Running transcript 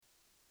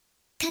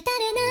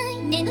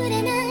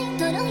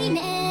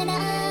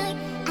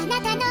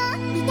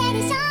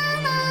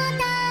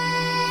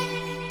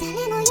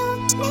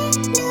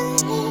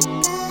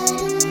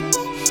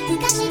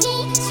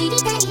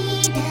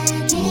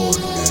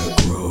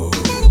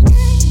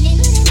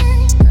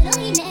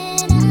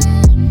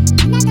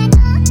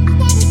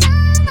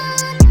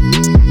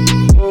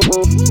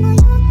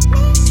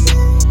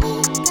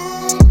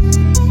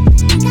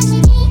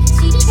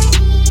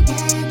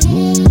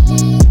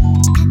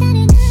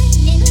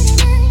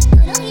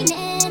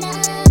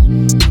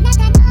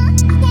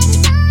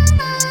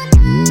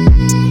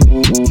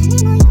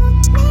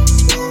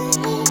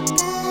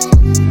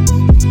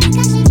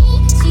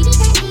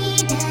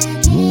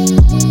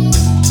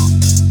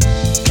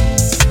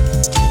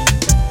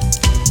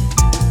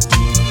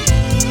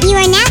You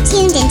are now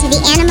tuned into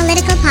the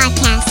Analytical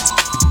Podcast.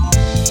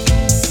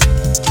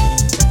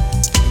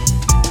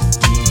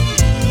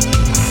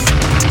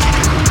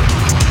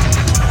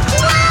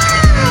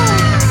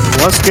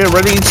 Let's get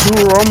ready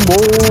to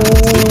rumble.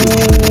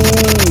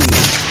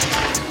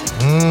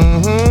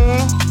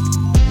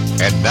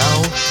 And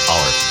now,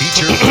 our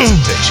feature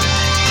presentation.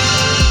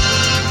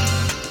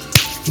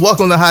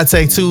 Welcome to Hot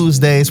Take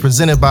Tuesdays,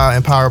 presented by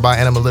and powered by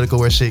Analytical,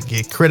 where shit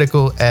get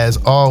critical as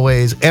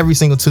always. Every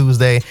single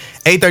Tuesday,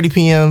 8:30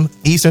 p.m.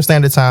 Eastern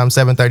Standard Time,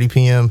 7:30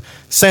 p.m.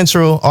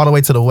 Central, all the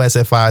way to the West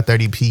at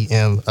 5:30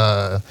 p.m.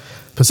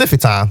 Pacific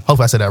Time.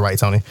 Hopefully I said that right,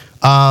 Tony.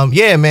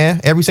 Yeah, man.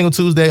 Every single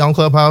Tuesday on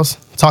Clubhouse,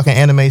 talking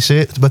anime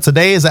shit. But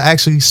today is an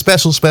actually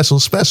special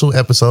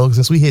episode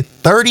since we hit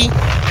 30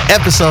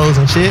 episodes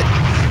and shit.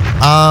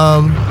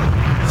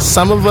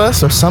 Some of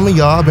us or some of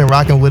y'all been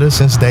rocking with us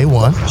since day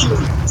one.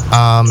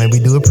 And we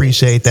do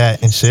appreciate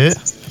that and shit.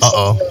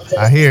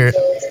 I hear it.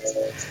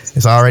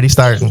 It's already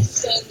starting.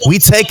 We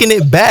taking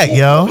it back,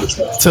 yo,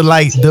 to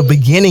like the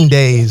beginning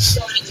days.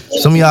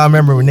 Some of y'all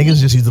remember when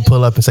niggas just used to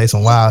pull up and say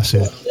some wild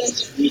shit.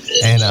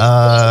 And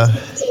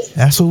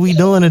that's what we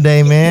doing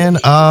today, man.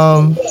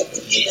 I'm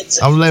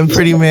letting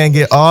Pretty Man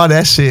get all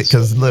that shit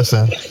because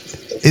listen,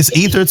 it's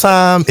ether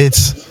time.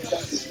 It's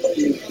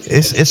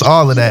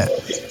all of that.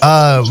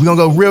 We're gonna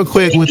go real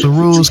quick with the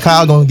rules.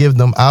 Kyle gonna give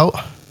them out.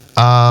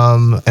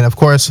 And of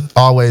course,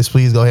 always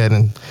please go ahead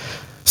and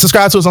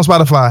subscribe to us on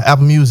Spotify,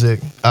 Apple Music,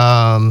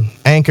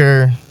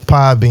 Anchor,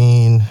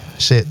 Podbean,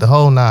 shit, the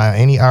whole nine.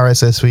 Any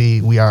RSS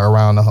feed, we are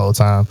around the whole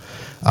time.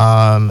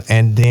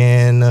 And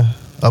then,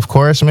 of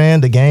course,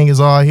 man, the gang is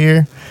all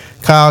here.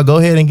 Kyle, go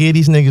ahead and give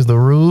these niggas the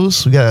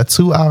rules. We got a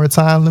 2-hour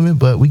time limit,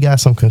 but we got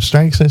some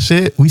constraints and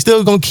shit. We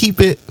still gonna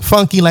keep it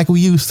funky like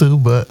we used to,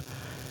 but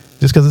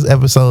just because it's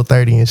episode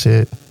 30 and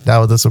shit, that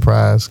was a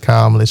surprise.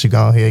 Kyle, I'm gonna let you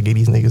go ahead and get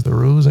these niggas the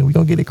rules, and we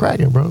gonna get it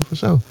cracking, bro, for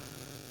sure.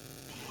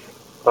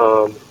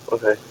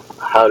 Okay.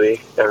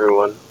 Howdy,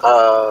 everyone.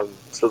 So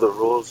the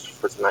rules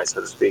for tonight,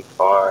 so to speak,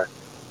 are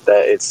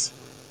that it's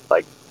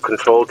like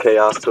controlled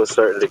chaos to a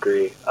certain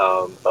degree,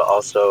 but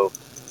also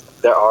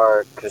there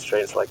are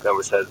constraints like that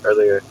were said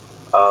earlier.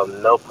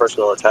 No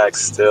personal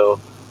attacks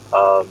still,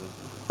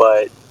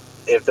 but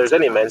if there's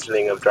any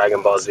mentioning of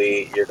Dragon Ball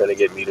Z, you're gonna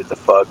get muted the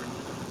fuck.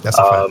 That's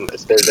a fact.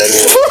 If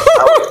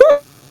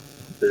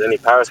there's any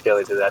power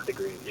scaling to that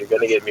degree, you're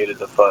gonna get muted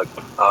the fuck.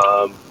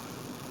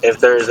 If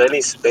there's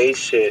any space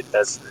shit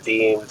that's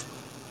deemed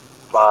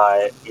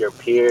by your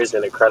peers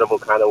in a credible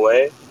kind of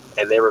way,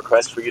 and they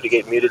request for you to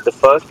get muted the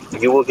fuck,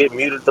 you will get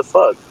muted the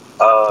fuck.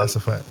 That's a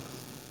fact.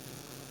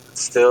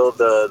 Still,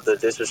 the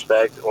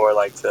disrespect or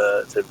like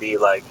to be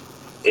like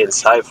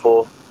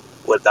insightful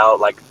without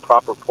like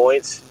proper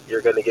points,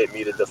 you're gonna get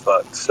muted the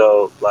fuck.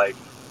 So like,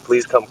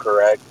 please come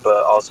correct,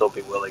 but also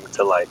be willing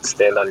to like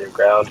stand on your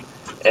ground.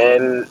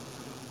 And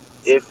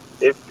if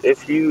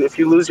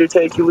you lose your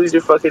take, you lose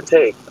your fucking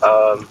take.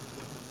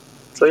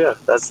 So yeah,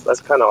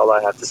 that's kind of all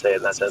I have to say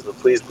in that sense. But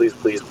please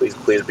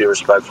be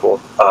respectful,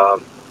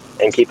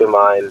 and keep in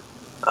mind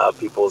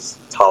people's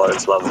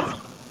tolerance level.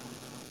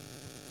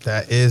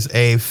 That is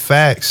a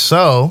fact.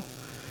 So,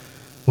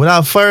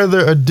 without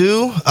further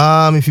ado,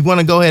 if you want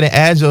to go ahead and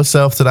add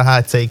yourself to the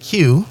Hot Take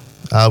Queue,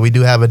 we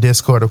do have a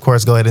Discord. Of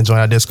course, go ahead and join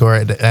our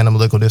Discord, the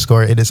Analytical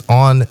Discord. It is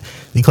on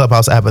the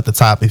Clubhouse app at the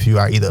top if you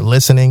are either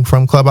listening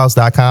from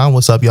clubhouse.com.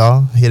 What's up,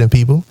 y'all, hidden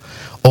people?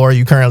 Or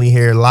you currently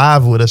here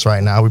live with us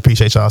right now. We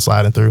appreciate y'all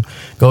sliding through.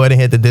 Go ahead and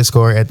hit the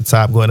Discord at the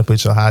top. Go ahead and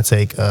put your Hot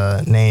Take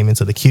name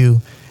into the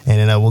queue. And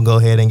then we'll go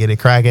ahead and get it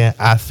cracking.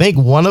 I think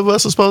one of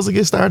us was supposed to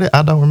get started.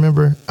 I don't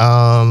remember.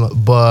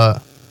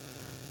 But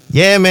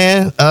yeah,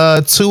 man,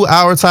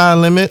 2-hour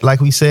time limit, like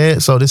we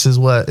said. So this is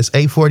what? It's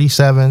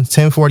 8:47,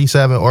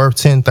 10:47, or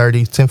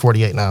 10:30,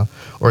 10:48 now,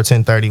 or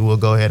 10:30. We'll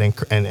go ahead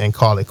and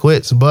call it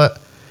quits.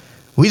 But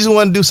we just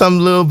want to do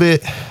something a little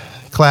bit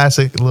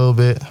classic, a little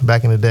bit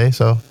back in the day.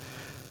 So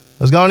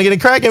let's go on and get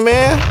it cracking,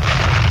 man.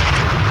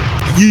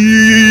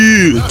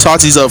 Yeah,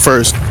 Tati's up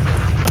first.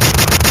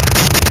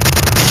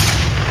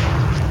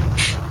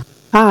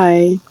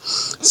 Hi.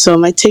 So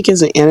my take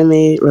isn't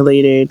anime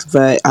related,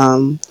 but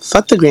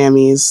fuck the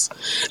Grammys.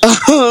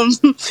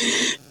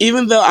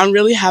 Even though I'm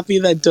really happy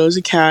that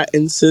Doja Cat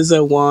and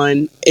SZA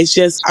won, it's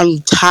just I'm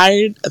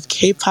tired of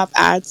K-pop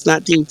ads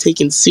not being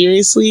taken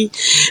seriously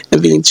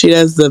and being treated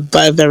as the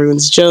butt of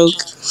everyone's joke.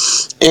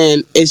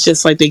 And it's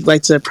just like they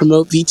like to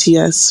promote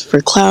BTS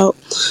for clout.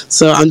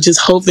 So I'm just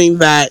hoping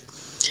that,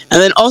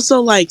 and then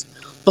also like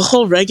the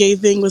whole reggae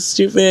thing was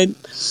stupid,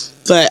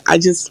 but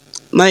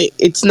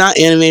it's not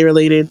anime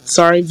related.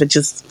 Sorry, but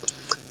just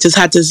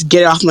had to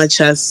get it off my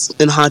chest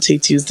in Hot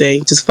Take Tuesday.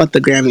 Just fuck the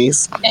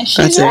Grammys. And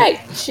she's right.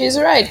 She's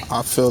right.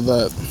 I feel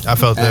that. I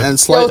felt that. And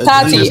Yo,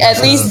 Tati, at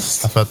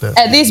least I felt that.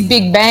 At least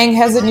Big Bang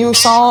has a new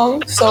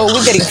song, so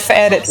we're getting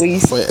fed at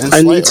least. Wait, and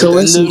I need to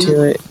listen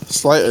to it.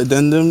 Slight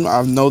addendum.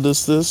 I've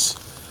noticed this.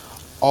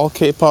 All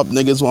K-pop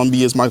niggas want to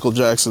be as Michael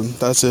Jackson.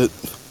 That's it.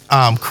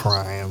 I'm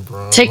crying,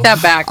 bro. Take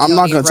that back. I'm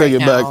not gonna take it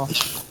back.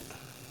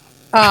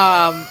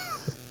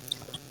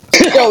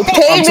 Yo,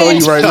 I'm telling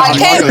you right now. I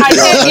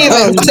can't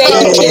even say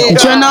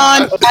shit.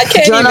 I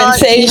can't even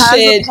say shit. Has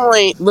a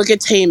point. Look at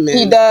Taemin.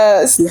 He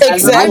does.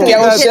 Exactly. I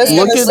was just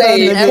Look gonna at that say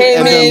nigga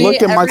and then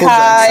look at Michael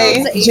Kai,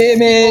 Jackson.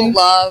 Jimin.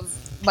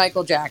 Love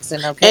Michael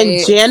Jackson, okay?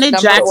 And Janet Number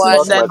Jackson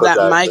one. said that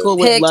Jackson. Michael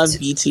would Picked- love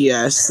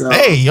BTS. So.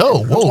 Hey,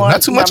 yo, whoa,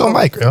 not too much on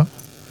Mike, yo.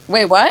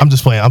 Wait, what? I'm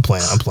just playing. I'm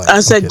playing. I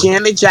said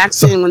Janet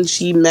Jackson when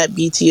she met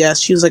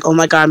BTS, she was like, "Oh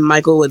my god,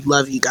 Michael would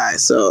love you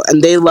guys." So, and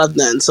they love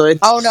them. So it's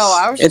Oh no,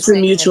 I was just it's a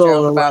making mutual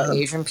joke about love.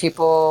 Asian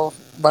people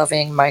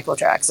loving Michael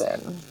Jackson.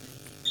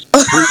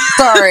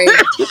 Sorry.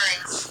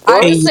 I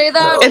would say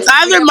that It's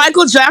either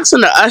Michael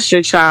Jackson or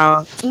Usher,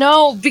 child.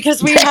 no,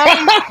 because we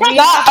haven't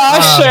Not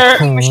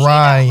Usher. I'm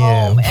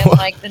crying. and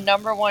like the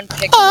number one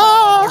pick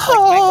was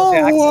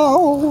like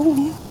Michael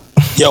Jackson.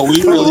 Yo,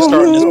 we really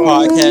starting this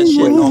podcast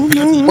shit on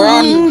BT. We're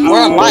on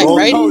live,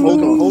 right?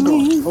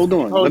 Hold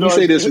on. Let me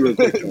say this real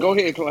quick. Go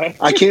ahead, Clay.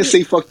 I can't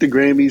say fuck the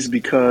Grammys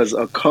because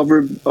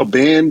a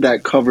band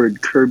that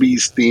covered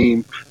Kirby's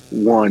theme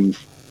won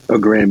a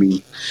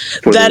Grammy.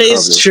 That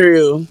is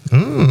true.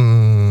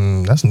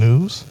 That's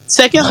news.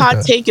 Second I like hot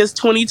that. take is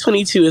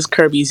 2022 is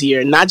Kirby's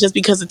year. Not just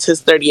because it's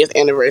his 30th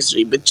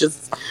anniversary, but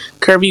just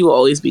Kirby will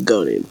always be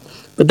goated.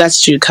 But that's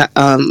true,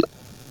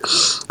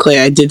 Clay.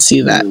 I did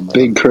see that.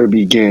 Big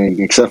Kirby gang,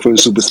 except for the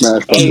Super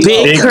Smash Bros.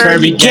 Big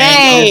Kirby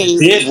gang.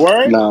 Big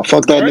word. Nah,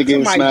 fuck that Word nigga to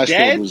in my Smash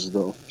dad. Bros.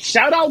 Though.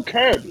 Shout out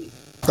Kirby.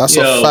 That's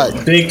a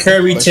fact. Big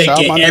Kirby But shout out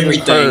taking my nigga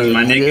everything, Kirby,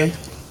 my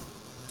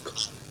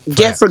nigga.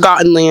 Get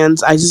Forgotten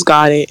Lands. I just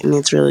got it, and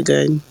it's really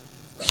good.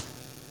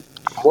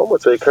 One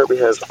would say Kirby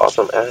has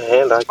awesome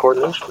hand-eye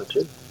coordination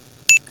too.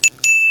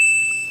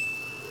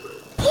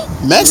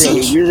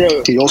 Message. You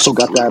really, He also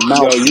got that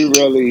mouth. yo, you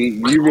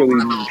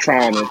really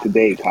trying it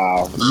today,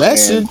 Kyle.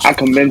 Message. And I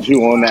commend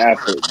you on the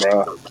effort,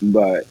 bro.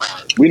 But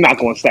we're not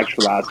gonna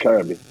sexualize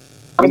Kirby.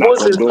 We're I'm not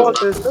going gonna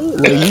to do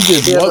it. Wait,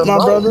 you did what, my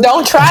brother?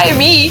 Don't try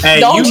me. Hey,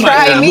 Don't you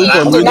try might- me.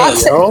 Luca, Do mute not up,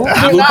 say. yo.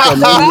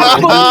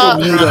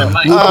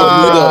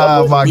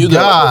 Oh my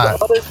god.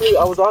 Honestly,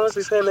 I was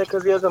honestly saying that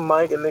because he has a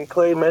mic, and then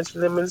Clay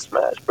mentioned him in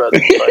Smash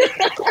Brothers. Like,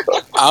 what the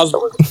fuck?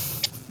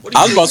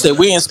 I was about to say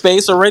we in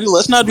space already.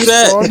 Let's not do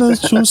that.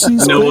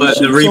 You know what?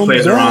 The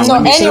replays are on. So,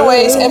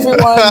 anyways,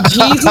 everyone,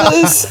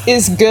 Jesus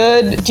is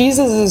good.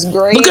 Jesus is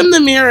great. Look in the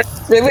mirror.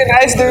 Really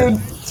nice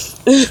dude.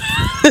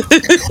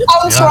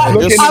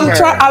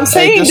 I'm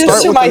saying just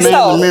this start to with the man in the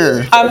myself.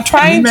 mirror. I'm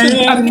trying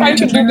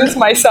to do this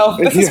myself.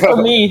 This is for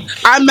me.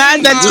 I'm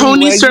mad that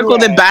Tony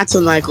circled it back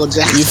to Michael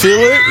Jackson. You feel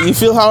it? You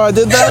feel how I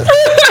did that?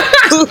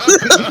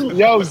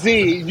 Yo,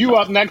 Z, you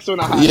up next on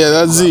the hot. Yeah,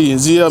 that's Z.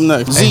 Z up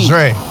next. Hey, Z,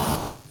 Dre.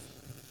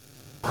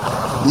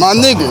 my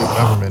nigga.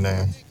 Government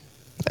name.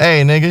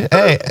 Hey, nigga.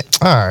 Hey.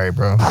 All right,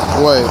 bro.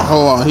 Wait,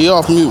 hold on. He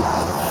off mute.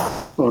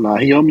 Oh, nah,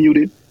 he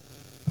unmuted.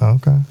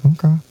 Okay.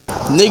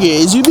 Nigga,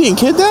 is you being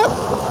kidnapped?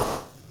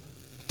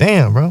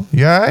 Damn, bro.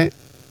 You all right?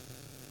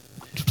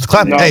 Just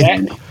clap. No, hey,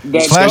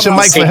 that- flash your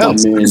mic for help.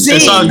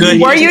 It's all good.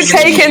 Were you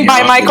taken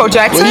by Michael When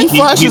Jackson? he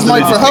flashes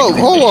mic for help,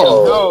 hold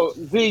on. No,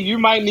 Z, you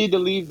might need to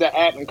leave the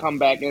app and come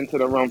back into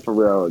the room for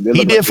real. They He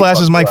look did like flash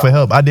you his mic fucked for up.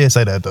 help. I did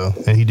say that though,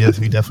 and he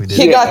definitely did.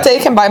 He got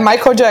taken by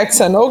Michael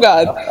Jackson. Oh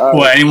God.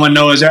 What? Anyone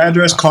know his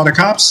address? Call the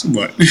cops.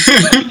 What?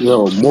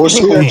 Yo, Morse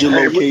code your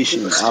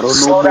location. I don't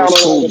know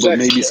Morse code, but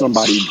maybe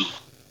somebody do.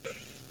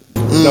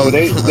 No,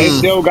 they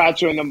still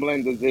got you in the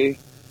blender, Z.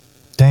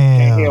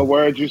 Can't hear a Damn.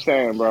 word you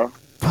saying, bro.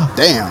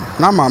 Damn,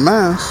 not my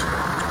man's.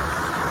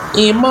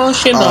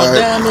 Emotional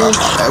damage.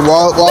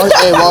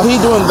 While he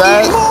doing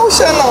that,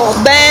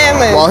 Emotional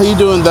damage. while he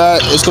doing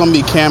that, it's gonna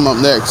be Cam up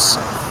next.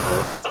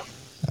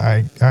 All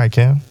right,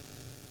 Cam.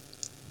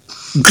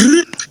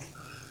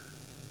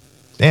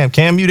 Damn,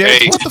 Cam, you there?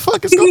 Hey. What the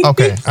fuck is going?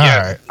 Okay, all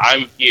right.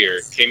 I'm here.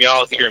 Can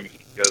y'all hear me?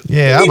 'Cause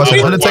Yeah, I was about to say,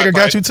 my Undertaker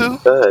got Wi-Fi- you too.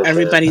 Go ahead,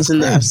 Everybody's in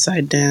the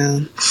upside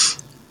down.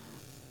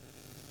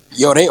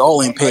 Yo, they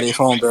all ain't pay their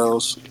phone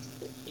bills.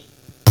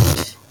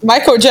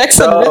 Michael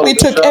Jackson No, really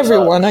took shut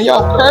everyone.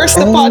 Y'all curse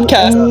the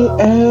podcast.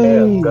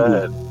 Damn, go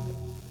ahead.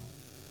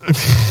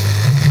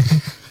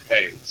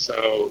 Hey,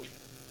 so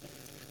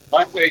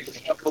my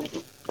take,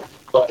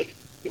 but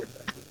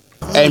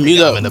Hey, mute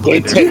up. in the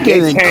They blender. take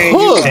Getting they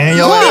cooked. And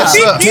your ass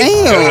up.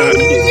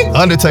 Damn.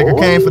 Undertaker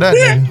came for that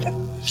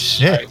nigga.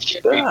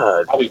 Shit.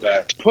 God. I'll be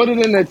back. put it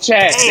in the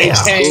chat. They Damn.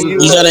 tan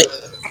you You up.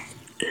 gotta.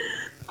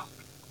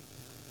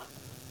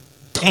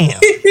 Damn.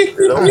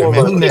 No All right, more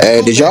man, who next?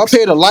 Hey, did y'all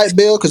pay the light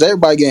bill? Because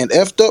everybody getting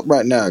effed up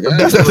right now.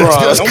 That's, Don't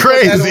that's put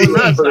crazy. that on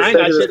us. For the I ain't sake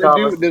got of shit this to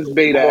do with this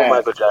beta more ass.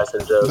 Michael Jackson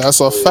jokes. That's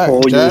a please. fact,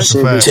 Call your Jack.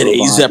 service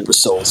Today's provider.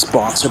 episode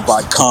sponsored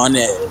by Con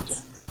Ed.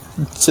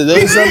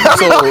 Today's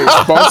episode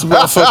sponsored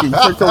by fucking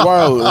Cricket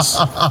Wireless.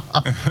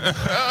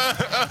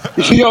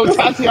 Yo,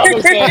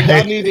 Tatiana said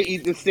y'all need to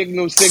eat the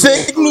signal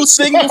Signal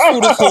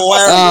food is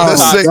hilarious.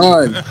 The sick-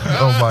 Done.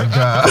 Oh my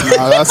god.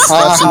 Nah, that's Bro,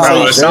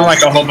 it insane. sounds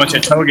like a whole bunch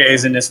of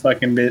togays in this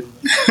fucking bit.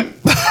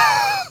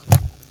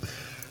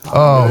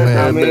 Oh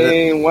I man.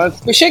 mean,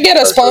 We should get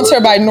a sponsor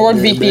by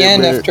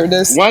NordVPN after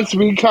this. once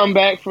we come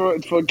back for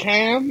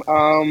Cam,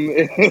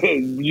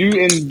 you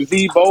and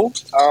Z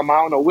both, I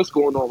don't know what's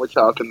going on with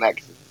y'all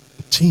connection.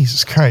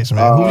 Jesus Christ,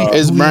 man.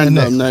 It's who we Brandon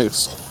got up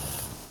next.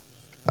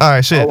 All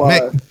right, shit. Oh,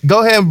 Nick,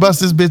 go ahead and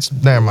bust this bitch.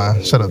 Never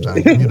mind. Shut up,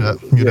 Johnny. Mute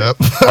up. Mute up.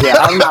 Yeah,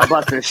 I'm not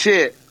busting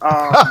shit.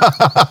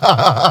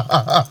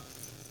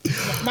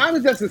 Mine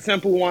is just a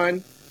simple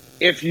one.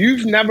 If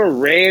you've never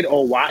read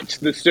or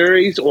watched the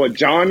series or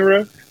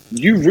genre,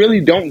 you really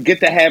don't get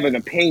to have an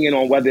opinion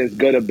on whether it's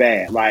good or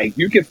bad. Like,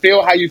 you can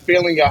feel how you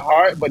feel in your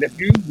heart, but if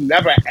you've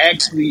never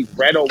actually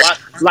read or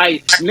watched,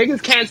 like,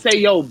 niggas can't say,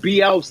 yo,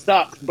 BL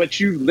sucks, but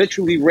you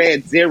literally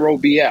read zero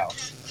BL.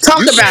 Talk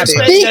You about can't it.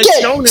 say Speak that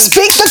it. Shonen-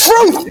 Speak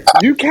the truth.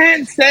 You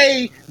can't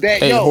say that,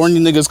 Hey, yo, horny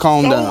niggas,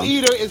 calm Stone down.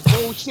 Eater is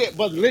bullshit,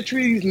 but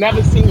literally he's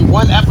never seen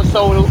one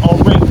episode or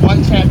read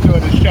one chapter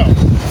of the show.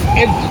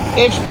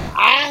 If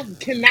I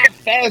cannot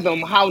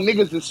fathom how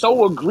niggas is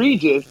so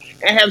egregious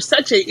and have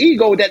such an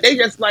ego that they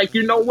just like,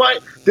 you know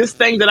what? This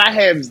thing that I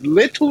have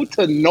little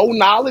to no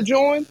knowledge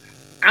on,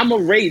 I'm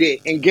going to rate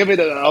it and give it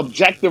an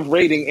objective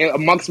rating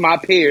amongst my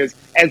peers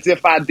as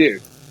if I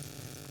do.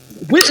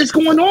 What is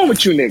going on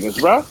with you niggas,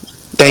 bro?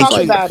 Thank Talk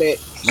you. about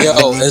it.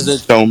 Yo, is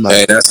it? Don't matter.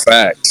 Hey, that's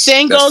facts.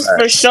 Same That's goes for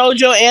facts.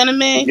 shoujo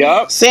anime.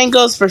 Yup. Same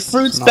goes for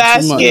Fruits Not too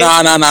Basket. much.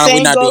 Nah, we're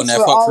Same not goes doing that.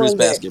 for Fuck all Fruits of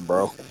it. Basket,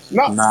 bro.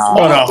 No. Nah.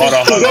 Hold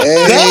on.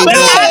 Hey,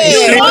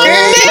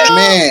 Hey,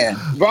 man.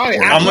 Ronnie,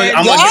 I'm gonna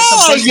I give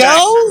some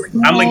pushback.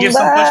 yo. I'm gonna give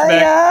some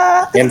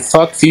pushback. And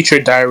fuck Future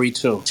Diary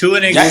too. To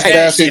an This extent,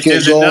 basket if can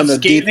there's go enough in the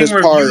scathing deepest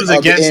part reviews of the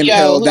against it,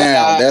 impel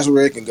down. That's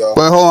where it can go.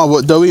 Wait, hold on.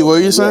 What, Doe, what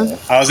are you saying?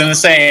 I was gonna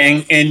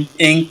say, in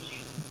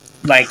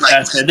like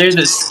I said, there's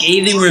a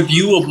scathing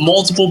review of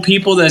multiple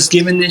people that's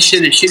giving this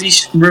shit a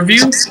shitty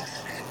review.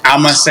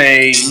 I'm gonna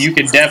say you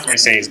could definitely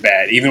say it's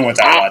bad, even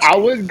without watching. I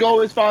would go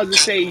as far as to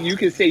say you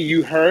can say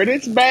you heard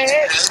it's bad,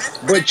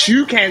 but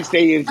you can't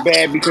say it's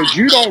bad because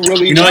you don't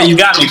really You know what? You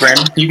got me,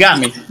 Brandon. You got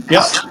me.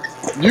 Yep.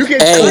 You can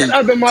Hey. twist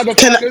other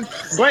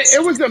motherfuckers, but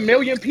it was a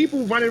million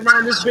people running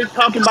around this bitch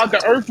talking about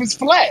the earth is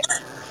flat.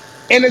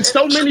 And there's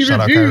so many Shout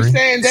out reviews Kyrie.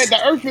 saying that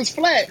the earth is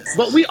flat,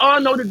 but we all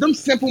know that them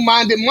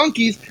simple-minded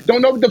monkeys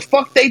don't know what the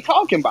fuck they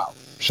talking about.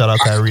 Shout out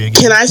Kyrie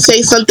again. Can I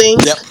say something?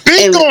 Yep.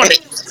 Speak on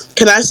it.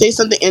 Can I say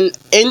something?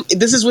 And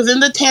this is within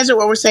the tangent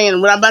what we're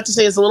saying. What I'm about to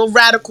say is a little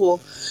radical,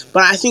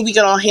 but I think we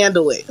can all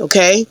handle it,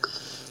 okay?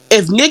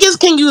 If niggas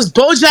can use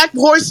BoJack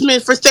Horseman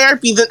for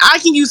therapy, then I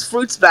can use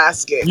Fruits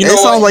Basket. It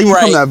sounds like you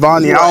coming at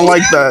Vonnie. I don't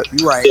like that.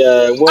 You right.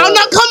 Yeah, well, I'm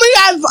not coming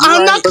at.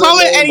 I'm not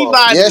coming at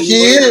anybody. Yes, he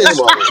is. I'm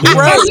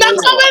not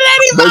coming at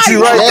anybody. But you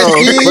right though.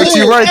 But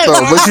you right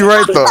though. But you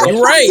right though.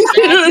 You right.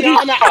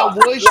 Tatiana, I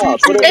would shoot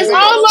you. It's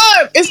all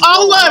love. It's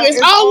all love.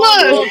 It's all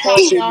love.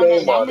 Tatiana,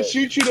 I'm gonna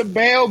shoot you to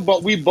bail,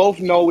 but we both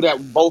know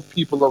that both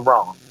people are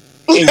wrong.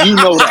 And you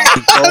know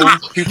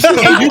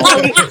that.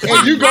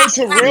 and you go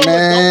to real adult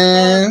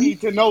therapy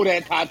to know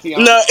that,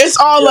 Tatiana. No, it's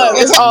all love.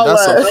 It's all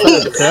That's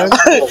love. a fact,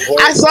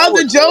 I saw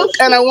the joke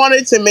and I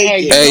wanted to make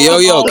it. Hey,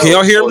 yo, can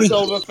y'all hear me?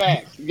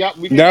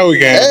 Now we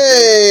can.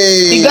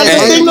 Hey. You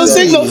got the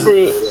signal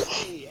fruit.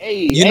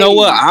 You know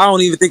what? I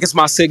don't even think it's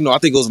my signal. I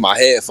think it was my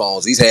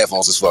headphones. These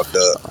headphones is fucked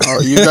up.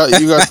 Oh, you got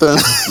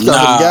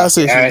the gas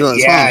station doing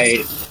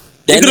something.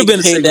 They could have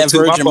been paid that that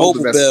Virgin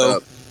Mobile bill.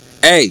 bill.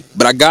 Hey,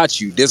 but I got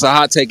you. There's a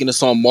hot take in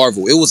this on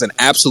Marvel. It was an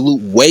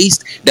absolute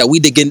waste that we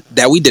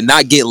did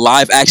not get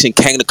live action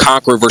Kang the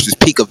Conqueror versus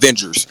Peak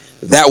Avengers.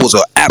 That was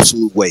an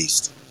absolute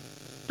waste.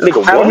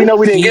 Nigga, how do we know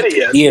we didn't get it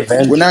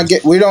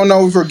yet? We don't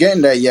know if we're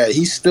getting that yet.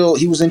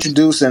 He was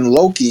introduced in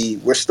Loki.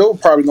 We're still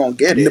probably gonna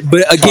get it.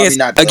 But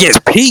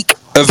against Peak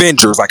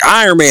Avengers like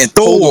Iron Man,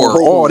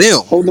 Thor, all them.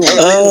 Hold on.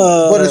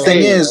 But the thing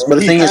is,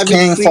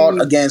 Kang fought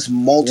against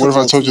multiple. What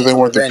if I told you they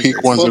weren't the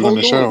peak ones in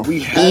the show? We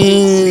haven't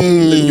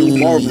seen the new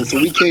Marvel, so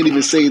we can't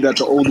even say that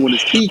the old one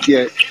is peak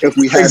yet if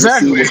we haven't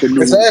seen what the new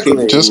one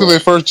is. Just because they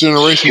first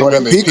generation,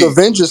 Well, the peak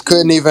Avengers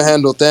couldn't even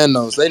handle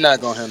Thanos. They're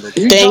not gonna handle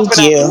Thanos.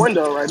 Thank you.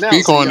 Right now,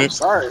 Speak on it.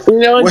 Sorry. You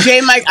know,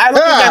 J Mike, I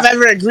don't think I've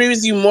ever agreed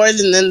with you more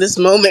than in this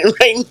moment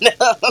right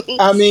now.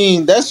 I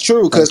mean, that's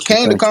true because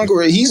Kang the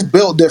Conqueror, he's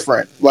built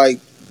different. Like,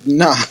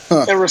 nah.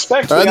 And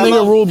respect That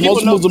nigga ruled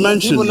multiple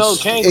dimensions. People know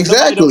Kang.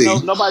 Exactly.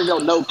 Nobody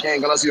don't know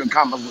Kang unless you're a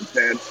comic book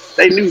fan.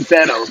 They knew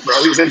Thanos,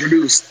 bro. He was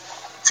introduced.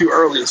 too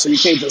early, so you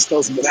can't just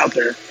throw something out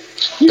there.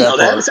 You know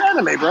that it's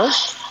anime, bro.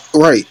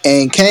 Right,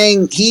 and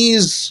Kang,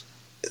 he's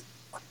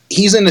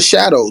in the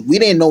shadow. We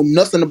didn't know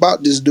nothing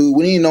about this dude.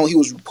 We didn't know he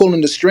was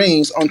pulling the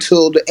strings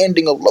until the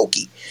ending of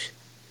Loki.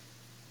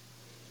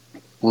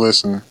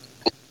 Listen,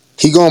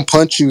 he gonna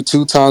punch you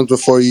 2 times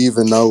before you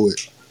even know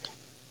it.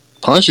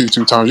 Punch you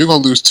 2 times, you're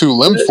gonna lose 2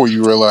 limbs before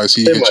you realize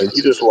he hit you.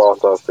 You just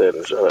walked off there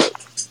and shut up.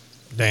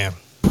 Damn.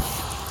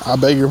 I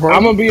beg your pardon.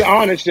 I'm gonna be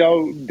honest,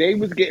 yo. They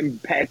was getting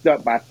packed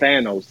up by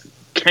Thanos.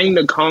 Kang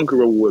the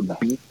Conqueror would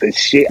beat the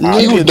shit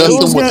out of them.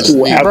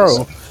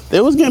 Bro,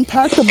 they was getting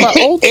packed up by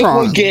Ultron.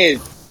 It would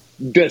get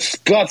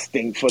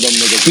disgusting for them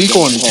niggas. Speak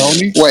on it,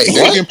 Tony. Wait,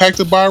 they was getting packed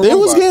up by a robot. They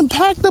was getting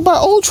packed up by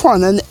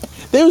Ultron, and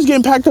they was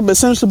getting packed up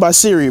essentially by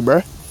Siri,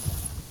 bro.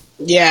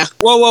 Yeah.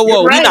 Whoa.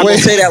 You're We right. not gonna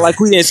say that like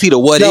we didn't see the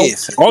what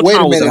if. Wait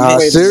a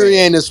minute. Siri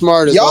ain't as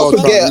smart as Y'all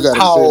Ultron. forget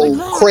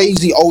how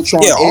crazy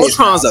Ultron is. Yeah,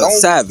 Ultron's a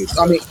savage.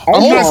 I mean,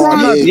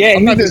 Ultron is, yeah,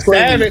 he's a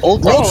savage.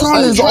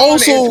 Ultron is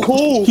also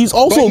cool, he's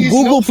also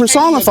Google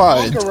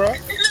personified.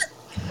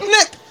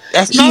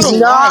 That's He's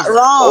not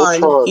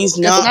wrong. He's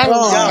not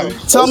wrong.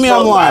 Tell me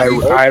I'm lying.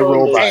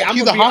 Hey,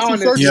 He's a hostile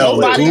surgeon.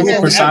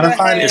 Google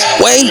personified is.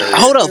 Wait,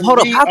 hold up.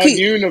 How can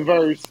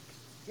universe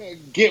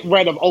get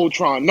rid of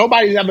Ultron?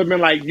 Nobody's ever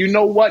been like, you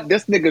know what?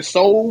 This nigga's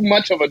so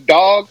much of a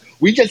dog.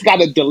 We just got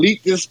to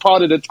delete this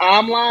part of the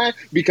timeline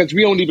because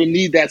we don't even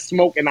need that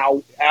smoke in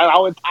our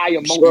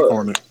entire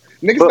moment.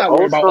 Niggas not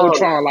worried about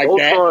Ultron like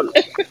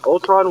that.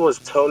 Ultron was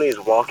Tony's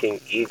walking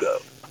ego.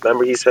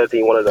 Remember, he said that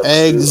he wanted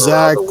to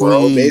exactly the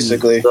world.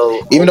 Basically.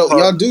 So Even Ultron,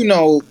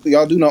 though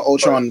y'all do know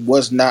Ultron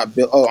was not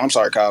built. Oh, I'm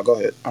sorry, Kyle. Go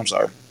ahead. I'm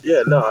sorry.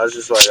 Yeah, no, I was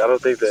just like, I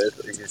don't think that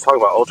you're talking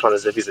about Ultron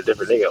as if he's a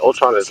different nigga.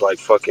 Ultron is like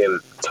fucking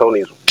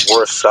Tony's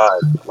worst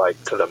side,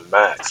 like to the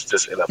max,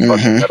 just in a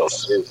fucking metal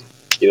suit.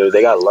 You know,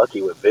 they got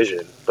lucky with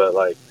Vision, but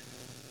like,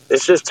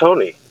 it's just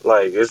Tony.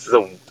 Like, it's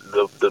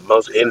the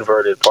most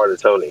inverted part of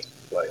Tony.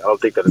 Like, I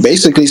don't think that it's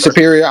basically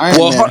superior Iron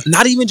Man.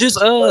 not even just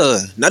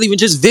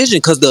Vision,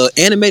 because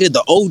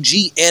the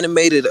OG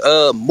animated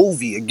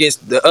movie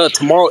against the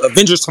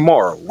Avengers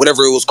Tomorrow,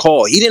 whatever it was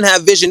called. He didn't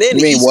have Vision in it.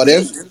 You mean What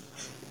If?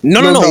 No.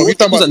 It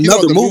was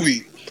another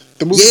movie.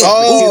 The movie.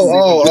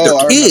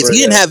 The kids. He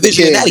didn't have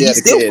Vision in that. He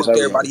still fucked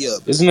everybody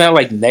up. Isn't that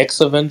like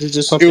Next Avengers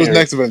or something? It was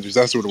Next Avengers.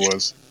 That's what it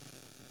was.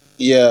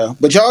 Yeah,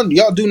 but y'all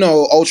do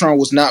know Ultron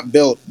was not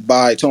built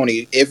by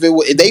Tony. If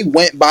they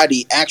went by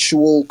the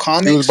actual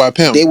comics, it was by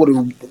Pym. They would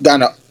have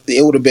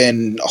it would have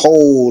been a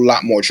whole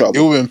lot more trouble.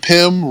 It would have been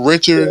Pym,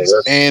 Richards,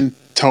 and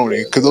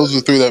Tony, because those are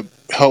the 3 that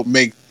helped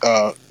make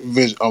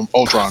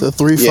Ultron. The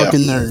 3 fucking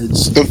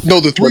nerds.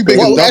 The 3 big.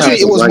 Well, actually,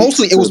 it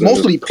was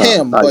mostly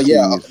Pym, but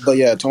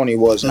yeah, Tony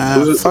was.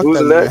 Who's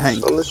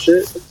next on this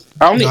shit?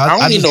 I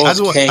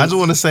just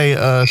want to say,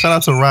 shout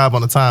out to Rob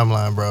on the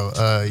timeline,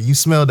 bro. You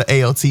smell the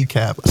AOT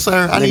cap,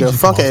 sir. I need you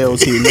fuck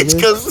AOT,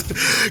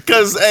 nigga.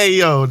 Because hey,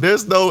 yo,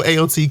 there's no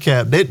AOT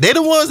cap. They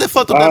the ones that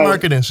fucked up that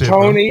marketing shit.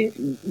 Tony,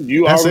 bro.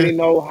 You already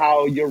know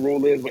how your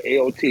rule is with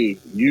AOT.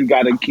 You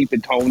got to keep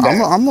it toned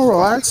down. I'm gonna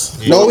relax.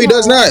 Yeah. No, he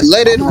does not.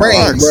 Let it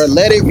rain, bro.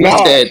 Let it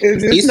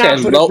rain.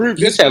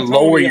 He said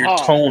lower your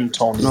tone,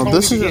 Tony. No,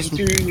 this is just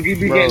you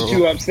be getting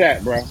too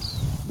upset, bro.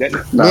 He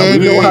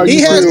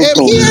has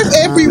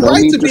every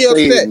right to be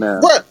upset.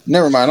 What?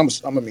 Never mind. I'm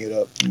gonna mute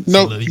up.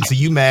 No, so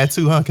you mad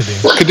too, huh,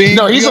 Kadeem?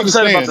 No, he's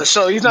upset about the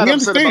show. He's not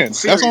upset about the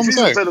series. That's what I'm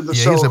saying. He's upset about the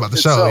show. show. He's about the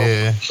show.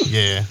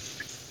 Yeah.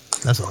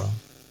 That's all.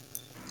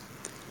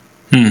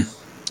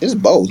 It's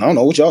both. I don't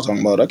know what y'all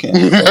talking about. I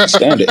can't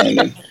stand it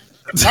ending.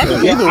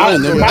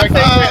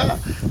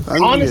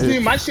 Honestly,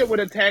 my shit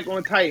with Attack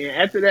on Titan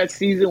after that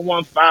season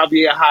 1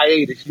 5-year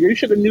hiatus, you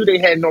should have knew they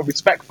had no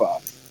respect for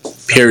us.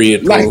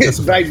 Period.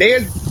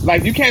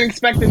 Like you can't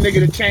expect a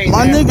nigga to change.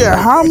 My nigga,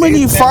 how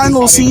many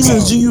final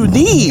seasons do you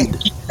need?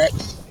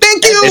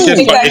 Thank you.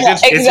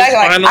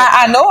 Exactly.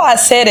 I know I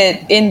said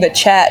it in the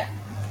chat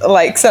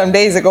like some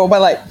days ago,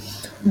 but like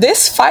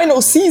this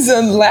final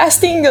season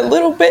lasting a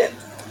little bit.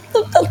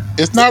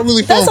 It's not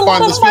really That's a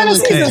lot of final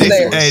seasons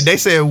there. Hey, they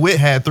said Wit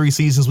had 3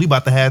 seasons. We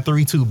about to have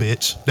 3 too,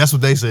 bitch. That's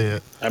what they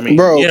said. I mean,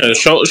 bro, yeah,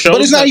 shows but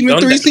it's not even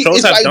 3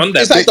 seasons.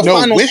 It's like the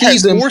final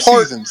season,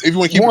 part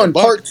 1,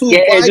 part 2.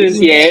 It's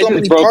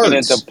just broken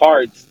into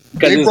parts.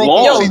 Because it's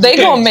long. Yo, they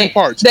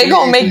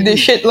gonna make this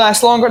shit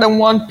last longer than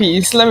One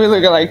Piece. Let me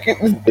look at like.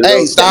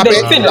 Hey, stop they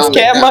it! Finish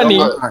Cat Money.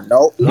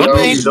 No, Lupe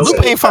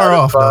ain't far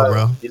off though,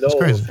 bro. You know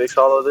what will fix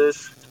all of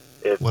this?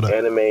 If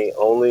anime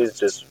only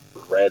just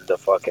read the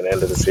fucking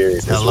end of the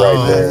series. It's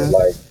right there.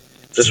 Like,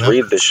 just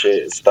read the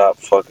shit and stop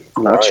fucking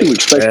crying. Not you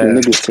expecting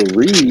niggas to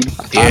read.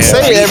 I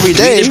say it every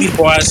day.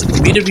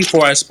 Read it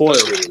before I spoil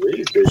it.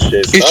 Read this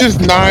shit. It's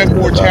just 9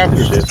 more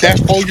chapters.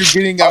 That's all you're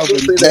getting out of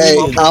it. Hey,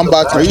 I'm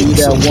about to read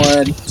that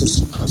one.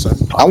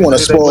 I want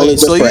to spoil it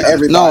just for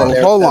everybody.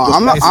 No, hold on.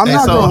 I'm not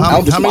going.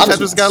 How many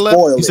chapters got left?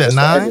 You said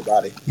 9.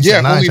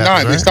 Yeah, only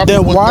 9.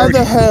 Then why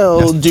the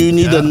hell do you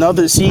need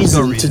another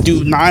season to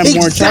do 9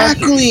 more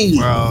chapters? Exactly,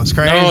 bro. It's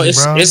crazy, no,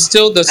 it's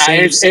still the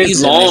same season.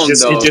 It's long,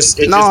 though.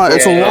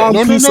 It's a long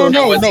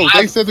No.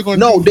 They said they're going.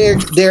 No,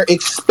 they're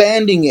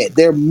expanding it.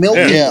 They're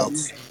milking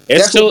it.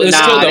 It's still the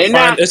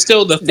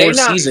fourth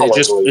season.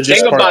 It's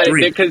just think part about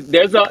 3. it because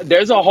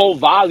there's a whole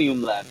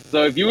volume left.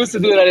 So if you was to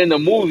do that in the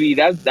movie,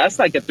 that's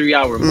like a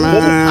 3-hour movie.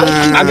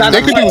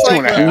 They could do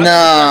 2.5.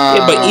 Nah.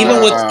 Yeah, but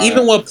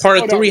even with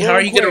part 3, how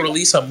are you going to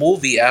release a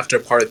movie after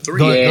part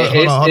 3?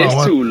 Hold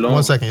on. Too long.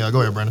 1 second, y'all.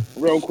 Go ahead, Brandon.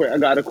 Real quick, I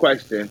got a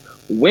question.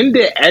 When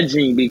did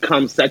edging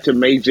become such a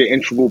major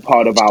integral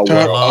part of our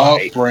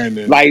world?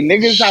 Brandon. Like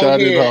niggas out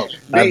here,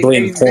 I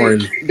blame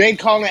porn. They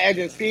calling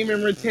edging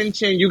semen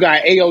retention. You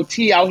got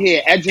AOT out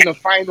here edging the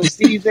final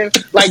season.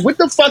 Like, what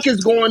the fuck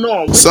is going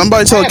on?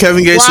 Somebody tell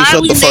Kevin Gates to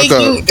shut the fuck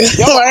up.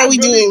 Why are we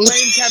doing?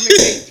 Blame Kevin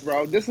Gates,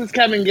 bro. This is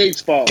Kevin Gates'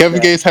 fault. Kevin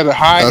Gates had a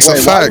high. That's a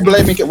fact.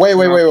 Why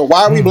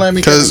are we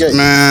blaming Kevin Gates? Because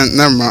man,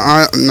 never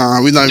mind.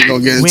 We're not even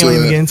gonna get into it. We ain't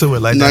even get into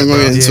it like that. Not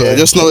gonna get into it.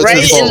 Just know it's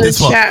his fault. In the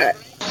chat.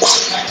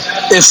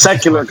 It's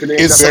secular.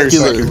 It's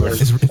secular. Right.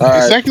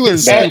 Secular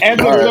is as a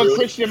good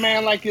Christian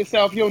man like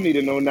yourself, you don't need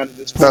to know none of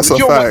this. That's a you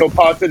don't fact. want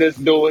no parts of this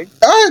doing.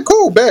 All right,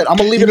 cool, bet. I'm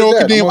gonna leave it at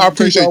that. Kadeem, I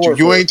appreciate you.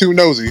 You ain't too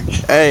nosy.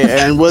 Hey,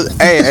 and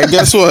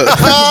guess what?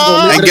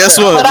 And guess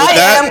what? But I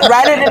am.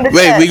 Write it in the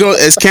Wait, chat. we go.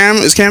 Is Cam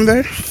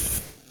there?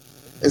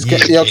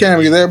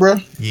 Cam, you there, bro?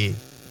 Yeah.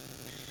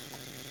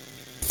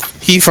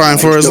 He fine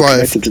for his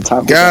life.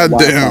 God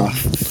damn.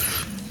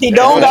 He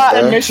don't got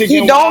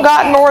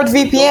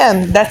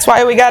NordVPN. That's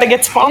why we gotta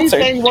get sponsored.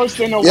 Anything worse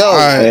than a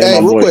Hey,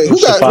 real quick, who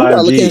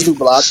got looking into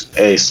block?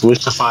 Hey,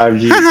 switch to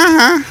 5G.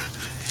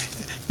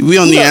 We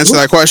don't need to answer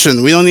that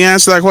question.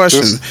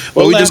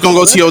 But we just gonna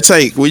go to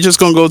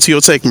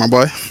your take. My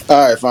boy.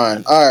 All right,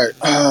 fine. All right,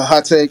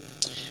 hot take.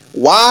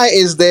 Why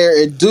is there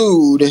a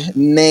dude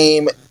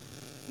named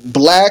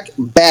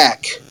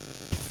Blackback?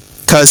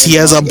 Cause he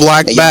has a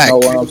black back. You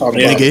know what I'm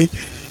talking about.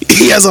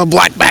 He has a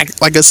black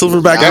back, like a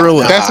silverback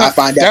gorilla. I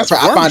find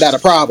that a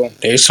problem.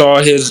 They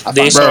saw his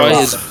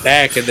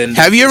back, and then.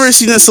 Have you ever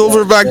seen a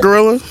silverback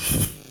gorilla?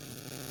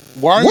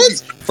 Why?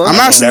 I'm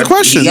asking the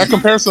question. That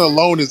comparison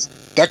alone is.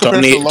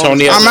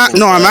 Tony,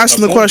 I'm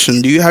asking the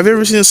question. Have you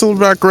ever seen a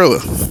silverback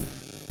gorilla?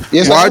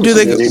 Yes, why do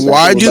they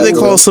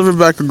call a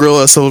silverback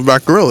gorilla a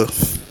silverback gorilla?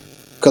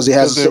 Because he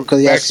has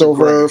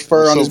silver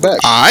fur on his back.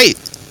 All right,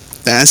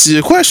 that answers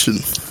your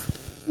question.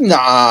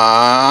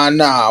 Nah.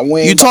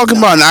 You talking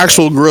about an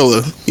actual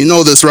gorilla? You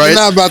know this, right? You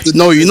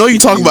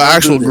talking about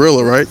actual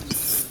gorilla, right?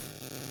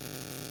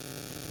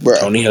 Bro,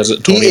 Tony has a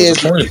point. You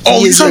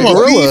talking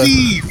about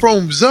BB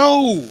from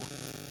Zoe?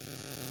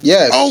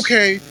 Yes.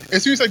 Okay.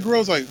 As soon as that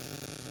girl's like,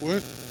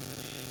 what?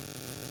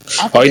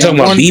 Oh, you talking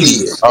about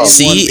BB?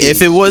 See,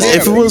 if it was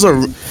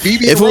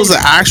an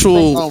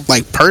actual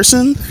like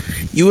person,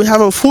 you would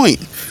have a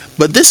point.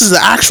 But this is an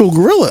actual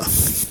gorilla.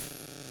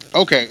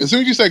 Okay, as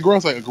soon as you said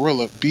girls like a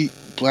gorilla,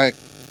 black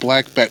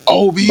back.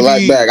 Oh, BB.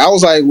 Black back. I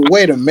was like,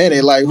 wait a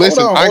minute. Like,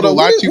 listen, hold on.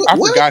 I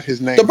forgot his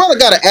name. The brother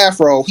got an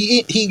afro.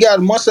 He got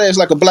a mustache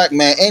like a black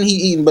man, and he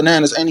eating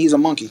bananas, and he's a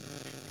monkey.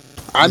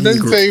 I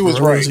didn't say he was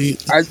right.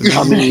 I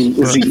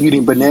mean, is he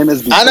eating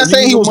bananas? I'm not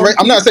saying he was.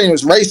 I'm not saying it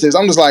was racist.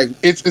 I'm just like,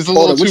 it's a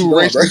little too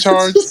racially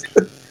charged.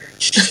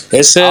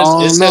 It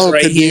says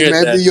right here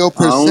that your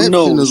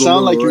perception is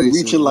sound like you're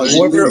reaching like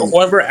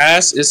whoever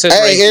asked. It says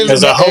right here.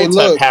 Hey,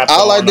 look,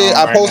 all I did,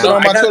 I posted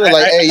on my Twitter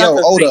like, hey, yo,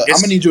 Oda, I'm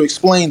gonna need you to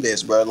explain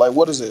this, bro. Like,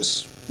 what is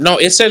this? No,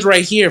 it says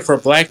right here for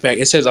blackback.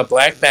 It says a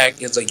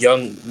blackback is a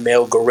young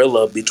male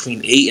gorilla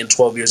between 8 and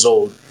 12 years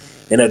old,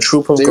 in a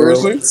troop of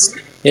gorillas.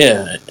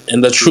 Yeah,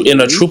 in a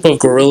troop of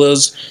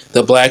gorillas,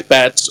 the black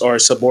bats are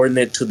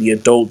subordinate to the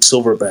adult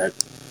silverback.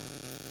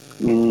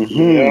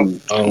 Mm-hmm.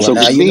 So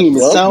Kadeem,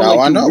 it sounds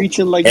like you're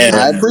reaching like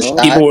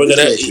people were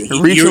gonna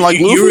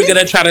you were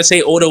gonna try to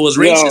say Oda was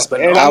racist,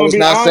 but I was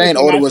not saying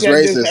Oda was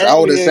racist. I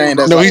was just saying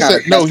that's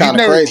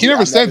he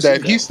never said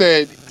that. He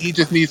said he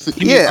just needs to.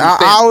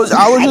 I was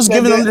just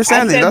giving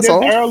understanding. That's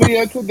all.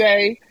 Earlier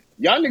today.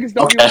 Y'all niggas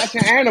don't be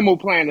watching Animal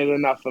Planet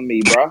enough for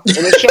me, bro. And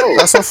it shows.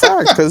 That's a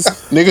fact, because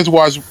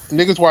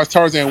niggas watch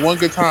Tarzan one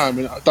good time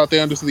and I thought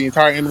they understood the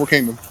entire animal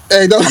kingdom.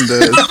 Hey, I'm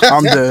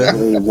dead.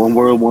 Hey, one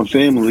world, one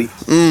family.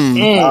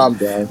 I'm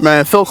dead.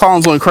 Man, Phil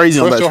Collins went crazy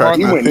on that track.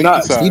 He went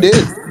nuts. He did.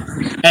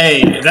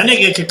 Hey, that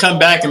nigga could come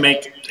back and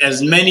make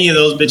as many of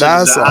those bitches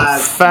That's as a I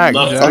fact.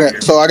 love. Okay,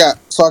 so I got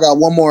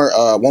one more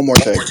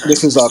take.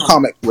 This is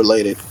comic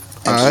related.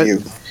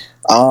 MCU.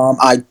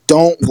 I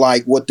don't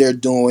like what they're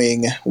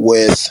doing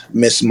with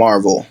Miss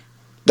Marvel.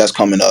 That's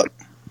coming up.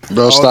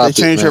 Bro, stop it.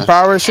 They changed her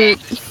power shit.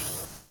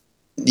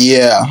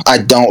 Yeah, I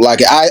don't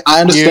like it. I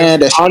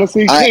understand that.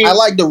 Honestly, I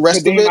like the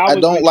rest of it. I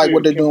don't like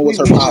what they're doing with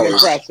her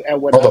powers.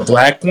 The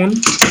black one.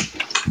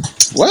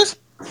 What?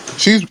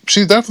 She's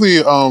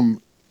definitely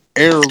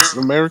Arab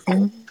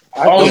American.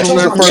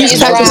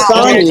 She's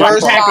Pakistani.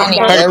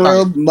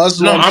 Arab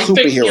Muslim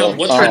superhero.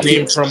 What's her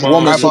name from?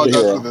 Woman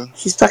superhero.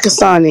 She's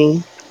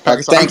Pakistani.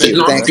 Thank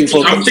you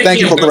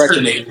for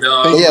correcting me.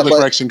 Yeah,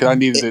 correction because I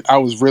needed it. I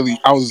was holding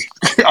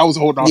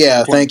on.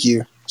 Yeah, thank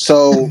you.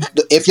 So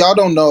if y'all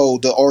don't know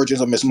the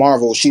origins of Miss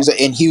Marvel, she's an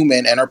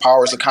Inhuman, and her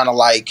powers are kind of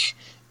like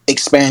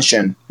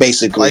expansion,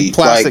 basically, like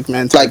Plastic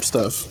Man type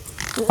stuff.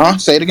 Huh?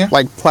 Say it again.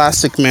 Like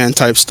Plastic Man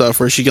type stuff,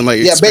 where she can like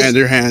expand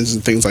her hands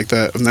and things like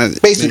that. And that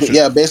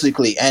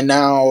basically. And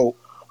now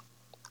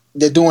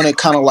they're doing it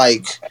kind of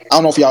like,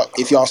 I don't know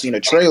if y'all seen a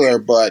trailer,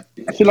 but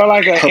she look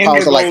like her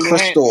powers are like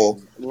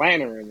crystal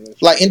lantern,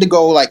 like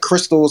indigo, like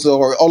crystals,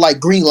 or like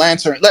Green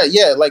Lantern. Like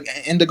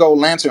indigo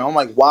lantern. I'm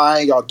like, why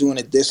are y'all doing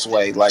it this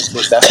way? Like,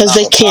 that's because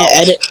they can't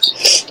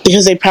edit.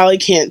 Because they probably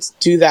can't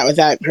do that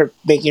without her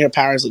making her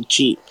powers look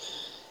cheap.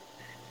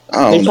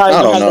 They probably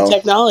don't have the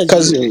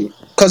technology.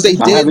 Because they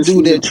did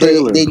do the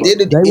trailer. They did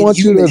it. They want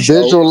you to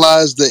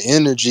visualize the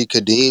energy,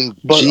 Kadeem.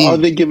 But are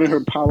they giving her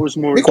powers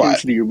more akin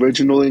to the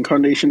original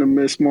incarnation of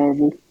Miss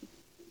Marvel?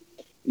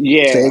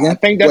 Yeah, I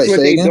think that's what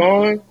they're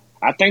doing.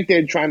 I think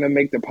they're trying to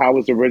make the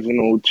powers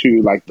original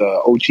to like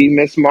the OG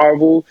Miss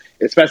Marvel,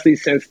 especially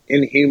since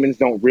Inhumans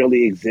don't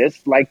really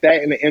exist like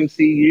that in the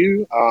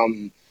MCU.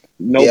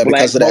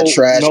 Because of that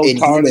trash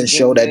Inhuman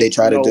show that they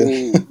try to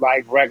do.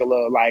 Like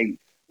regular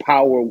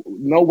power,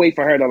 no way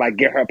for her to like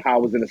get her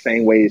powers in the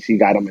same way as she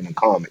got them in the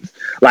comics.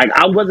 Like,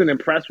 I wasn't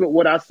impressed with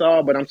what I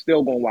saw, but I'm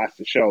still gonna watch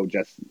the show.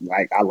 Just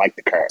like I like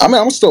the character. I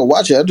mean, I'm still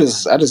watching. I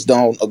just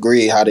don't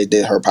agree how they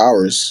did her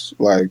powers.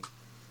 Like,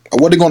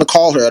 what are they going to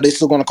call her? Are they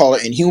still going to call her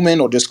Inhuman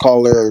or just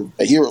call her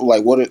a hero?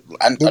 Like, what? To her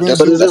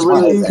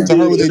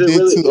what they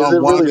did to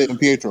Wanda and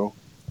Pietro.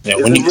 Yeah,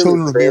 when you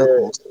Children of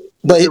Miracles.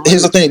 But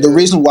here's the thing: the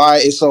reason why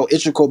it's so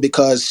integral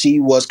because she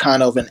was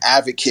kind of an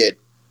advocate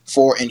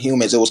for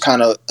Inhumans. It was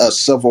kind of a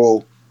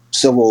civil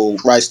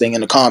rights thing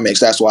in the comics.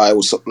 That's why it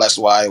was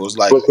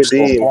like so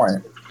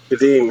important.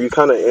 Kadeem, you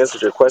kind of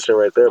answered your question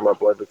right there, my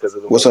boy, because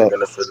of the way they're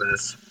going to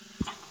finesse.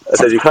 I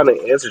said you kind of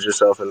answered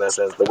yourself in that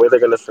sense. The way they're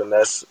going to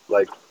finesse,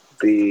 like,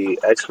 the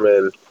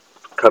X-Men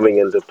coming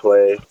into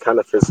play kind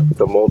of fits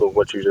the mold of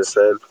what you just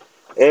said.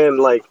 And,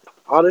 like,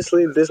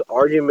 honestly, this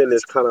argument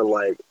is kind of,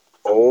 like,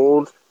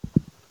 old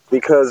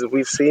because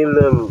we've seen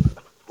them,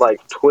 like,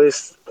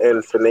 twist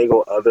and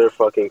finagle other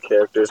fucking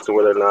characters to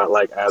where they're not,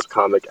 like, as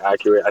comic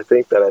accurate. I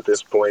think that at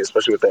this point,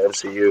 especially with the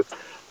MCU,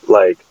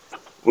 like,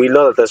 we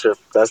know that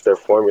that's their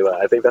formula.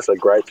 I think that's a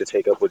gripe to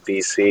take up with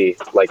DC,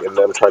 like, in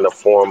them trying to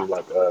form,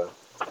 like, a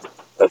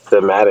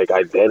thematic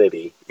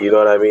identity. You know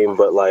what I mean?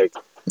 But, like,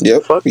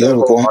 fuck that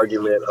whole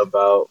argument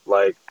about,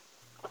 like,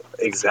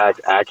 exact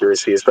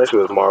accuracy,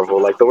 especially with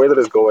Marvel. Like, the way that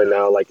it's going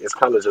now, like, it's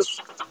kind of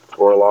just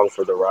we're along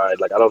for the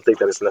ride. Like, I don't think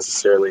that it's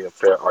necessarily a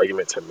fair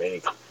argument to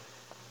make.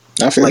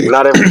 Like,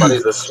 not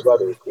everybody's a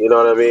slutty. You know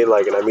what I mean?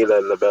 Like, and I mean that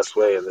in the best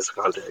way in this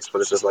context.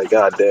 But it's just like,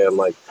 goddamn,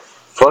 like,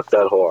 fuck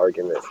that whole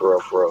argument for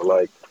real.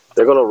 Like,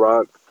 they're gonna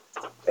rock,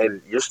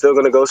 and you're still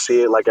gonna go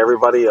see it like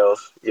everybody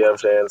else. You know what I'm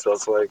saying? So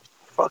it's like,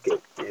 fuck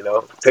it. You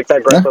know, take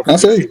that gripe up. I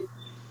feel you.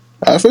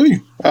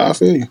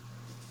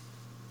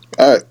 All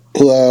right,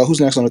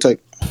 who's next on the tape?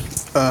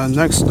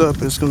 Next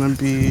up is gonna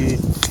be,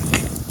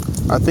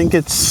 I think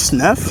it's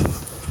Neff.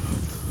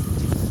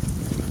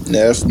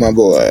 Neff, my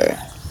boy.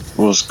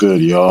 What's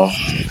good, y'all?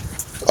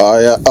 All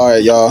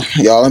right,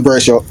 y'all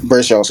embrace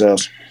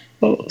yourselves.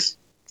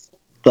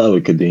 Start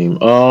with Kadeem.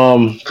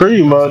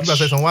 Pretty much. You about to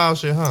say some wild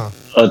shit, huh?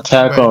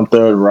 Attack on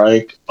Third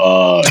Reich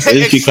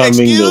is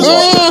becoming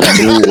the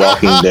new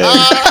Walking Dead.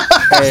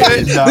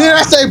 Didn't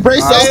I say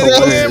brace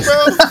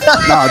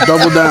yourself? Nah,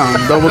 double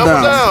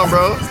down,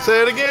 bro.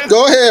 Say it again.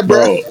 Go ahead,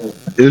 bro.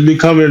 It's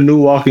becoming a new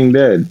Walking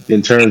Dead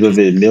in terms of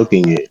it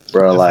milking it,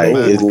 bro. Like,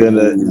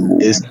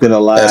 it's gonna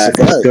last.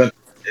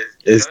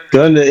 It's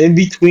gonna in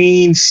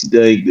between,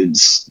 like,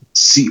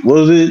 what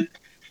was it?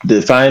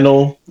 The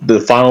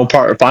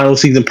final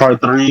season,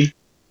 part 3.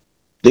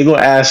 They're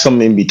gonna add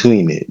something in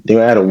between it. They're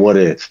gonna add a what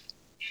if.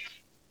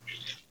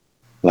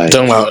 Like,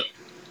 talking about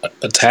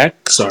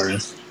Attack? Sorry.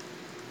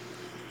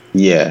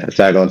 Yeah,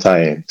 Attack on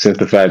Titan. Since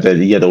the fact that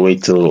you had to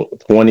wait till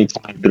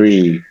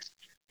 2023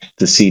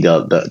 to see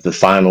the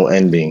final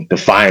ending, the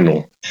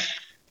final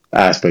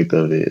aspect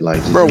of it.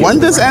 Like, bro, when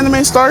does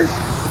anime start?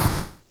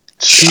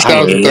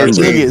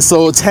 2013.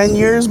 So 10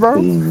 years,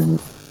 bro.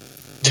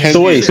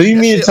 So wait, so you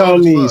mean to tell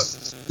me?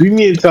 You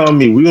mean to tell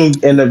me we're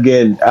gonna end up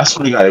getting? I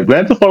swear to God, if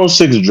Grand Theft Auto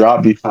 6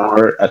 dropped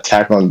before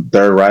Attack on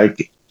Third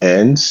Reich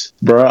ends,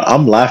 bro,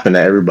 I'm laughing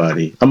at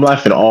everybody. I'm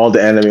laughing at all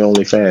the anime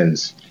only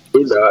fans.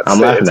 I'm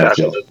laughing at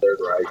you. Third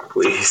Reich,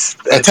 please.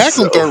 Attack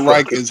on Third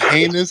Reich is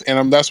heinous,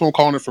 and that's what I'm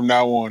calling it from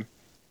now on.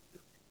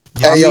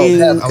 Hey,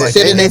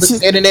 say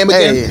the name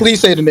again. Please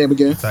say the name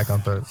again. Attack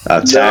on Third.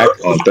 Attack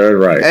on Third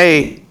Reich.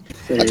 Hey.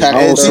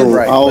 I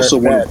also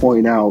want to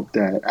point out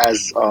that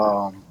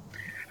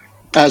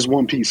as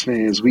One Piece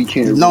fans, we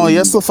can't. No,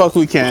 yes, the fuck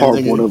we can. Harp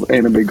on of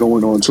anime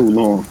going on too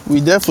long.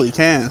 We definitely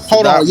can.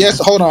 Hold on.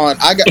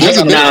 I got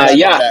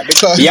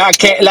y'all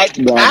can't. Like,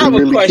 I have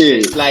a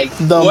question. Can. Like,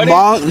 no.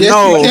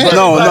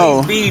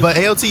 But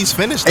AOT's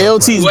finished.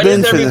 AOT's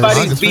been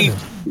finished.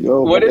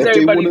 What is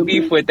everybody's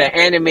beef with the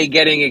anime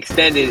getting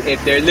extended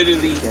if they're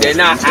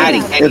not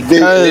adding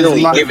anything?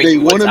 If they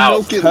want to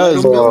milk it, let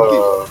them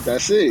milk it.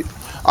 That's it.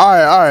 All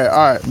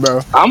right, bro.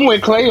 I'm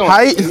with Clay on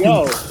it.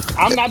 Yo,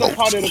 I'm not a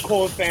part of the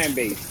core fan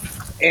base.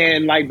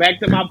 And like back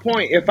to my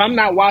point, if I'm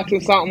not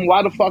watching something,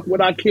 why the fuck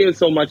would I care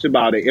so much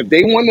about it? If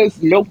they want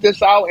to milk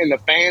this out and the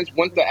fans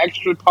want the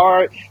extra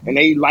part and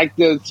they like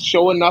the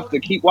show enough to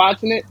keep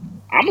watching it,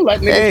 I'm gonna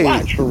let niggas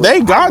watch. For real.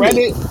 They got I read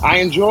it. I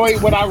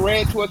enjoyed what I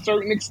read to a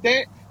certain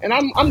extent, and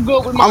I'm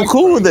good with my. I'm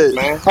cool with it.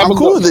 Man. I'm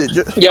cool with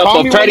it. Yo, Call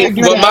but me Freddie, when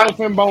they do the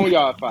elephant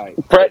boneyard fight.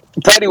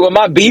 Freddie, what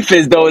my beef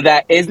is though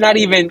that it's not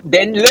even.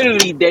 They're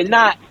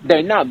not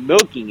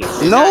milking it.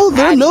 No,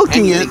 they're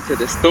milking it to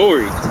the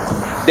story.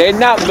 They're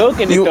not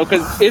milking it though,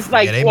 because it's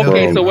like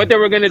okay. So what they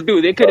were gonna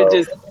do? They could have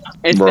just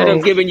instead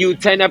of giving you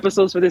 10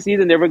 episodes for the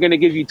season, they were gonna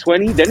give you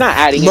 20. They're not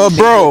adding. But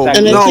bro,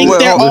 and I think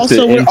they're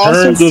also we're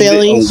also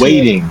failing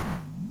waiting.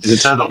 In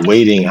terms of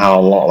waiting, how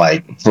long,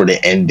 like for the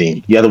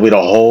ending, you have to wait a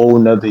whole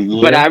another year.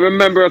 But I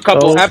remember a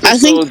couple episodes. I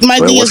think my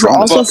thing is we're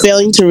also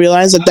failing to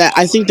realize that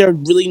I think they're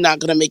really not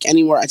going to make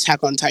any more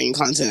Attack on Titan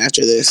content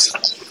after this.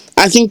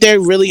 I think they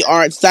really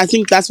are. I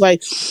think that's why,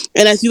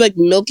 and I feel like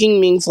milking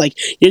means like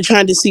you're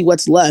trying to see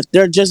what's left.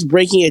 They're just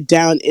breaking it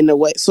down in a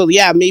way. So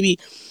yeah, maybe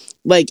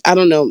like I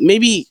don't know,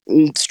 maybe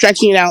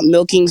stretching it out,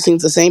 milking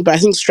seems the same, but I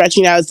think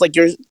stretching out is like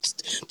you're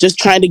just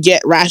trying to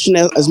get ration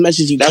as much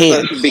as you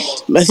can.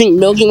 I think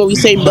milking, when we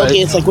say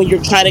milking, it's like when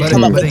you're trying to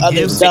come up with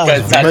other stuff.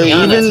 But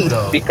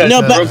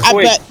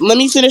let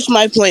me finish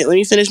my point.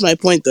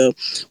 Though.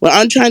 What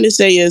I'm trying to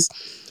say is,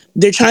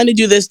 they're trying to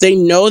do this. They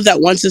know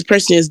that once this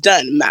person is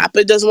done,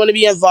 Mappa doesn't want to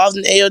be involved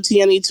in AOT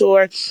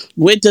anymore.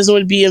 Wit doesn't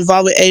want to be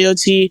involved with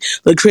AOT.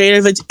 The creator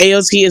of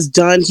AOT is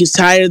done. He's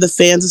tired of the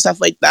fans and stuff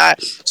like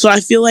that. So I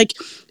feel like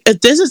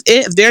if this is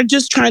it, if they're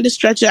just trying to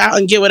stretch it out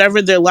and get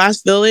whatever their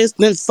last bill is,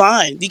 then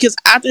fine. Because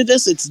after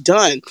this, it's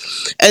done.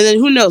 And then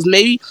who knows?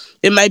 Maybe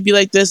it might be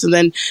like this, and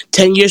then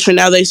 10 years from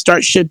now, they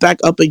start shit back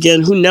up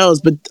again. Who knows?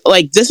 But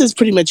like, this is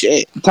pretty much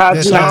it. So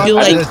I feel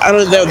like I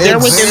don't know. They're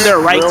within their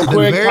right to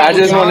do it. I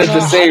just wanted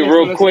to say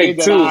real quick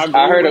too.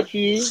 I heard of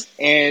you,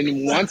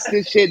 and once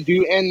this shit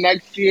do end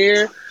next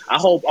year, I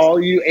hope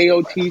all you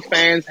AOT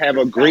fans have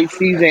a great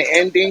season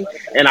ending,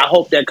 and I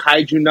hope that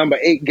Kaiju number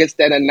 8 gets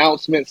that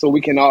announcement so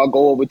we can all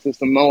go over to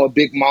some more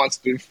Big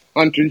Monster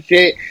Hunter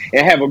shit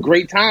and have a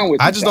great time with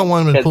it. I just don't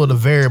want him to pull the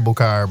variable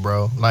card,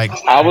 bro. Like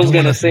I was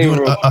gonna say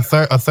a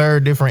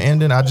third different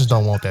ending. I just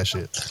don't want that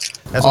shit.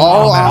 That's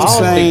all I'm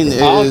saying is, I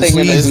don't think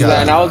it is.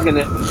 And I was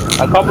gonna.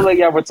 A couple of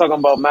y'all were talking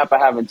about Mappa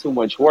having too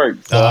much work,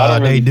 so I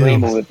don't really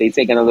blame them if they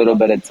taking a little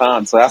bit of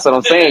time. So that's what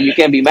I'm saying. You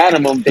can't be mad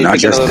at them. They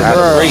taking a little bit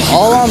of break.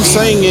 All I'm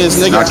saying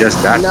is, nigga, not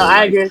just that. No,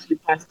 I agree with you,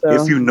 Pastor.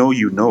 If you know,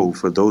 you know.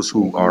 For those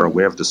who are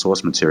aware of the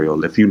source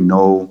material, if you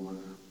know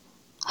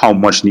how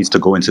much needs to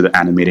go into the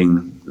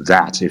animating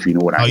that, if you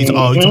know what I mean. You're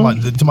talking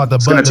about the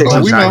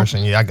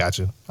version. Yeah, I got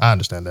you. I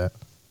understand that.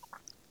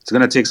 It's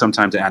gonna take some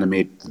time to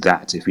animate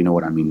that, if you know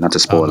what I mean. Not to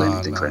spoil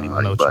anything for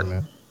anybody, but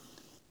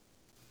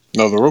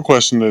no. The real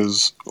question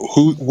is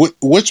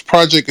which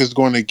project is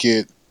going to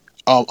get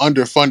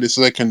underfunded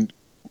so they can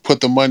put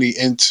the money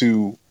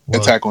into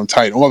Attack on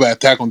Titan. What about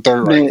Attack on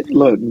Third Reich?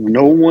 Look,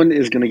 no one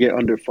is gonna get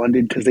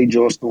underfunded because they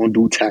just gonna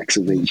do tax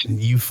evasion.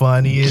 You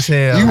funny as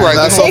hell. You right?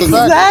 That's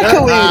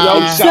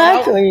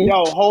Exactly.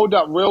 Yo, hold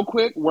up, real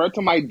quick. Word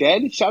to my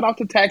dad. Shout out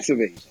to tax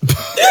evasion.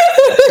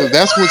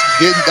 That's what's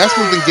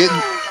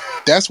getting.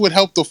 That's what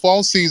helped the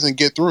fall season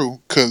get through.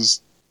 Because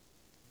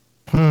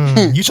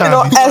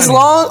as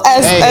long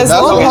as they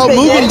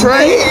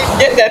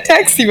get that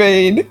tax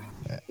evade.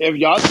 If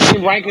y'all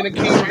seen Ranking the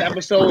Kings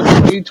episode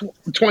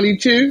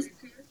 22,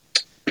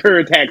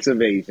 pure tax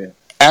evasion.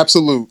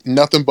 Absolute,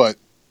 nothing but.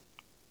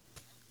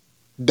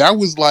 That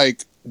was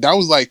like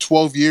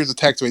 12 years of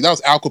tax evasion. That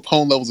was Al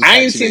Capone levels of tax I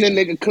ain't seen evasion.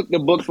 a nigga cook the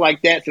books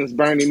like that since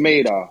Bernie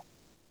Madoff.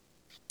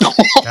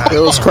 It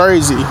was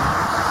crazy.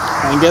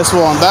 And guess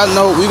what? On that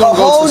note, we gonna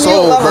go to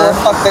Seoul, bro.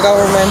 Fuck the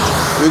government.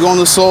 We going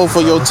to Seoul for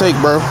your take,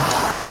 bro.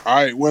 All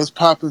right, what's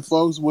poppin',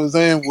 folks? What's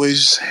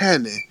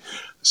happening?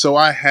 So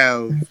I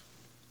have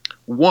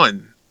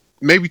one,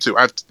 maybe two.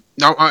 I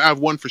have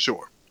one for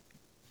sure.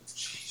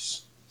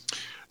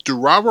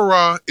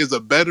 Durarara is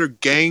a better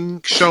gang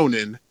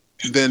shonen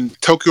than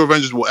Tokyo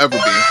Revengers will ever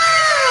be.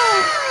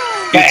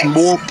 It's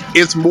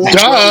more. Duh.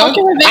 I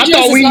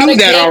thought we knew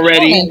that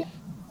already.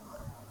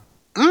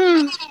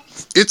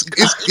 It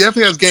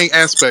definitely has gang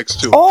aspects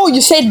to it. Oh,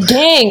 you said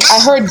gang. I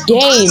heard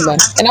game,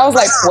 and I was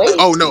like, wait.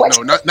 Oh no,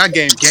 not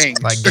game.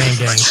 Like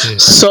gang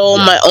shit. So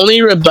my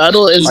only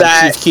rebuttal is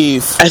that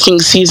I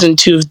think season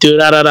 2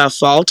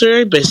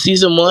 faltered, but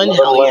season 1,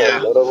 hell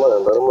yeah.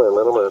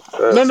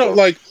 Let him in. No,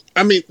 like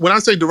I mean, when I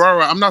say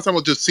Durarara, I'm not talking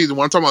about just season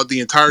 1. I'm talking about the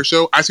entire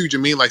show. I see what you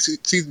mean. Like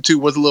season 2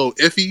 was a little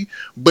iffy,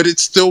 but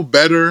it's still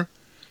better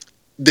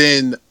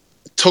than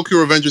Tokyo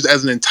Revengers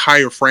as an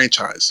entire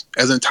franchise,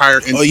 as an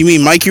entire. Oh, you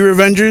mean Mikey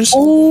Revengers?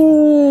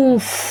 Ooh,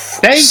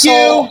 thank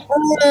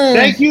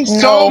you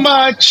so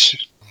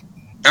much.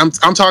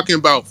 I'm talking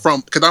about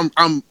because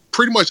I'm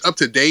pretty much up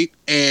to date,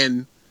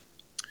 and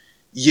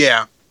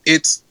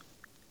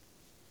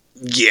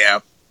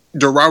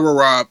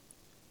Durarara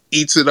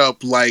eats it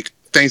up like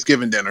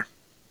Thanksgiving dinner.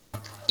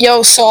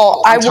 Yo,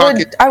 so I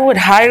would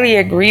highly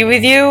agree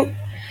with you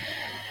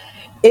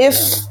if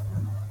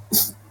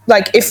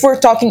like if we're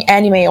talking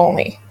anime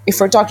only,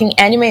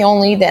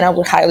 then I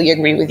would highly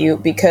agree with you,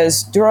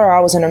 because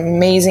Durarara was an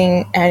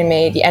amazing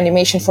anime. The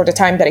animation for the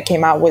time that it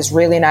came out was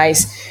really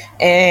nice,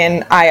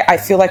 and I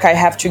feel like I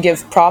have to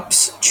give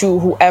props to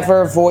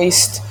whoever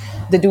voiced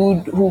the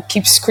dude who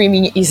keeps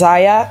screaming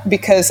Isaiah,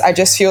 because I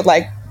just feel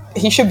like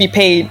he should be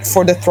paid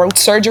for the throat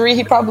surgery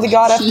he probably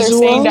got after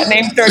saying that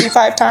name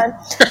 35 times.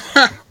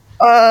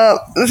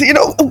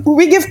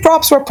 We give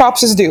props where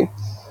props is due.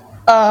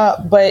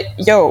 But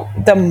yo,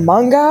 the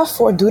manga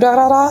for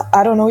Durarara,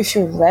 I don't know if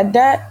you read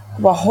that,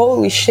 but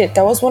holy shit,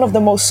 that was one of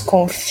the most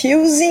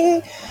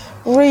confusing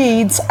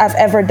reads I've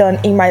ever done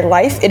in my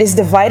life. It is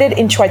divided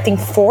into, I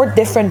think, 4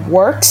 different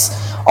works,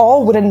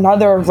 all with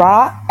another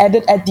Ra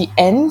added at the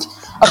end.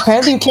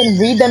 Apparently, you can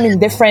read them in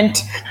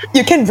different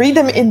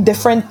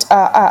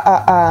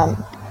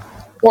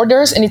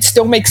orders, and it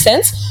still makes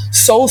sense.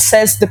 So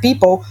says the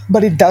people,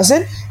 but it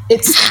doesn't.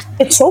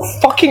 It's so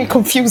fucking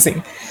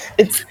confusing.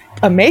 It's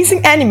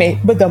amazing anime,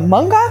 but the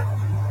manga,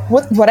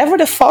 whatever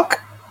the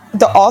fuck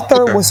the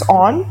author was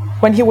on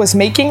when he was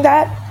making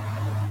that,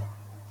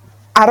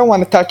 I don't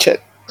want to touch it.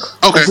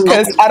 Okay.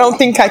 Because I don't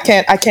think I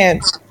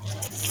can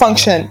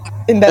function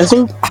in that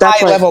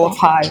high level of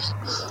high.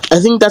 I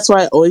think that's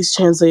why I always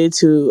translate it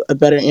to a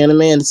better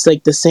anime, and it's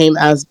like the same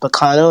as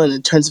Bacano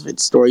in terms of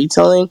its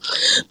storytelling.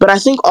 But I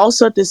think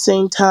also at the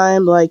same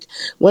time, like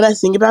when I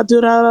think about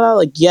Durarara,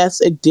 like yes,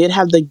 it did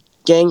have the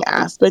gang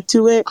aspect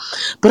to it,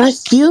 but I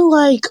feel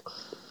like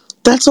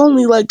that's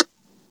only like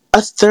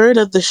a third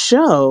of the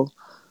show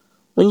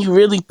when you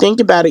really think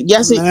about it.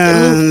 Yes,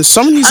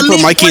 someone needs to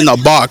put Mikey in a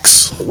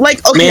box.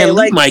 Like, okay, man,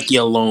 like leave Mikey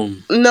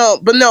alone. No,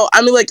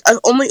 I mean, like,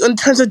 only in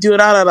terms of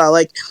Durarara,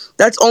 like,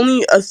 that's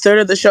only a third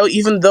of the show,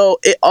 even though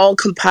it all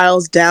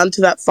compiles down to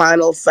that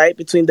final fight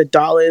between the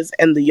dollars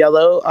and the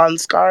yellow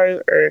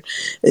Scar, or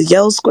the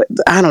yellow square.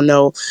 I don't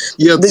know.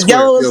 Yeah, the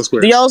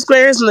yellow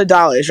squares and the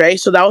dollars, right?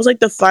 So that was like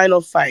the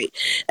final fight,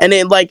 and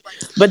then like,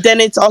 but then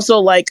it's also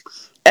like,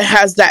 it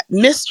has that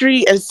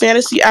mystery and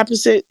fantasy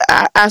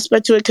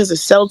aspect to it because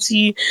it's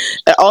Celti.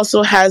 It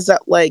also has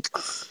that like,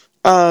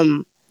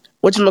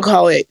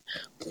 whatchamacallit?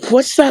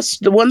 What's that?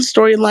 The one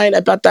storyline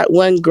about that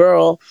one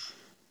girl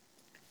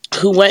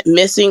who went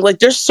missing. Like,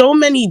 there's so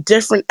many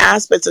different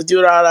aspects of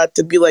Durarara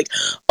to be like,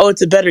 oh,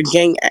 it's a better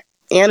gang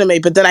anime.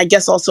 But then I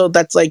guess also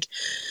that's like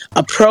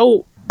a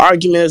pro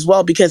argument as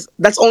well, because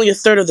that's only a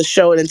third of the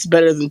show and it's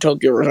better than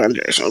Tokyo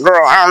Revengers. So,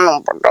 girl, I don't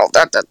know, bro,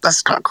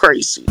 that's kind of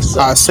crazy.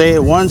 So. I'll say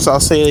it once, I'll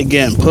say it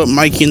again. Put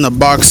Mikey in the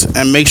box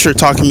and make sure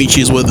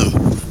Takamichi's with him.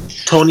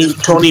 Tony,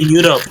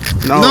 mute up.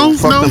 No,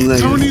 fuck them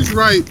niggas. Tony's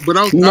right, but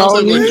I was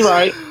he's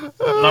right.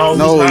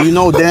 No, you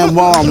know damn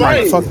well I'm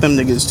right. Fuck them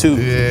niggas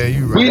too. Yeah,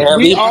 you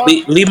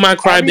right. Leave my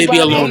crybaby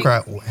alone.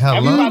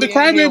 The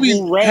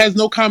crybaby has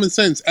no common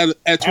sense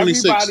at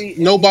 26.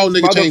 No ball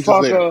nigga changes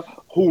there.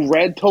 Who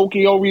read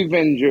Tokyo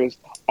Revengers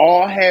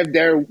all have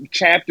their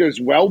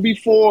chapters well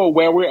before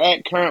where we're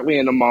at currently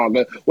in the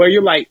manga, where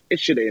you're like, it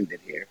should have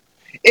ended here.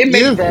 It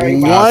makes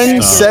very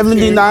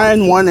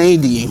 179,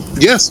 180.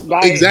 Yes,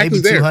 like,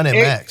 exactly there. 200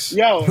 max.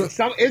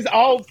 It's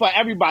all for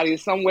everybody.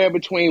 It's somewhere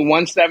between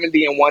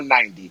 170 and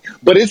 190,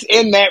 but it's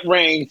in that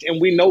range, and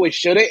we know it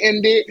should have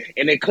ended,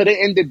 and it could have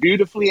ended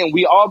beautifully, and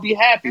we all be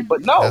happy.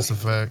 But no, that's a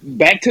fact.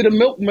 Back to the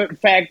milk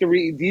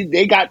factory.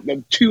 They got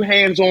the 2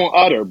 hands on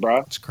udder, bro.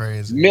 It's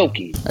crazy.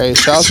 Milky. Hey,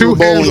 shout out to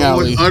Bowling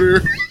Alley.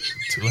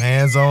 2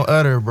 hands on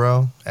udder,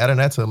 bro. Adding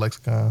that to the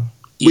lexicon.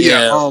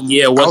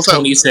 What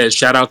Tony said.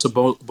 Shout out to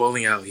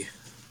Bowling Alley.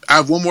 I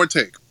have one more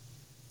take.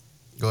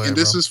 Go ahead, and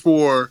this is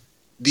for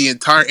the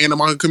entire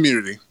anime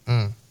community.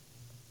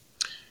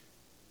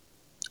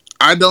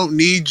 I don't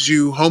need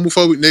you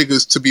homophobic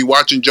niggas to be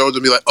watching JoJo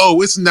and be like,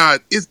 oh, it's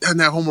not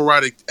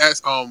homoerotic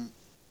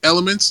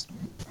elements.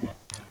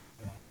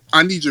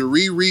 I need you to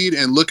reread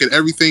and look at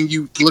everything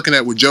you looking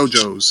at with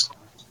JoJo's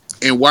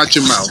and watch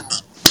your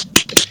mouth.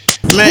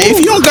 Man, if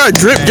you don't got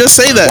drip, just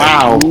say that.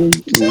 Wow.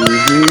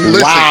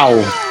 Listen,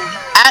 wow.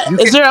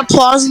 Is there a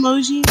applause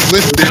emoji?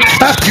 Listen,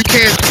 you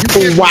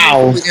can't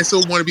wow. And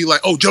still want to be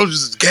like, oh,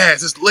 JoJo's is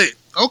gas, it's lit.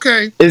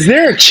 Okay. Is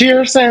there a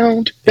cheer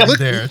sound?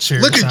 Look at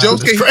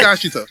Josuke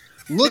Higashita.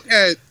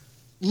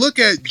 Look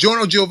at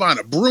Giorno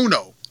Giovanna,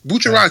 Bruno,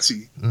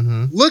 Bucciarati.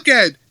 Mm-hmm. Look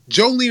at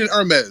Jolene and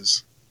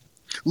Hermes.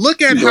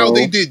 Look at how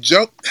they did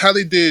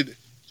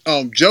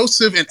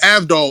Joseph and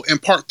Avdol in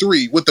part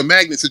 3 with the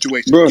magnet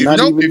situation. Bro, you know.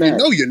 Not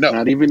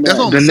even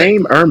that. The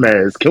name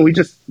Hermes. Can we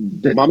just?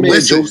 My man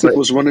Joseph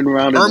was running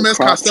around Hermes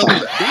in Costello.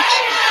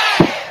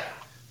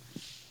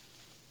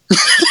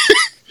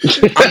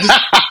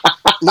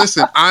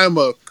 Listen,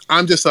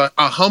 I'm just a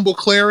humble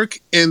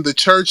cleric in the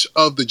church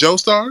of the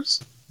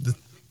Joestars.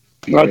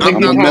 I'm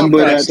not a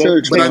member of that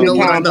church, but I know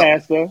what I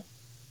know.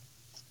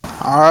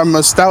 I'm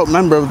a stout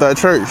member of that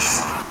church.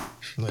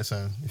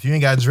 Listen, if you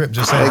ain't got drip,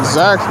 just say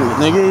exactly,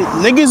 nigga.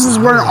 Niggas is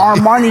wearing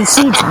Armani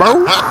suits,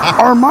 bro.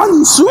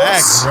 Armani suits.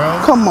 Facts,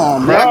 bro. Come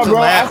on, bro.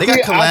 They got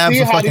collabs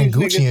with fucking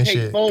Gucci and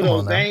shit.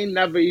 Photos. They ain't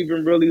never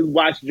even really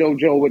watched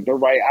JoJo with the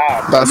right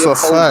eye. That's a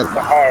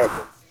fact.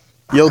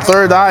 Your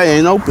third eye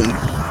ain't open.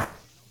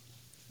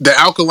 The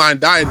alkaline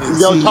diet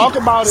is. Yo, talk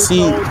about it. See,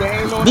 so they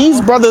ain't on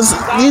these brothers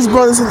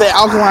in their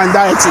alkaline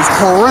diets is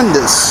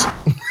horrendous.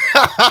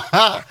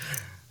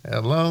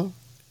 Hello.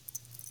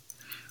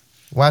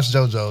 Watch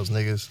JoJo's,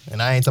 niggas, and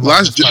I ain't talking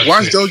watch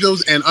about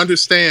JoJo's and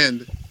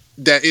understand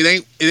that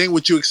it ain't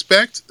what you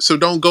expect. So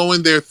don't go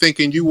in there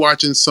thinking you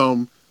watching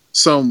some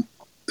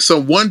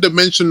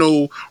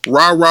one-dimensional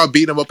rah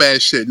beat 'em up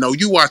ass shit. No,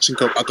 you watching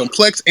a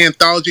complex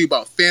anthology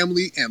about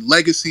family and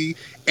legacy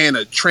and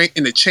a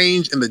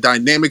change in the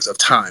dynamics of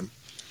time.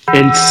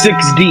 In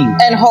 6D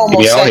and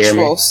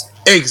homosexuals.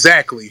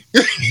 Exactly.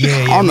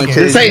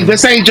 This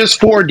ain't just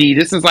 4D.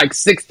 This is like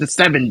 6 to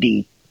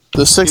 7D.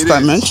 The sixth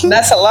dimension.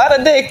 That's a lot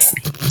of dicks.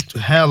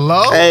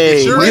 Hello.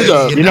 Hey,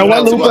 you know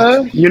what,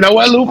 Lupa? You know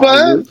what,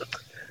 Lupa?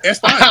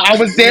 I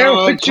was there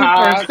with you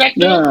for a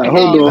second.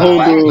 Hold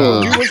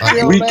on.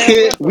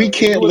 We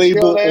can't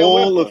label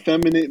all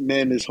effeminate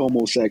men as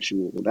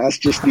homosexual. That's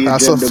just the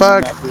That's a agenda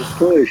fact. we have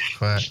to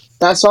push.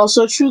 That's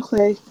also true,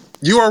 Clay.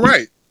 You are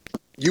right.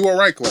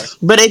 Clay.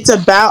 But it's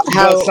about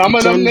how but some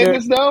of them gender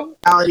niggas though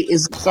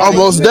is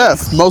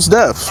most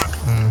deaf.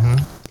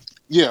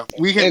 Yeah,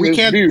 we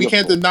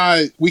can't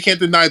deny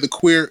the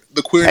queer.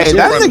 Hey,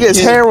 that nigga's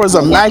hair was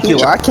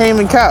immaculate. I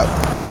came in cap.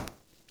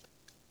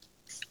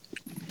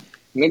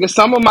 Nigga,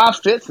 some of my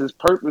fits is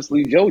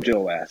purposely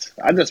JoJo ass.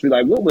 I just be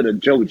like, what would a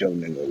JoJo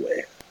nigga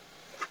wear?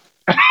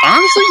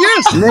 Honestly,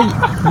 yes.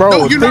 Nigga,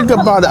 bro, think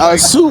about it. A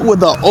suit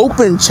with an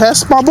open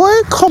chest, my boy.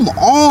 Come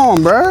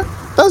on, bro.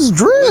 That's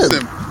drip.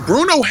 Listen,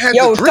 Bruno had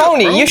Yo, the drip,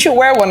 Tony, bro. you should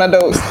wear one of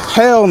those.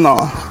 Hell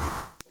no.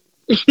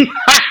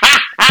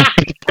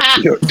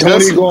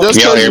 Tony failed to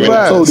show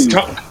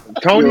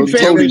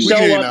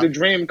Tony, up to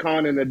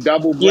DreamCon in a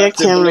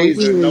double-breasted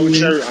blazer, no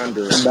shirt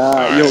under it.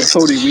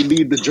 Tony, we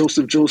need the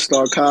Joseph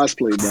Joestar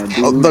cosplay, man.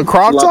 Dude. The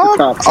crop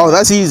top? Oh,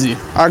 that's easy.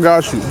 I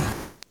got you.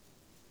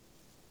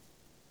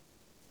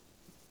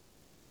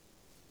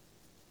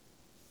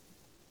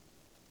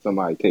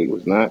 Somebody take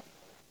was not.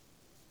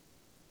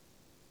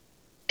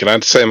 Can I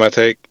say my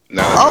take?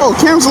 No. Oh,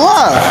 Kim's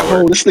live.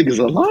 Oh, this nigga's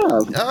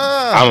alive.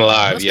 I'm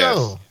live. Let's Yes.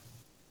 go.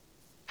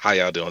 How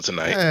y'all doing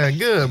tonight? Yeah,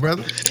 good,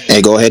 brother.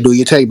 Hey, go ahead, do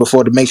your take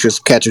before the Matrix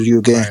catches you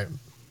again.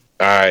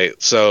 All right.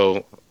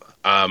 So,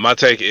 my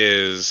take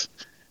is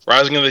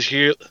Rising of the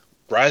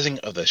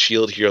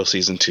Shield Hero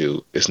Season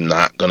 2 is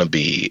not gonna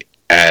be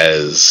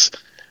the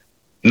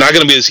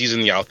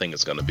season y'all think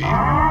it's gonna be.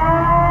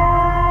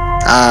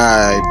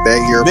 I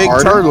beg your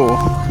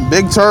pardon.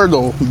 Big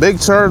turtle.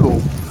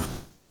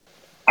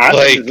 I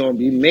think it's gonna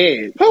be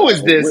mad. Who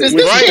is this? Is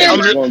this right?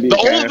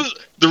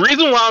 The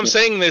reason why I'm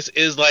saying this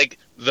is like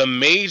the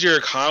major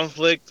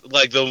conflict.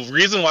 Like the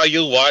reason why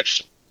you'll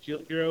watch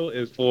Shield Hero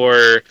is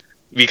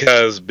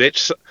because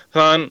Bitch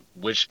Son,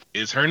 which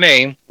is her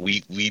name,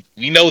 we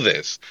know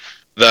this.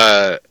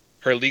 Her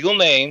legal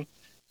name.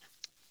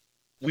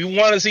 We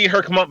want to see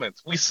her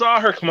comeuppance. We saw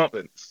her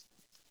comeuppance,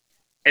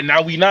 and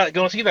now we're not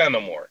gonna see that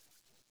no more.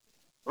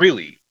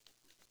 Really?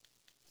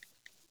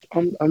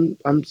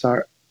 I'm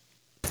sorry.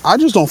 I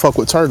just don't fuck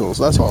with turtles.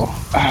 That's all.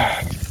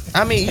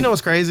 I mean, you know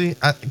what's crazy?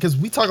 Because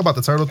we talk about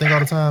the turtle thing all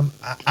the time.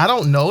 I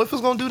don't know if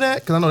it's gonna do that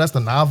because I know that's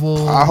the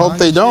novel. I hope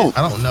they don't.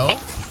 I don't know.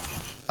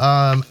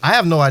 I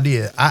have no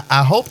idea.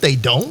 I hope they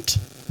don't.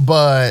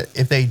 But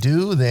if they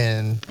do,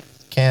 then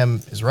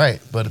Cam is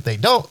right. But if they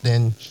don't,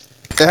 then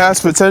it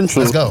has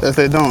potential. Let's go. If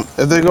they don't,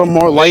 if they go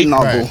more light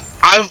novel,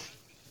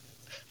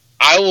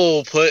 I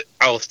will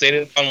state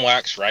it on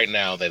wax right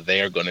now that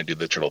they are going to do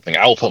the turtle thing.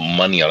 I will put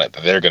money on it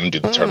that they're going to do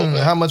the turtle thing.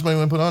 How much money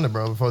we put on it,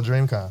 bro, before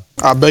DreamCon?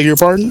 I beg your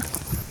pardon.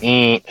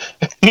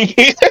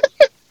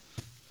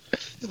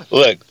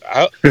 Look,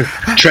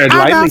 tread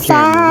lightly,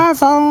 Cam.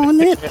 On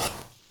it.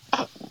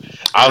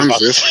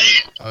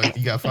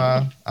 You got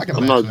 5? I can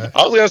match that.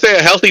 I was gonna say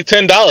a healthy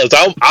 $10.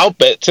 I'll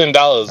bet $10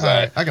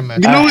 that I can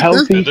match. A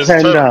healthy $10.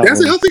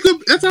 That's a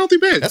healthy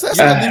bet. That's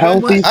a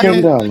healthy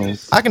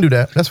 $10. I can do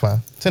that. That's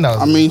fine. $10.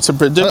 I mean, to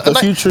predict the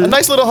future, a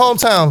nice little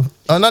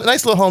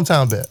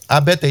hometown bet. I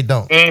bet they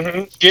don't.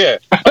 Mm-hmm. Yeah,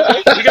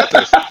 okay, we got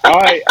this. All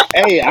right,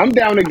 hey, I'm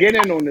down to get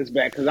in on this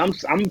bet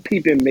because I'm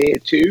peeping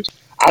mid too.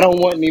 I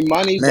don't want any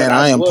money. Man, but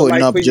I am putting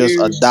like up just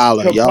 $1.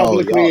 To Y'all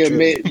publicly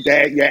admit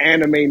that your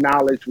anime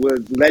knowledge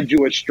led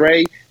you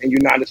astray, and you're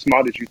not as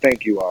smart as you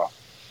think you are.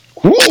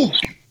 Woo!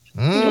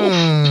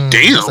 Damn.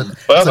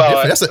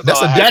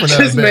 That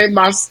just made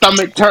my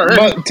stomach turn.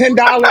 But $10,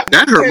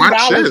 that hurt my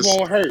chest.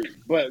 Won't hurt.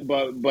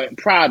 But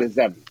pride is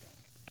everything.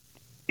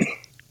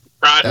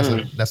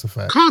 That's a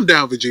fact. Calm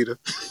down, Vegeta.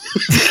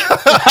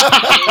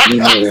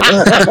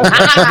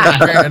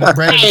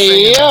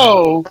 Hey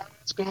yo.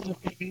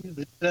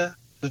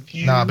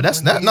 Nah, but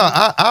that's not. No,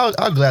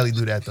 I'll gladly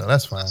do that though.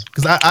 That's fine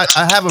because I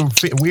have a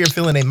weird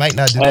feeling they might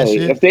not do that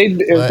shit. If they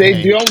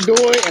don't do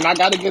it, and I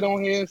got to get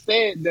on here and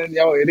say it, then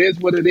it is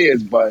what it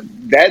is. But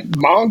that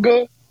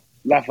manga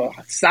left a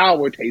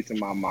sour taste in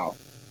my mouth.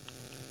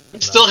 I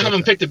still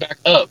haven't picked it back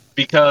up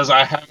because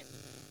I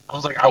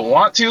was like, I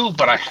want to,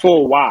 but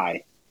for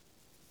why?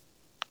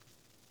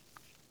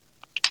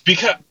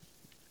 Because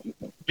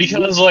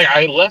Because like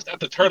I left at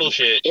the turtle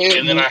shit,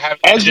 and then I have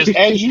as just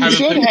as you haven't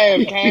should picked.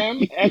 have,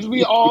 Cam, as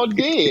we all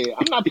did.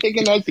 I'm not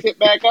picking that shit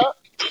back up.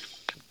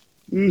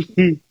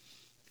 I'm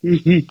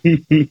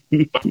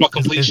a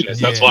completionist.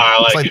 That's why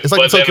I like it. It's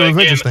like But the then Tokyo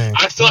again, Revengers thing.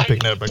 I still I'm have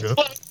picking that back up.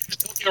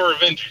 Tokyo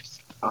Revengers.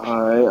 All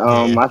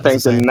right. Yeah, I it's think the the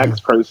same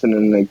next person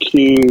in the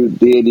queue,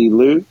 Diddy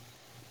Lou.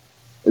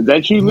 Is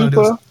that you,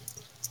 Lupa?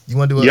 You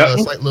want to do a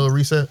slight little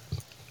reset,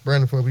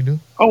 Brandon, before we do?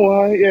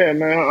 Oh, yeah,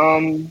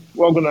 man.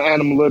 Welcome to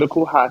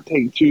Analytical Hot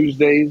Take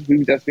Tuesdays.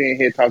 We just being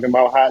here talking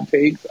about hot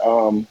takes.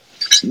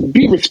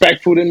 Be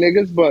respectful to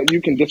niggas, but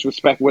you can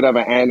disrespect whatever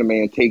anime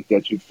and take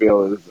that you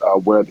feel is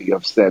worthy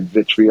of said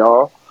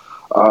vitriol.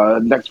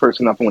 Next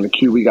person up on the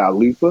queue, we got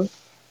Lupa.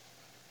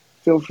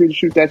 Feel free to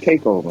shoot that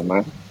takeover,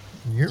 man.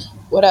 Yep.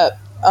 What up?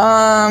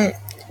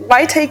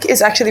 My take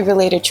is actually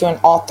related to an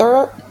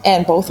author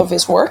and both of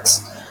his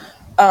works.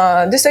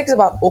 This take is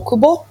about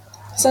Okubo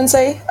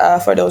Sensei.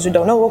 For those who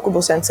don't know,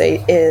 Okubo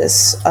Sensei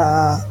is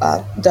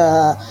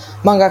the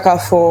mangaka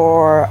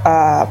for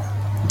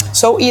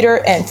Soul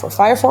Eater and for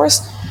Fire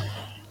Force.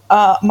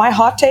 My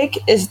hot take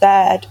is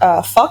that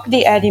fuck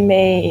the anime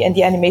and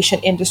the animation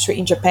industry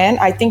in Japan.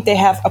 I think they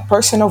have a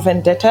personal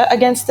vendetta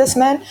against this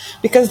man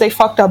because they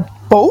fucked up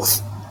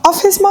both of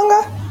his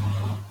manga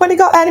when he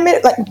got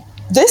animated. Like,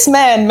 this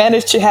man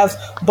managed to have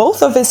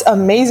both of his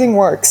amazing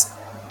works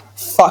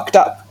fucked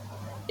up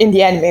in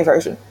the anime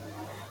version.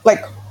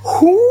 Like,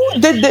 who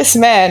did this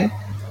man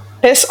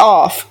piss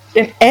off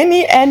in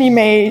any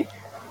anime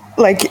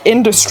like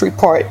industry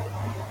part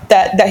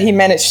that he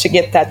managed to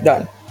get that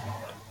done?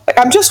 Like,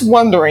 I'm just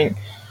wondering,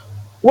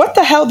 what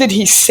the hell did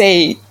he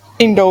say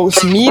in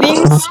those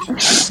meetings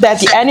that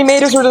the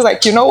animators were just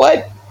like, you know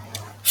what?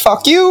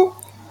 Fuck you,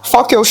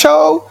 fuck your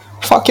show,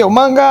 fuck your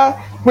manga.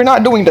 We're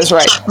not doing this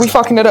right. We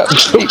fucking it up.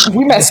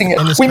 We messing it.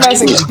 We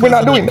messing it. We're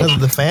not doing because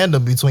this. of the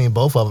fandom between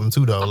both of them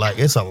too, though. Like,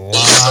 it's a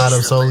lot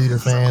of Soul Eater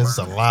fans, it's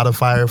a lot of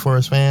Fire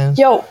Force fans.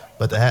 Yo,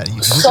 but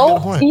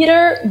Soul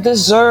Eater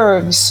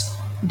deserves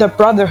the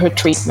brotherhood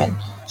treatment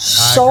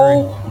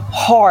so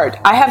hard.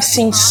 I have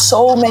seen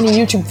so many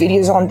YouTube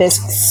videos on this,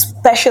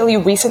 especially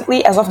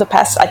recently, as of the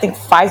past, I think,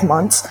 5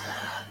 months.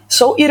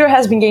 Soul Eater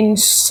has been gaining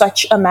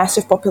such a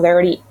massive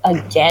popularity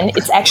again.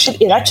 It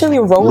actually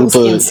rose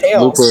in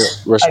sales.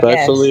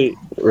 Lupa,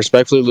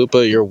 respectfully,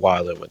 Lupa, you're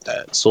wilding with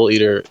that. Soul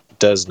Eater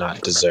does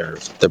not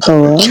deserve the.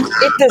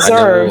 It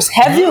deserves.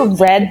 Have you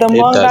read the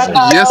manga?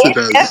 Yes, it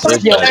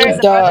does. Yo,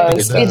 it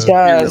does.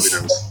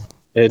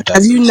 It does.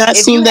 Have you not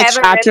seen the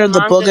chapter of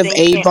the Book of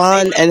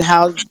Avon and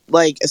how,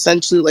 like,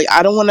 essentially, like,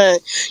 I don't want to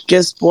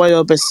get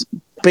spoiled, but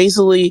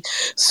basically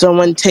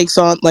someone takes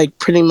on, like,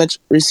 pretty much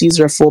receives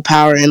their full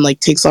power and, like,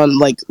 takes on,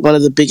 like, one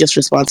of the biggest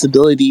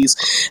responsibilities,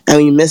 and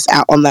we miss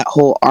out on that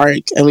whole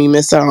arc, and we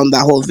miss out on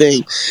that whole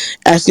thing.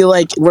 I feel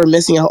like we're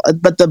missing out.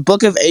 But the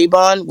Book of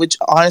Avon, which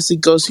honestly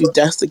goes through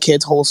Death the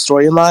Kid's whole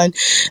storyline,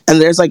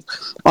 and there's, like,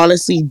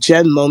 honestly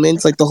gem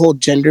moments, like the whole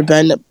gender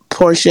bend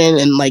portion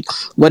and like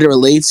what it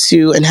relates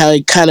to and how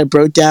it kind of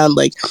broke down.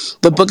 Like,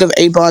 the Book of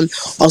Avon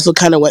also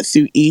kind of went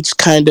through each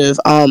kind of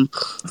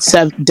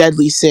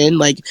deadly sin,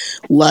 like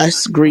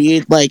lust,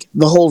 greed. Like,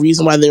 the whole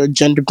reason why they were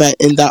gender bent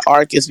in that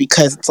arc is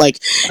because it's like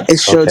it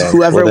showed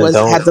whoever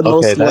had the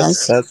most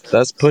lust.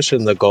 That's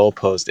pushing the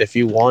goalpost. If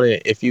you want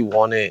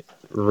it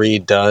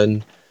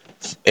redone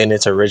in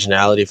its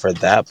originality for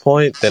that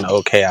point, then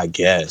okay, I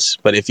guess.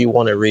 But if you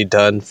want it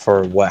redone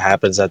for what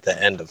happens at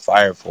the end of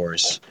Fire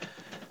Force,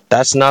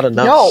 that's not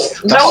enough. No,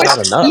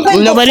 not enough.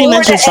 Nobody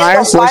mentioned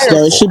Fire Force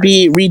though. It should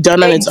be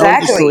redone on its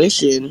own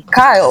fruition.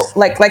 Kyle,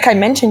 like I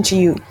mentioned to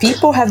you,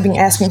 people have been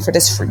asking for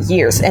this for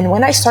years, and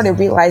when I started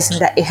realizing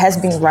that it has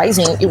been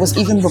rising, it was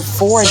even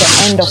before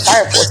the end of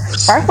Fire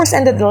Force. Fire Force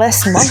ended the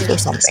last month or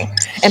something,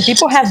 and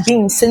people have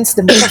been since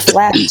the middle of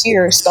last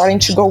year starting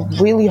to go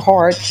really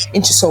hard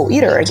into Soul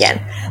Eater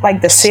again.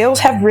 Like, the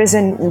sales have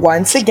risen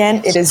once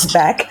again. It is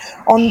back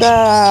on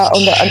not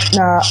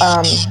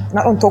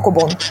on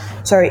Tokobon.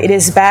 Sorry, it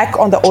is back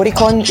on the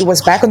Oricon. It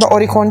was back on the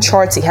Oricon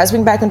charts. It has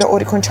been back on the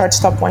Oricon charts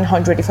top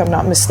 100, if I'm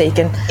not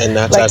mistaken. And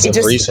that's like, as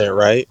of recent,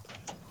 right?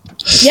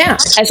 Yeah,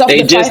 as of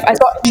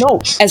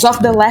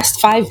the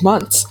last 5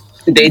 months.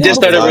 They just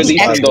started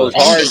releasing those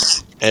hard.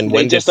 And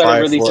when they just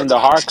started releasing the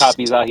hard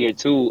copies out here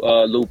too,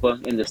 Lupa,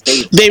 in the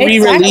States. They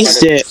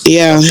re-released it,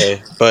 yeah.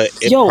 Okay, but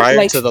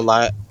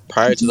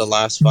prior to the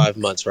last 5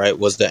 months, right?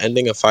 Was the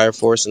ending of Fire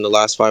Force in the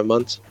last 5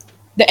 months?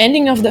 The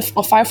ending of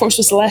Fire Force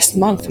was last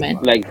month, man.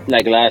 Like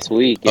last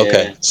week. Yeah.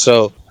 Okay,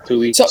 so 2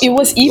 weeks. So it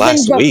was even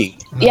last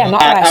week. Yeah, not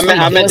last week.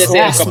 I meant to say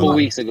a couple month.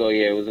 weeks ago.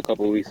 Yeah, it was a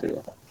couple weeks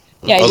ago.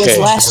 Yeah, it was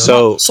last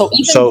month. So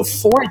even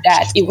before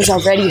that, it was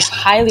already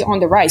highly on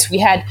the rise. We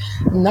had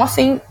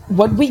nothing.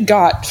 What we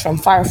got from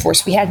Fire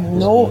Force, we had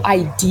no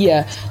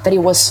idea that it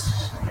was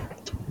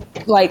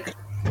like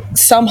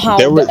somehow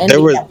There were the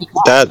ending that we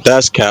got.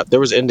 that's cap. There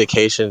was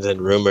indications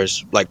and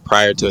rumors like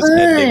prior to its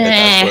ending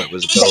that's where it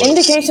was The going.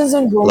 indications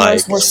and rumors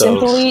Like were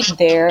simply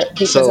there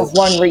because so of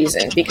one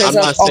reason, because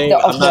I'm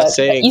not of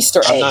saying the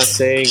Easter I'm not eggs.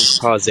 saying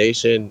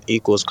causation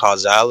equals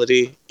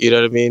causality. You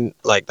know what I mean?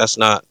 Like that's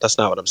not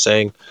what I'm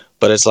saying.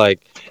 But it's like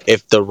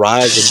if the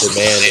rise in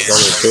demand is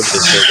only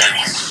attributed to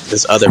like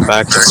this other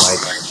factor,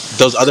 like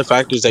those other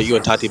factors that you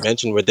and Tati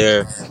mentioned were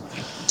there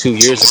 2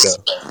 years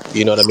ago.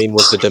 You know what I mean?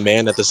 Was the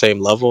demand at the same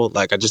level?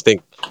 Like I just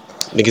think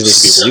niggas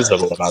need to be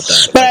reasonable about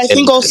that. But Like I think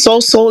and also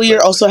Soul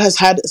Eater also has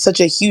had such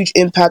a huge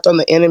impact on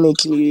the anime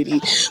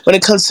community when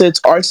it comes to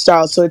its art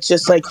style. So it's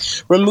just like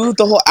remove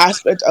the whole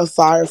aspect of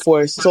Fire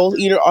Force. Soul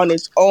Eater on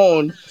its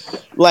own,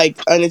 like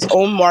on its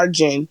own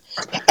margin,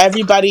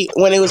 everybody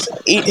when it was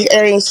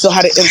airing still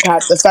had an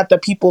impact. The fact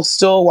that people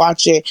still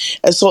watch it,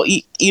 and Soul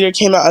Eater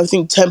came out I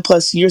think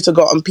 10+ years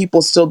ago, and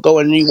people still go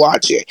and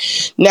rewatch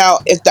it. Now,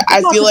 if the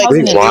I feel like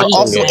they're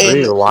also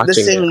in the rewatching it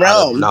same out of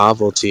realm.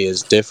 novelty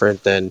is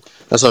different than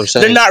that's what I'm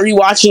They're saying. not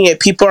rewatching it.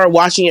 People are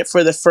watching it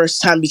for the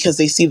first time because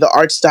they see the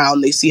art style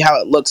and they see how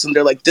it looks and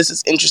they're like, this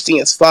is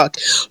interesting as fuck.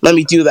 Let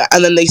me do that.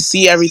 And then they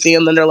see everything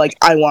and then they're like,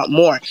 I want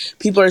more.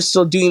 People are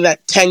still doing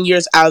that 10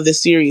 years out of the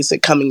series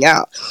and coming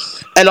out.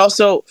 And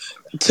also,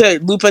 to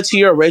Lupa, to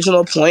your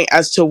original point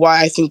as to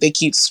why I think they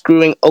keep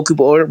screwing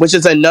Okubo over, which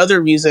is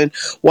another reason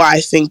why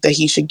I think that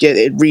he should get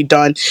it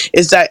redone,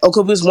 is that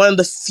Okubo is one of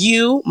the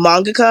few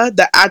mangaka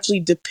that actually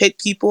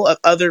depict people of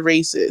other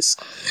races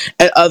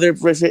and other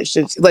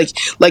proficiency. Like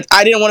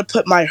I didn't want to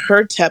put my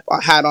Hertep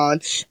hat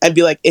on and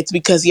be like, it's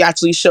because he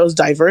actually shows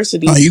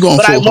diversity. Oh, you going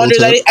but I full wonder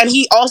that, Hotep. and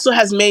he also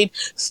has made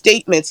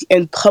statements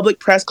in public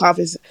press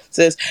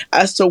conferences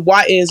as to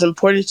why it is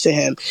important to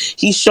him.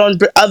 He's shown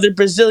other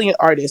Brazilian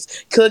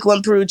artists. Kilik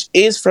Lamperouge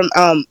is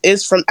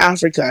from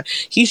Africa.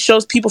 He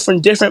shows people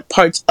from different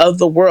parts of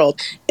the world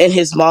in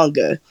his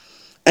manga,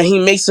 and he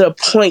makes it a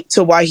point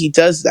to why he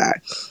does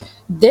that.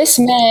 This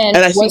man,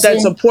 and I think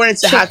that's important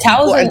to have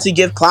people and to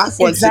give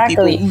platforms to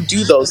exactly. people who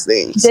do those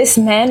things. This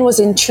man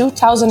was in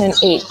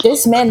 2008.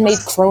 This man made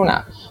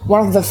Krona,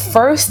 one of the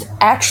first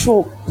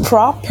actual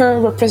proper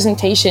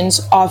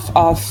representations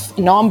of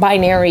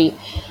non-binary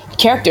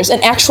characters,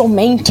 an actual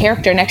main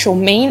character, an actual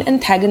main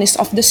antagonist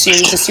of the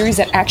series, a series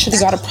that actually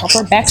got a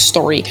proper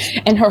backstory.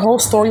 And her whole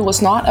story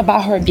was not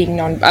about her being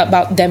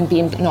about them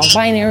being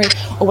non-binary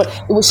or what.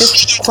 It was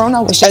just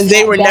Krona was just and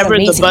they were never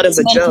amazing. the butt of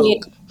a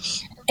joke.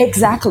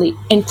 Exactly,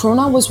 and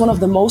Krona was one of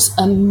the most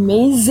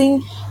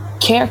amazing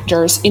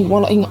characters in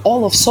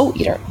all of Soul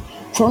Eater.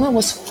 Krona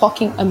was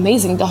fucking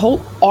amazing. The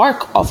whole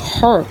arc of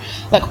her,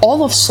 like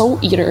all of Soul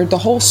Eater, the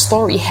whole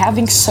story,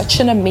 having such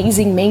an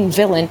amazing main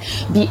villain,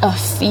 be a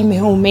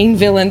female main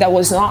villain that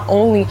was not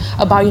only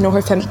about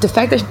her family. The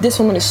fact that this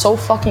woman is so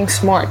fucking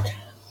smart.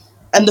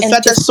 And the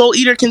fact that Soul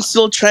Eater can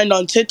still trend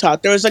on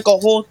TikTok. There was like a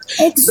whole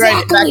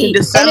thread back in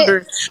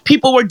December.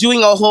 People were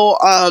doing a whole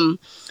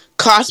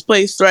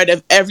cosplay thread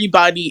of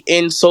everybody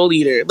in Soul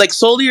Eater. Like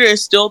Soul Eater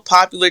is still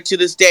popular to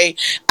this day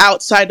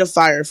outside of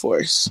Fire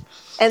Force.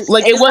 And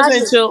like it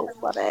wasn't until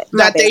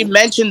that they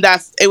mentioned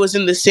that it was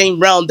in the same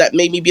realm that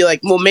made me be like,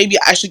 well, maybe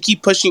I should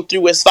keep pushing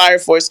through with Fire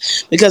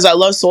Force because I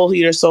love Soul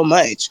Eater so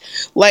much.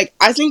 Like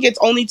I think it's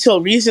only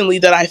till recently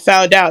that I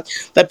found out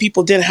that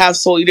people didn't have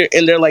Soul Eater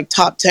in their like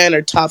top 10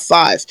 or top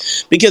 5,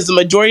 because the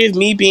majority of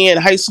me being in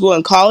high school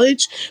and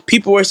college,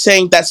 people were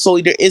saying that Soul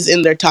Eater is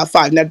in their top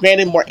 5. Now,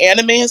 granted, more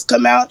anime has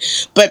come out,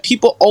 but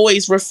people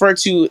always refer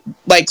to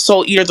like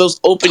Soul Eater, those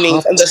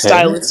openings top and the 10?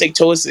 Stylistic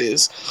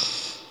choices.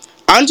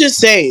 I'm just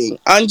saying.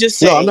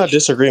 No, I'm not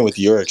disagreeing with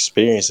your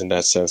experience in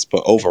that sense,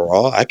 but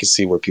overall, I can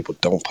see where people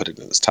don't put it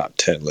in this top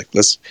 10. Like,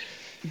 let's.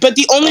 But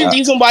the only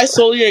reason why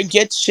Soul Eater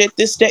gets shit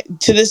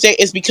to this day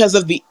is because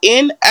of the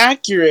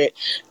inaccurate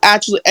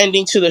actual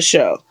ending to the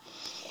show.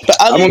 But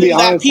other I'm gonna be than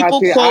that, honest,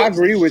 people Tati, quote. I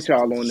agree with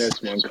y'all on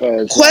this one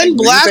because Glenn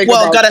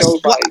Blackwell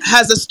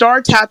has a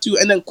star tattoo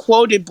and then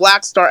quoted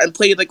Black Star and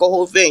played like a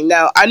whole thing.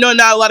 Now I know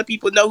not a lot of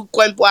people know who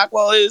Glenn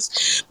Blackwell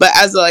is, but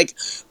as like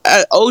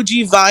an OG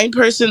Vine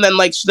person, then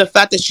like the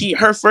fact that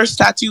her first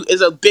tattoo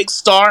is a big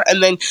star,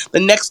 and then the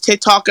next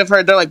TikTok of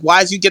her, they're like,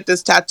 "Why did you get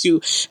this tattoo?"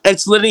 And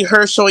it's literally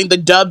her showing the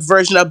dubbed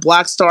version of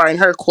Black Star and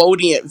her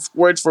quoting it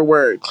word for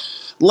word,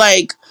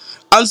 like.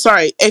 I'm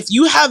sorry, if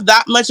you have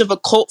that much of a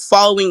cult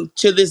following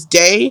to this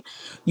day,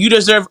 you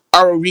deserve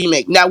a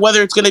remake. Now,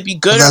 whether it's going to be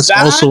good or bad. That's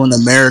also in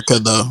America,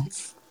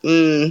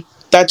 though.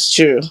 That's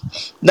true.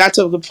 That's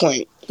a good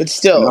point. But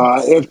still.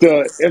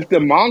 If the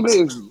manga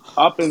is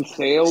up in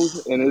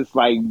sales and it's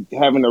like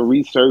having a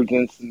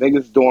resurgence,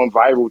 niggas doing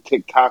viral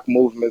TikTok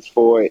movements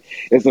for it,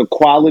 it's a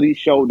quality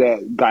show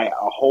that got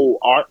a whole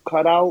arc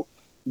cut out,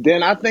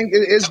 then I think it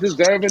is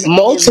deserving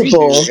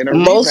multiple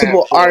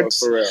arcs.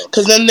 For real.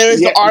 Because then there's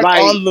the arc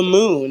on the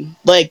moon.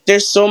 Like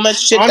there's so much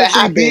shit that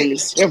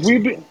happens. If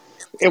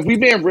we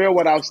being real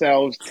with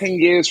ourselves, 10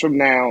 years from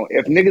now,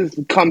 if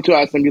niggas come to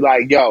us and be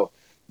like, yo,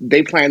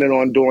 they planning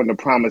on doing the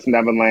Promised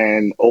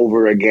Neverland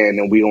over again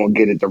and we gonna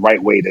get it the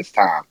right way this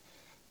time,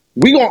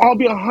 we gonna all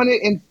be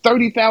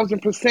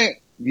 130,000%.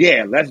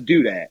 Yeah, let's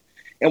do that.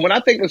 And when I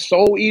think of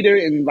Soul Eater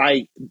in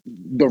like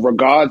the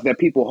regards that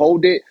people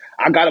hold it,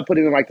 I gotta put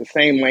it in like the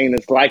same lane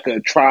as like a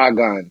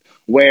Trigun,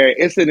 where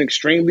it's an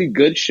extremely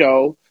good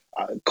show,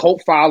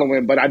 cult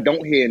following, but I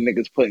don't hear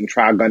niggas putting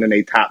Trigun in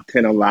their top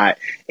 10 a lot.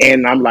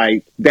 And I'm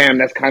like, damn,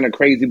 that's kind of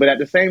crazy. But at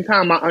the same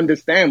time, I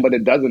understand, but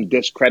it doesn't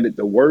discredit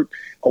the work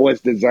or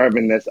its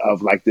deservingness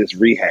of like this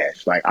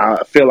rehash. Like,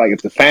 I feel like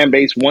if the fan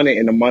base wanted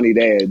and the money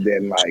there,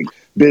 then like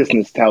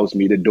business tells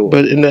me to do it.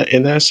 But in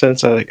that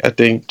sense, I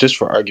think just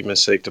for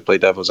argument's sake, to play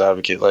devil's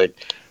advocate, like,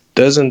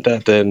 doesn't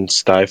that then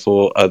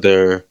stifle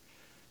other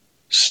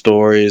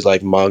stories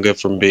like manga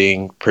from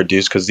being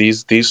produced? Because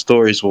these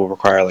stories will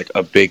require like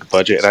a big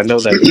budget, and I know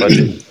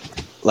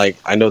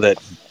that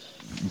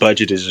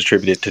budget is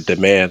attributed to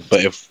demand.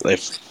 But if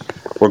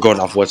we're going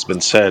off what's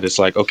been said, it's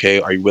like, okay,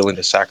 are you willing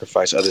to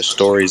sacrifice other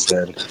stories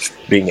than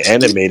being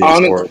animated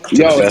for to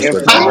the best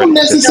of I don't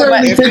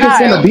necessarily think it's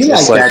gonna be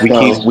like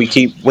that. We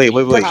keep wait.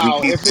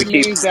 If it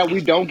means that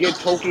we don't get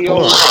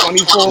Tokyo's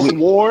 24th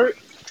ward,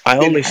 I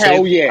only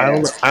hell say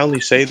yeah. I only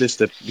say this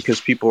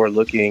because people are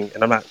looking,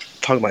 and I'm not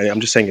talking about it.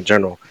 I'm just saying in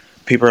general,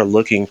 people are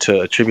looking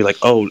to attribute like,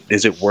 oh,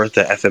 is it worth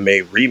the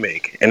FMA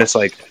remake? And it's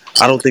like,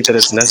 I don't think that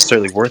it's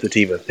necessarily worth it to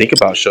even think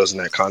about shows in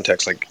that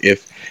context. Like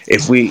if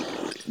we,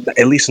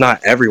 at least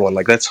not everyone,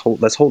 like let's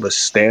hold a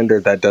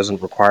standard that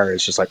doesn't require.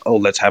 It's just like, oh,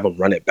 let's have them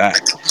run it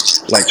back.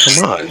 Like,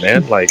 come on,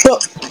 man. Like,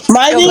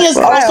 my thing is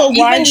also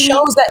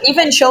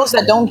even shows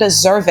that don't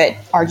deserve it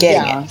are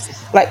getting it.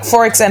 Like,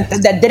 for example,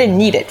 that didn't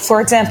need it.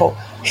 For example,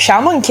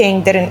 Shaman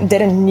King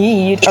didn't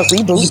need a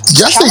reboot.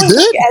 Yes, Shaman they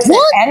did. King as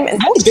What? an anime,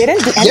 no, it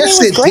didn't. The anime Yes,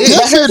 was it great. did.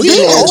 Yes, it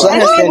did. The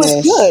anime was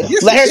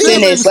good. Let her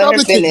finish. Let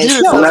her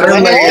finish. Let her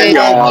land,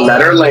 y'all.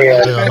 Let her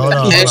land.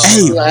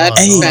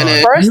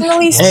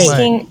 Personally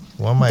speaking,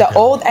 the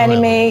old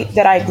anime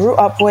that I grew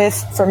up with,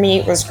 for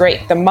me, was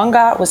great. The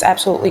manga was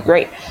absolutely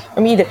great.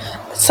 I mean,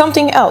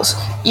 something else.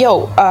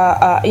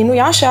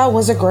 Inuyasha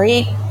was a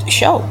great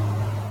show.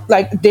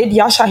 Like, did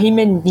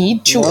Yashahime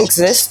need to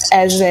exist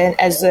as an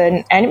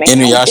anime?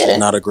 Inuyasha is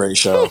not a great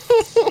show.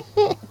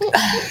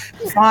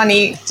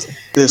 Vani.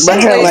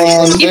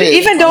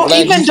 Even though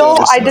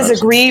I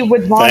disagree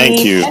with Vani,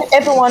 Thank you. and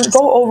everyone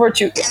go over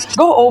to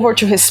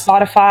his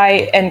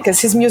Spotify, and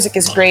because his music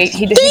is great,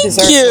 he deserves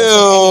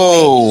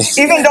it.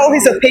 Even though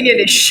his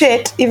opinion is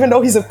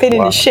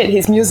shit,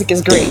 his music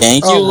is great.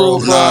 Thank you,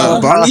 Rupa.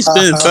 Bonnie's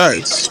spitting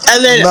facts.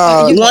 And then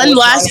one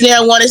last thing I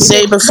want to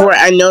say before,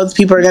 I know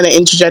people are going to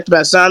interject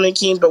about Shaman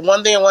King, but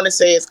one thing I want to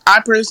say is I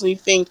personally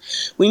think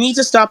we need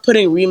to stop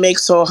putting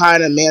remakes so high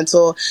on a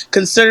mantle,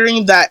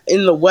 considering that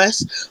in the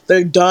West,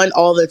 they're done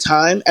all the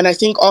time. And I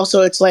think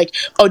also it's like,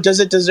 oh, does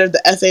it deserve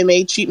the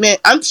FMA treatment?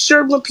 I'm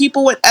sure when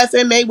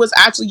FMA was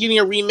actually getting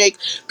a remake,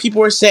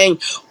 people were saying,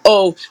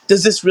 oh,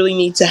 does this really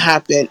need to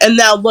happen? And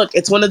now look,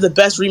 it's one of the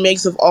best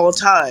remakes of all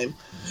time.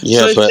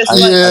 Yeah, So but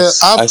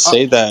I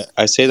say that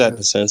in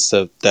the sense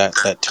of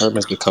that term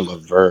has become a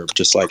verb,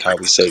 just like how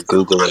we say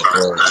Google it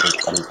or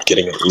I'm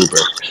getting an Uber.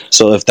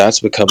 So if that's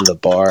become the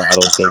bar, I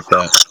don't think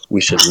that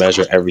we should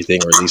measure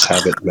everything, or at least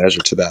have it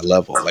measured to that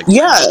level. Like,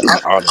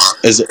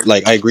 honest, is it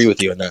like I agree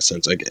with you in that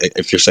sense? Like,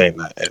 if you're saying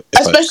that,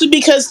 especially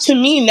because to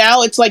me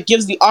now it's like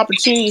gives the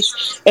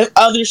opportunities if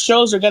other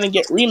shows are gonna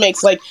get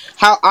remakes. Like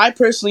how I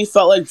personally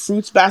felt like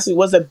Fruits Basket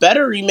was a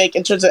better remake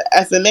in terms of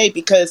FMA,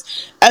 because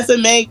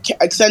FMA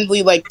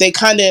essentially like they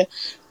kind of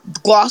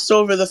glossed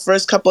over the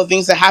first couple of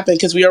things that happened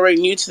because we already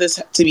knew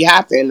this to be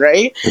happening,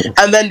 right?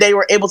 And then they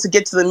were able to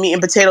get to the meat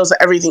and potatoes of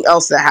everything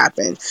else that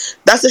happened.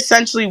 That's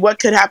essentially what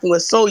could happen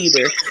with Soul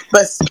Eater.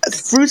 But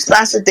Fruits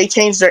Basket, they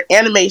changed their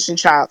animation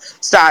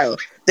style.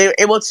 They were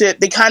able to,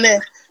 they kind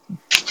of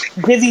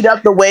divvied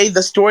up the way the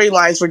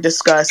storylines were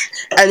discussed,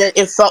 and then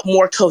it felt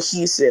more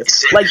cohesive.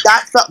 Like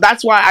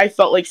that's why I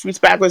felt like Fruits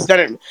Basket was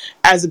done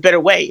as a better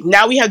way.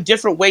 Now we have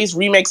different ways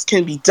remakes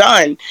can be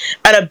done,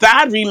 and a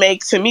bad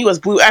remake to me was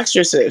Blue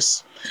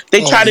Exorcist.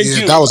 They tried to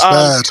do that was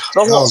bad.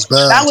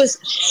 That was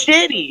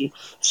shitty.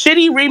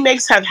 Shitty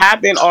remakes have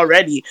happened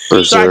already,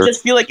 Berserk. So I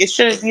just feel like it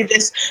shouldn't be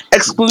this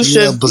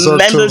exclusive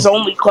members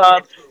only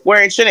club.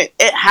 Where it shouldn't.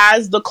 It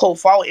has the cult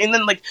following. And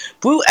then, like,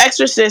 Blue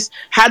Exorcist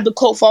had the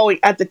cult following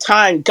at the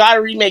time, got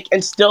a remake,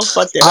 and still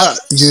fucked it up.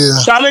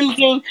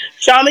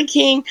 Shaman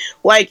King,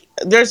 like,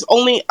 there's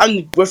only,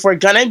 if we're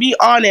gonna be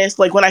honest,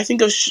 like, when I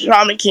think of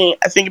Shaman King,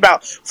 I think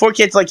about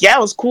 4Kids, like, yeah, it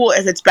was cool.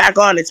 If it's back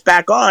on, it's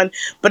back on.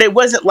 But it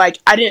wasn't like,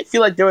 I didn't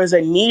feel like there was a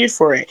need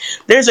for it.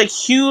 There's a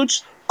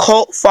huge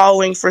cult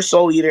following for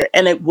Soul Eater,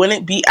 and it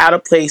wouldn't be out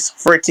of place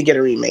for it to get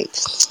a remake.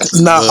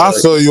 Nah, I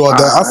feel you on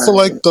that. I feel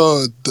like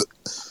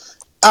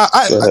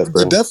I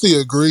definitely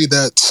agree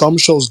that some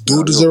shows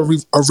do deserve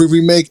a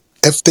remake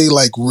if they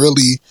like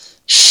really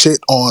shit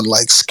on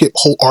like skip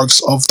whole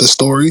arcs of the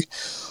story.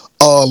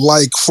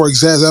 Like for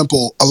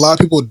example, a lot of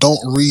people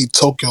don't read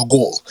Tokyo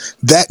Ghoul.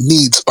 That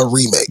needs a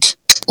remake.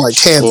 like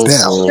hands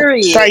down.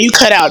 Sorry, you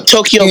cut out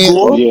Tokyo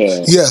Ghoul.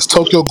 Yeah. Yes,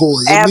 Tokyo Ghoul.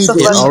 It needs a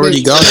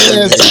Absolutely. remake.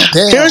 Hands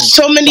down. There's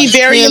so many Like,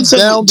 variants hands of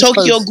down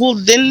Tokyo because- Ghoul.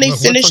 Didn't they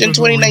finish in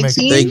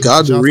 2019? They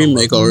got the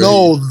remake already.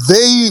 No,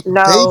 they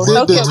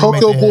did the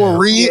Tokyo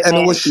Ghoul and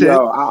it was shit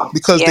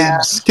because they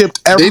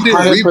skipped every. They did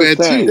Rebad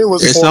too. It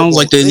was. It sounds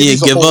like they need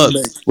to give up.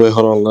 Wait,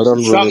 hold on. Let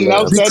them Something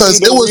else that because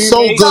need it a was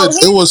so remake? good.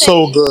 So It was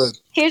so good.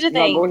 Here's the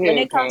thing: go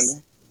ahead,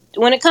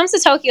 when it comes to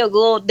Tokyo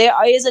Ghoul, there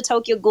is a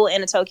Tokyo Ghoul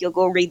and a Tokyo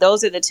Ghoul Re.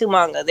 Those are the two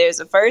manga. There's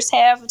the first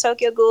half of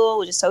Tokyo Ghoul,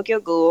 which is Tokyo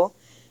Ghoul,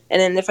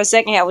 and then the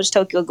second half was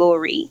Tokyo Ghoul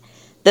Re.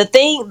 The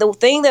thing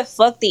that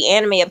fucked the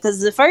anime up, because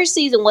the first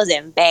season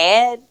wasn't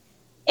bad,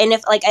 and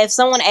if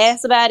someone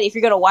asks about it, if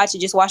you're gonna watch it,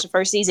 just watch the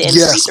first season. And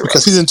Yes,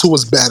 because season 2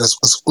 was bad.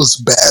 Was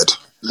bad.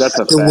 That's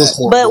a fact. It was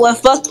horrible. But what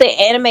fucked the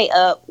anime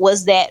up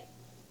was that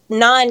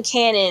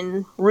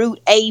non-canon Route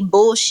A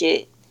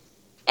bullshit.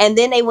 And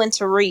then they went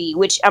to Re,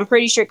 which I'm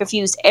pretty sure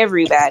confused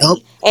everybody. Yep.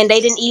 And they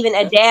didn't even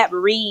adapt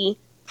Re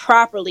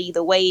properly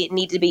the way it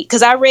needed to be.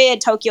 Because I read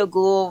Tokyo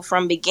Ghoul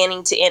from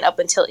beginning to end up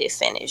until it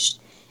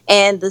finished.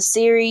 And the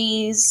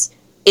series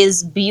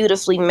is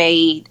beautifully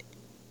made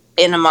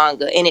in a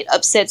manga. And it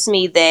upsets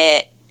me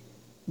that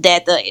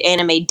the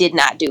anime did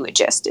not do it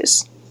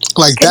justice.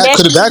 Like that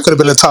could have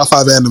been a top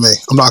 5 anime.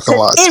 I'm not gonna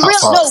lie.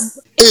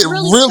 It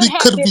really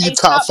could be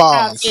top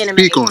 5.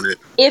 Speak on it.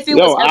 If it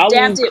was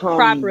adapted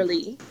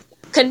properly.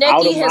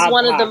 Kaneki has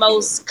one of the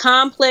most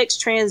complex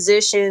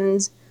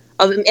transitions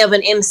of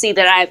an MC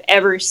that I've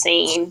ever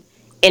seen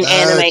in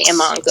anime and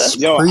manga.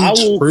 Yo, I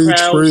will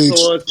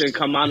crowdsource and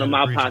come out of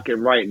my pocket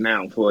right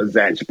now for a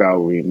Zatch Bell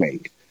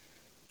remake.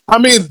 I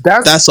mean,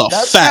 that's a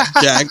fact,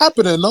 Jack.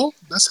 Happening, no?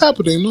 That's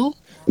happening, no?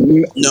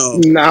 No,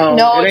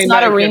 it's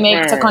not a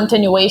remake. It's a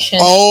continuation.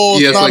 Oh,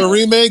 it's not a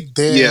remake?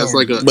 Damn. Yeah, it's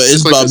like a. But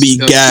it's about to be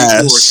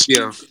gas.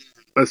 Yeah,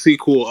 a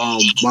sequel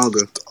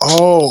manga.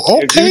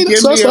 Oh, okay.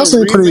 That's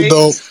pretty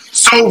dope.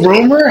 So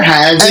rumor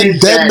has it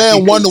and Dead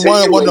Man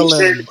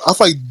Wonderland. I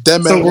feel like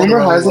Dead Man. So rumor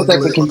has it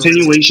that the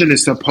continuation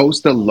is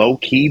supposed to low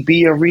key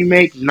be a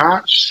remake.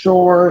 Not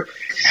sure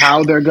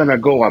how they're gonna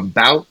go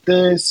about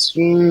this.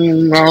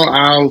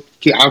 I'll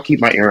keep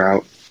my ear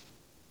out.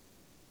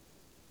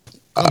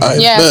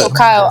 So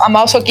Kyle, I'm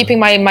also keeping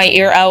my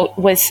ear out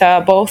with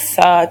both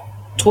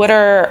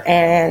Twitter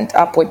and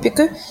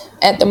Poipiku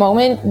at the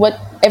moment.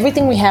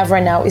 Everything we have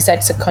right now is that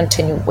it's a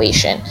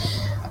continuation.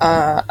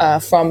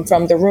 From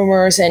the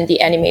rumors and the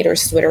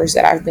animators' Twitters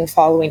that I've been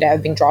following, that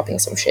have been dropping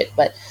some shit.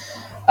 But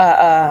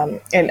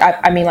and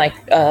I mean like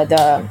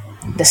the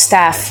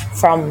staff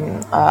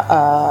from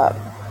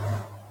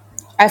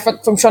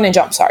Shonen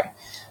Jump. Sorry,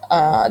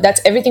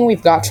 that's everything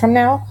we've got from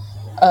now.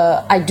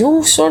 I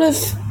do sort of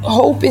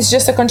hope it's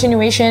just a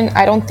continuation.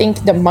 I don't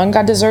think the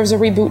manga deserves a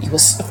reboot. It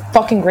was a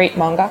fucking great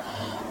manga.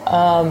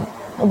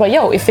 But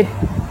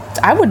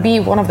I would be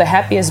one of the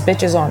happiest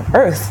bitches on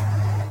earth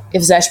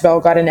if Zatch Bell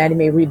got an anime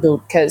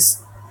reboot,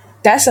 because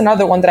that's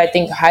another one that I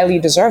think highly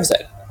deserves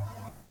it.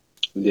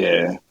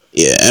 Yeah.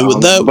 Yeah, and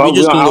with that, we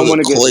just gonna go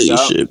to Clay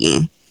shit,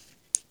 man.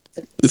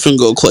 We finna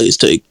go Clay's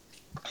take.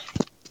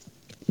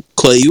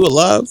 Clay, you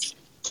alive?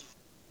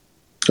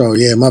 Oh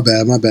yeah, my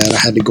bad. I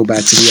had to go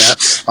back to the app.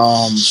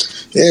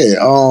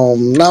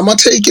 Now my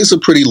take is a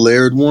pretty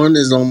layered one.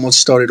 It almost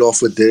started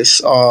off with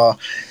this.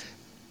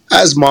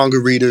 As manga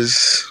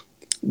readers,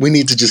 we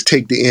need to just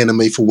take the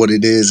anime for what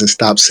it is and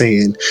stop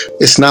saying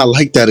it's not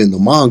like that in the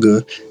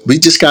manga. We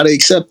just gotta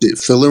accept it,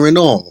 filler and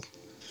all.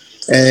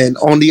 And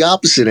on the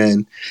opposite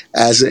end,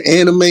 as an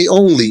anime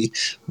only,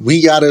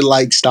 we gotta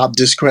stop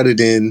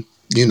discrediting,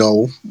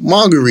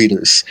 manga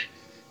readers.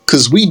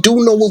 Because we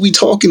do know what we're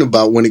talking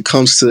about when it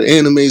comes to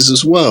animes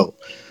as well.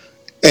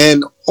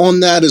 And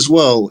on that as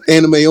well,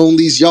 anime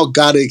onlys, y'all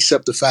gotta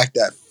accept the fact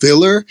that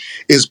filler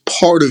is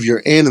part of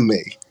your anime.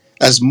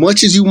 As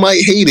much as you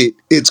might hate it,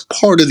 it's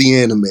part of the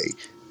anime.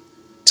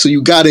 So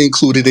you gotta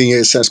include it in your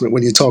assessment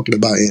when you're talking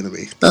about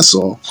anime. That's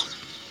all.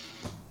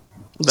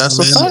 That's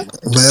a fact.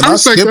 Man, I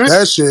skip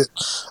that shit.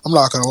 I'm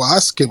not gonna lie. I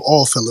skip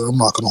all filler. I'm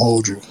not gonna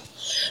hold you.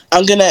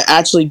 I'm gonna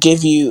actually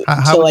give you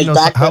how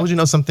would you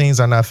know some things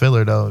are not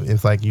filler though?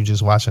 If you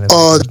just watching it.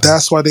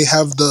 That's why they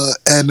have the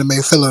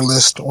anime filler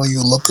list when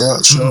you look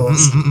at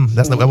shows.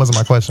 That wasn't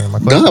my question.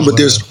 But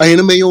there's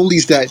anime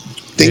onlys that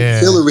think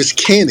filler is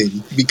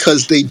canon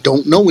because they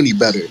don't know any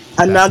better.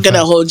 I'm not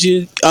gonna hold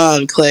you,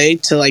 Clay,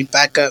 to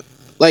back up.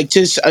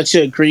 Just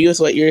to agree with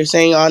what you're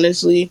saying,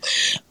 honestly,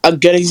 a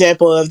good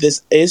example of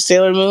this is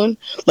Sailor Moon.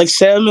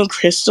 Sailor Moon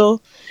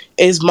Crystal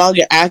is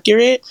manga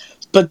accurate,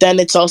 but then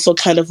it's also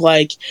kind of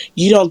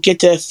you don't get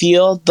to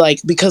feel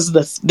because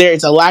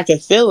there's a lack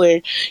of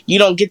filler, you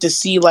don't get to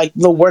see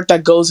the work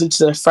that goes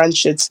into the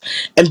friendships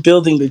and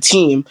building the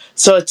team.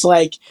 So it's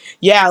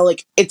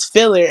it's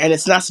filler and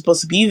it's not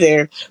supposed to be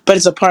there, but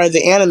it's a part of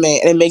the anime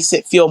and it makes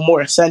it feel more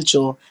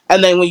essential.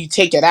 And then when you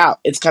take it out,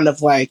 it's kind of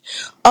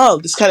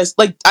this kind of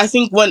I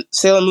think when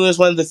Sailor Moon is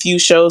one of the few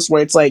shows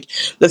where it's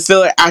the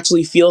filler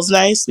actually feels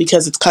nice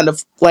because it's kind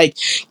of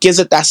gives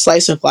it that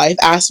slice of life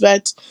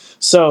aspect.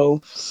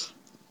 So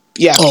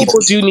Yeah, people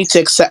do need to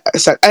accept.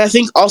 And I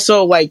think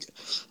also, like,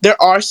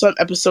 there are some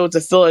episodes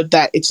that feel like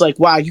that it's like,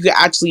 wow, you can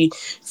actually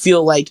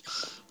feel like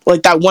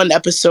that one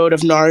episode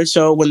of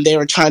Naruto when they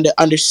were trying to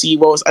undersee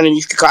what was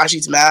underneath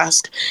Kakashi's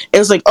mask. It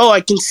was like, oh,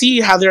 I can see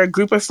how there are a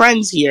group of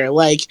friends here.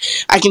 Like,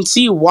 I can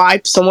see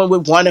why someone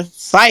would want to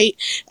fight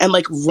and,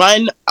 like,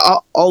 run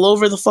all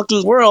over the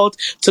fucking world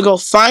to go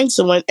find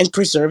someone and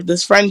preserve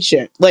this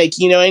friendship. Like,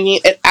 you know what I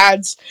mean? It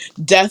adds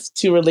depth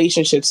to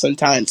relationships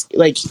sometimes.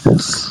 Like,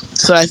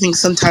 so I think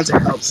sometimes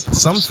it helps.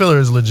 Some filler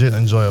is legit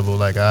enjoyable.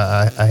 Like,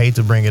 I hate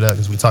to bring it up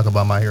because we talk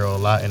about My Hero a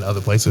lot in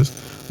other places.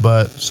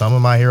 But some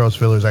of My Hero's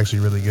filler is actually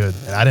really good.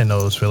 And I didn't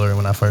know it was filler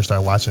when I first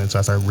started watching it, so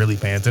I started really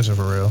paying attention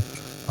for real.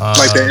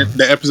 Like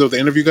the episode, the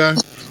interview guy?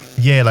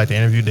 Yeah, like the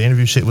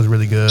interview shit was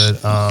really good.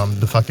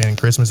 The fucking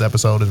Christmas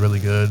episode is really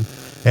good.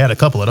 They had a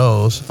couple of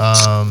those.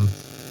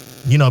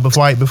 You know,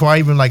 before I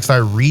even like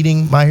started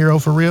reading My Hero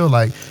for real,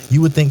 like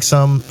you would think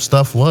some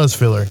stuff was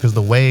filler because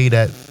the way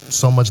that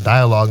so much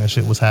dialogue and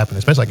shit was happening,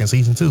 especially like in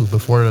season 2,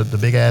 before the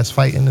big ass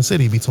fight in the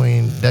city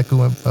between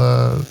Deku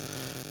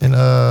and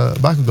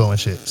Bakugo and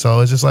shit. So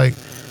it's just like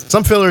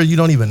some filler you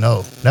don't even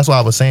know. That's why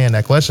I was saying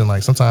that question.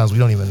 Like sometimes we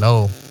don't even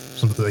know.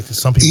 Some people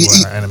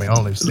are anime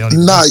only. So they don't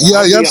even know.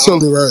 You're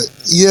absolutely right.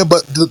 Yeah,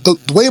 but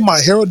the way My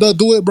Hero does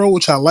do it, bro,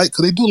 which I like,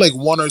 because they do like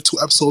 1 or 2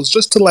 episodes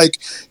just to like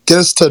get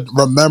us to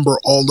remember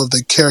all of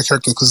the characters,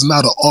 because it's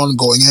not an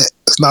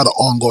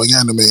ongoing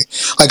anime.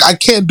 Like I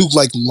can't do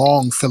like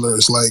long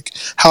fillers, like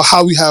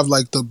how we have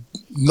like the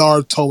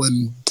Naruto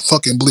and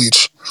fucking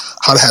Bleach,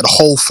 how they had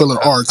whole filler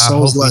arcs. I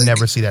hope we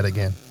never see that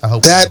again. I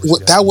hope that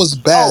was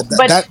bad. This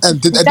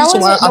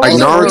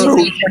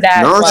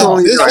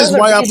is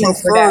why I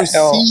prefer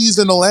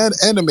seasonal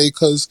anime,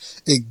 because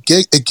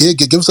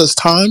it gives us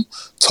time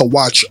to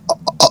watch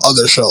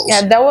other shows.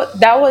 Yeah, that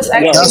was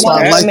actually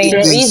one of the main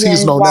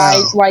reasons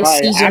why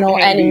seasonal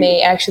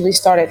anime actually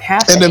started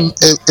happening. And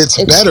then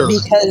it's better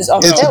because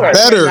of it's filler.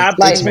 better.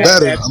 Like, It's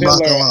better. I'm not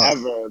gonna lie.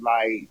 Ever.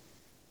 Like,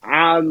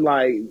 I'm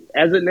like,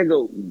 as a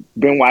nigga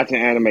been watching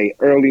anime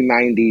early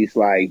 90s,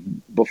 like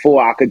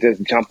before I could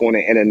just jump on the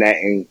internet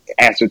and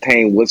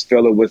ascertain what's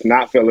filler, what's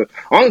not filler.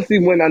 Honestly,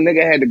 when a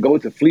nigga had to go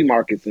to flea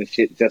markets and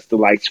shit just to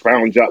like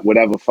scrounge up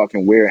whatever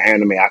fucking weird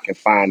anime I can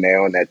find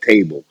there on that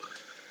table.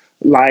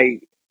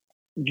 Like,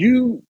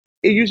 it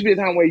used to be a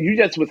time where you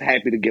just was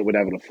happy to get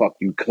whatever the fuck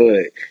you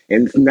could.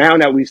 And now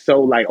that we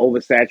so like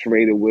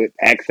oversaturated with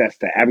access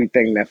to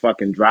everything that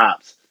fucking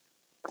drops,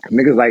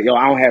 niggas like, yo,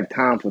 I don't have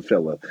time for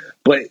filler.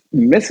 But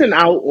missing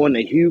out on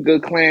the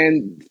Hyuga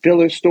clan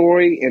filler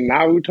story in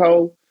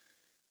Naruto,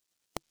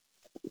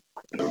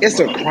 it's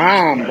a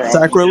crime, bro.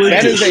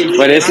 Sacrilegious.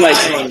 But it's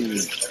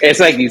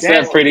like you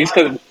said, Pretty,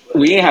 because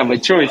we didn't have a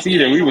choice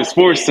either. We was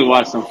forced to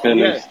watch some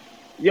fillers.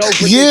 But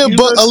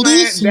at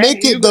least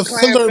make it the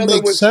filler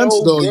make sense,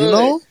 though. You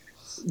know,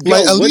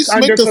 like at least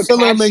make the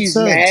filler make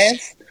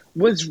sense.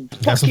 Was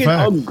fucking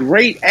a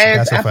great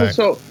ass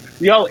episode.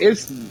 Yo,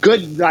 it's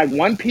good. Like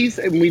One Piece,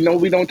 and we know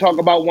we don't talk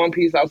about One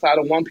Piece outside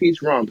of One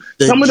Piece Rum.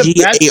 Some of the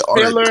best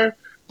filler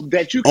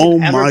that you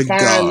can ever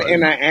find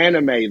in an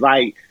anime.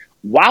 Like,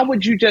 why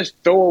would you just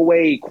throw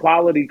away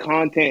quality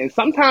content? And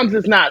sometimes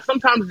it's not.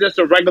 Sometimes it's just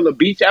a regular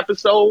beach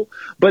episode.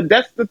 But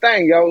that's the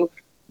thing, yo.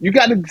 You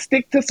got to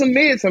stick to some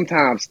mid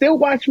sometimes. Still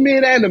watch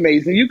mid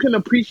animes, and you can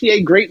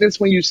appreciate greatness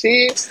when you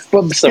see it,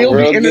 but still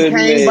be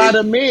entertained by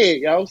the mid,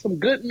 yo. Some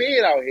good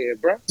mid out here,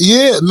 bro.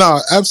 Yeah, no,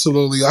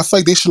 absolutely. I feel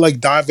like they should like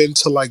dive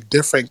into like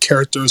different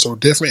characters or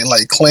different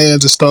like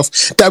clans and stuff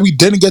that we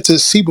didn't get to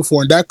see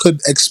before, and that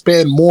could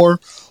expand more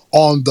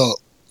on the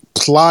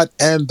plot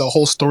and the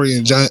whole story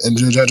in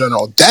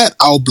general. That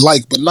I would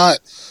like, but not.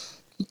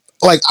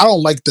 Like, I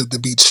don't like the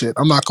beat shit.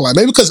 I'm not gonna lie.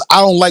 Maybe because I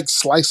don't like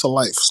slice of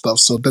life stuff.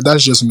 So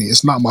that's just me.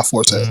 It's not my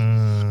forte.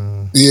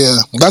 Yeah,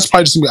 that's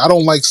probably just me. I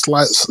don't like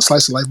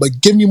slice of life.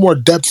 But give me more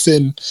depth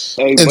in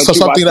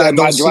something that I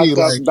don't see.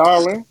 Like,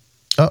 darling.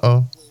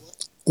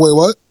 Wait,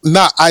 what?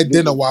 Nah, I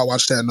didn't know why I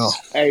watched that. No.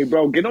 Hey,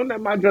 bro, get on that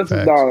My Dress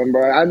Is Darling,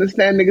 bro. I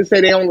understand niggas say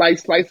they don't like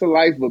slice of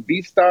life, but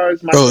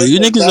Beastars, bro, you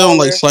niggas don't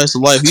like slice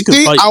of life. You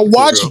can fight. I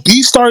watched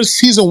Beastars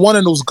season 1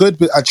 and it was good,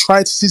 but I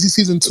tried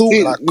season 2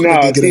 and I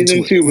couldn't get into it.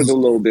 Season 2 was a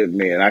little bit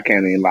mad. I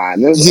can't even lie.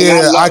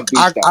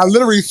 I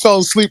literally fell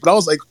asleep and I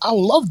was like, I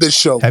love this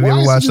show. Have you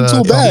ever watched you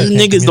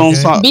niggas don't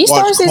talk?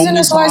 Beastars isn't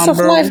a slice of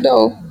life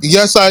though.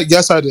 Yes, I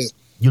did.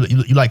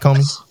 You like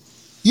Comey?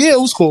 Yeah,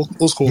 it was cool.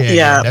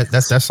 Yeah.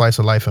 That's slice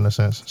of life in a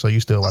sense. So you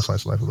still watch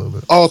slice of life a little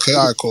bit. Oh, okay,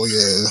 all right, cool.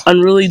 Yeah.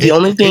 Unruly. The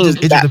only thing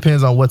it just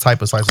depends on what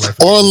type of slice of life.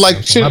 Or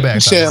like Shin.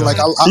 Like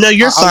no,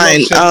 you're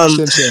fine.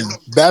 Shin.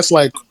 That's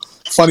like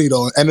funny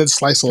though, and it's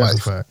slice of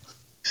life.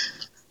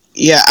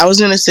 Yeah, I was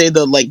gonna say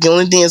though, like the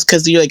only thing is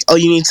because you're like, oh,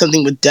 you need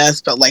something with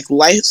death, but like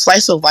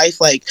slice of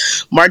life, like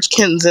March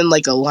Kenzin,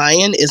 like a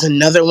lion, is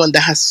another one that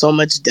has so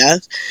much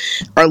death,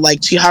 or like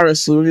Chihara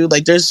Furu,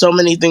 like there's so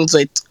many things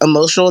like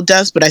emotional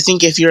death. But I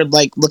think if you're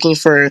like looking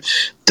for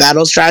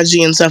battle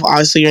strategy and stuff,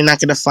 obviously you're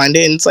not gonna find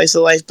it in slice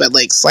of life. But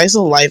like slice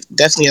of life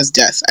definitely has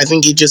death. I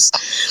think you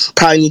just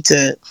probably need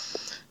to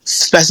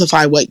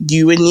specify what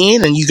you would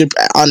need, and you could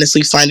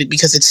honestly find it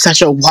because it's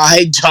such a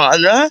wide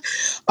genre.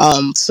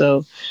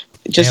 So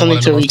just something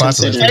to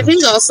reconsider. I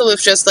think also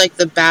with just like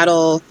the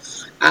battle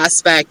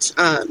aspect,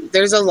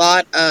 there's a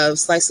lot of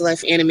slice of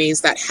life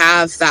animes that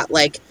have that,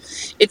 like,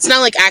 it's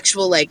not like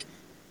actual like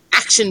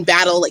action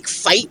battle like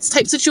fights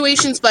type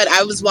situations, but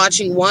I was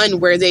watching one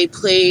where they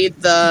played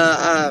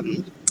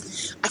the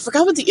I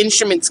forgot what the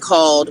instrument's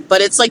called, but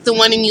it's like the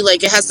one in you,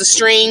 like, it has the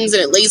strings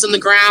and it lays on the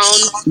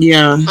ground.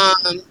 Yeah.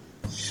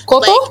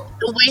 Koto? Like,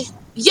 the way,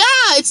 yeah,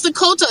 it's the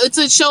Koto. It's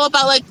a show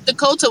about like the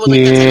Koto with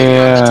like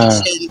the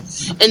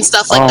competition and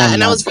stuff like that.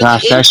 And I was really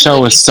that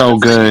show is so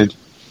good.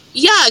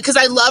 Yeah, because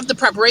I loved the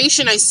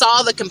preparation. I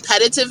saw the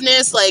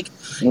competitiveness. Like,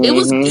 it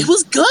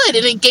was good,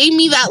 and it gave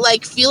me that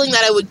like feeling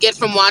that I would get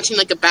from watching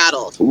like a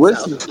battle.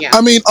 So, yeah.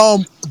 I mean,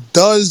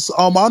 does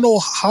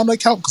Anohana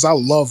count? Because I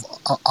love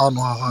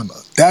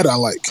Anohana. That I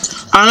like.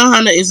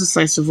 Anohana is a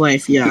slice of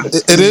life. Yeah,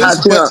 it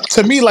is. But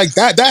to me, like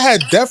that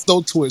had depth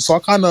though to it, so I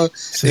kind of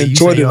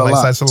enjoyed it a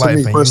lot. Slice of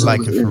life, and you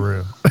like it for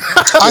real.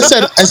 I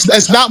said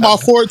it's not my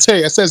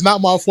forte. It says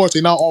not my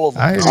forte. Not all of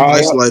them.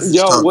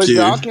 Yo, would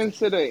y'all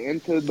consider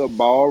Into the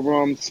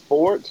Ballroom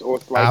sports or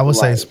slice I would of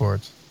say life?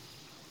 sports.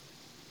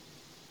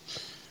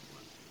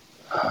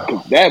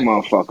 That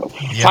motherfucker.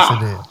 Yes,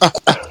 it is.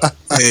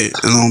 Hey,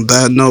 and on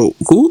that note,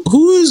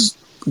 who is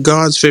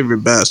God's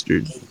favorite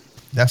bastard?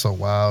 That's a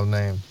wild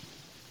name.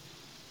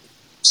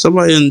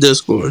 Somebody in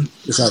Discord.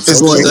 Is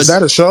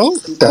that a show?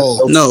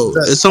 No,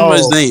 it's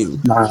somebody's name.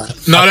 No,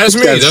 that's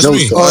me. That's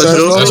me.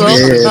 That's me.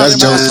 Yeah, that's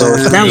Joe.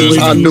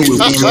 I knew it was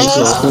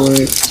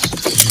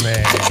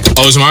Man.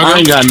 Oh, it's my girl? I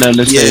ain't got nothing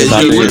to say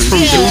about They this. went from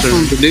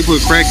the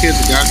neighborhood crackheads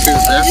to God's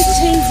favorite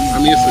bastard. I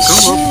mean, it's a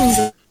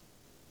come up.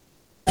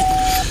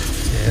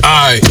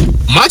 Alright,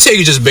 my take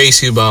is just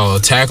basically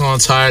about Attack on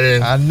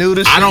Titan. I knew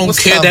this. I don't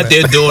care that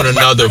they're doing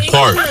another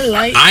part.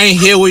 I ain't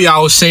hear what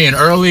y'all was saying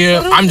earlier.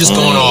 I'm just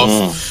going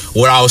off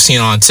what I was seeing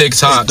on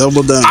TikTok.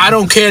 Double down. I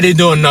don't care they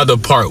doing another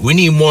part. We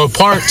need more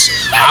parts.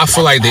 I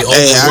feel like they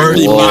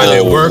overworked by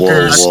their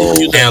workers,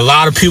 and a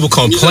lot of people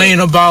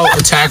complain about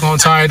Attack on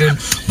Titan.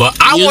 But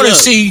I want to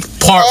see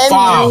part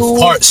 5,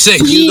 part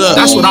 6.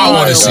 That's what I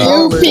want to see.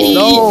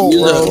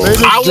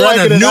 I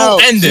want a new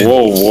ending.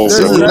 Whoa.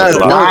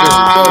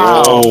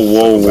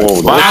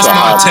 That's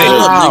my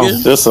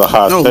take. This is a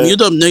hot No, take.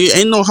 mute up, nigga.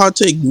 Ain't no hot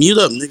take. Mute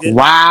up, nigga.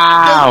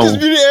 Wow.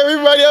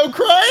 Everybody up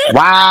crying.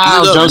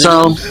 Wow,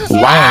 JoJo.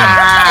 Wow.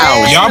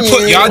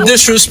 Y'all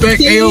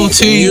disrespect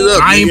AOT.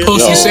 I ain't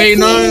supposed to say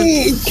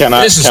nothing.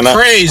 This is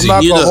crazy.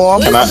 Can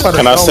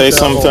I say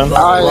something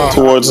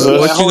towards this?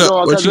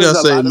 What you gotta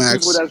say,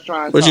 Max?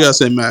 What you gotta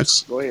say,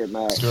 Max? Go ahead,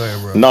 Max. Go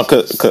ahead, bro. No,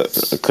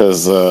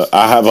 because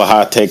I have a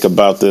hot take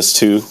about this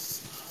too.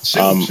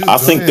 I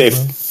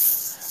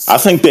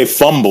think they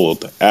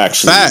fumbled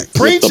actually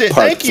with the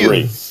part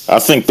 3. I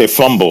think they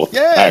fumbled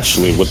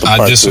actually with the part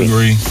 3. I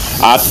disagree.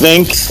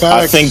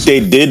 I think they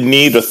did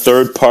need a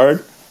third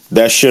part.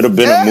 That should have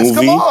been a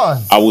movie.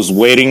 I was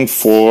waiting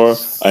for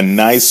a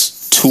nice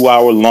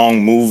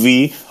 2-hour-long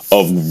movie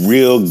of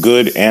real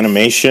good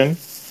animation.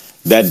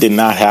 That did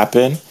not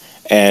happen.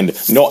 And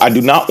no, I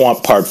do not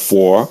want part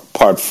 4,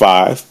 part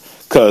 5.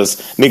 Cause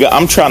nigga,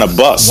 I'm trying to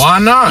bust. Why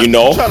not? You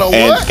know,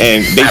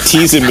 and they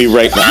teasing me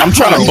right now. I'm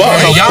trying to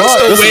bust. Hey, y'all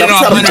still waiting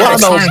on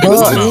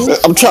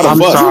I'm trying to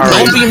bust.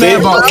 Don't be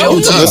mad about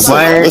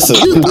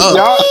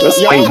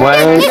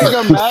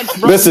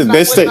Listen.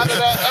 They say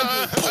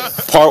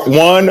part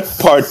 1,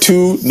 part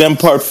 2, then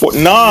part 4.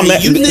 Nah,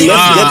 man.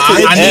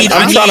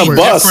 I'm trying to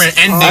bust.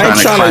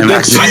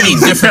 I need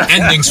different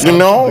endings. You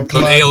know, with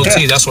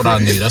AOT. That's what I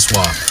need. That's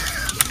why.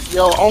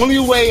 Yo, only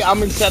way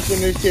I'm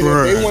accepting this shit,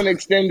 if they want to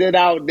extend it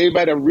out, they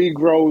better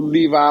regrow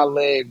Levi's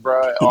leg,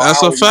 bro.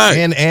 That's a fact.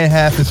 And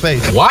half his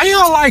face. Why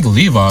y'all like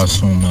Levi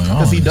so much?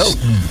 Because he dope.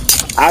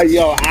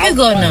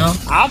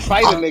 I'll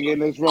fight a nigga in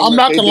this room. I'm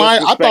not gonna lie.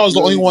 I thought I was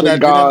the only one that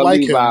didn't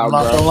like him. I'm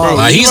not gonna lie.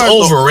 Like, he's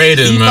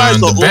overrated, man.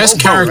 The best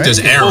character is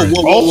Eren.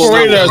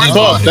 Overrated as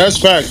fuck. That's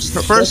facts.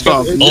 First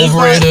off,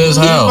 overrated as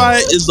hell. Levi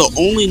is the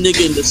only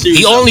nigga in the series.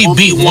 He only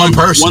beat one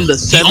person.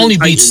 He only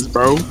beats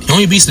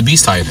the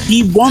Beast Titan.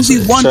 He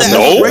 1v1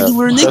 that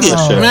regular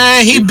nigga.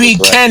 Man, he beat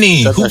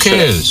Kenny. Who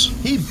cares?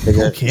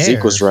 Who cares?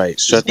 Zeke was right.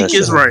 Shut that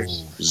shit.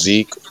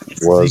 Zeke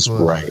was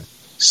right.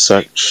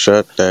 Shut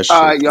that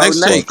shit.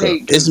 Next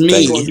take. It's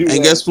me.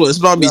 And guess what? It's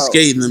about to be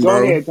skating, bro.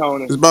 Go ahead,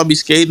 Tony. It's about to be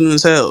skating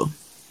as hell.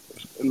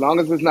 As long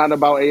as it's not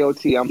about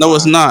AOT, I'm No, fine.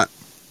 it's not.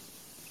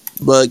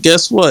 But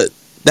guess what?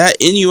 That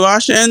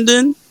Inuyasha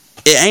ending,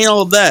 it ain't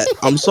all that.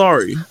 I'm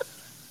sorry.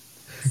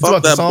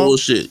 Fuck that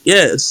bullshit.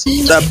 Yes.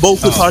 That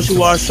Boku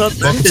Kashiwa shut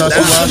that shit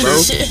down,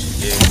 bro.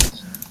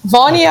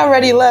 Vonnie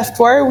already left.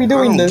 Why are we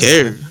doing this?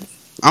 I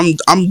don't care.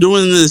 I'm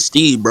doing it in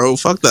Steve, bro.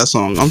 Fuck that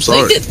song. I'm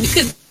sorry.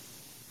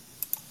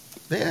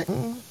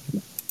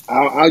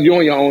 You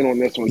on your own on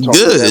this one.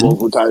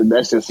 Good.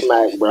 That's just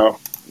smack, bro.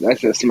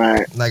 That's just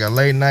smack. Like a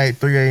late night,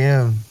 3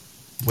 a.m.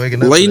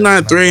 Waking up. Late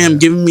night 3 a.m.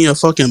 giving me a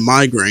fucking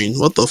migraine.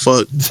 What the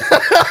fuck?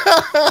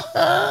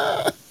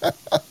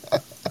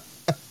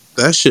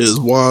 That shit is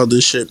wild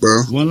as shit,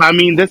 bro. Well, I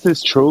mean, this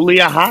is truly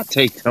a hot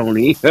take,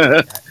 Tony.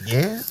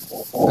 Yeah.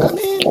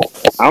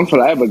 I'm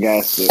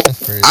flabbergasted.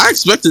 I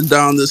expected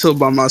down this hill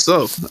by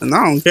myself, and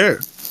I don't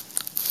care.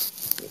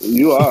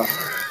 You are.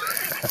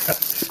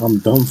 I'm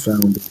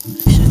dumbfounded.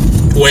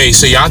 Wait,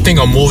 so y'all think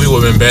a movie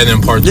would have been better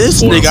than part 2?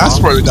 This nigga, I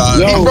swear to God.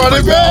 Yo, brought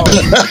it back.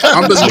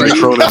 I'm just like,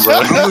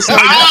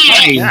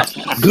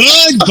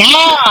 Good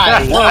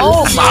God!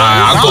 Oh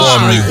I'll go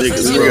on mute.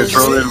 Nigga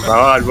trolling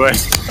hard way.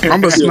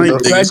 I'm a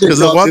snipe niggas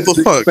because what the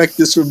fuck? Expect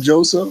this from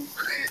Joso?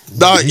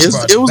 Dog,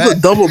 it was a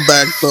double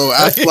back though.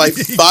 After like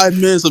 5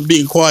 minutes of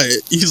being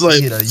quiet, he's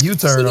like,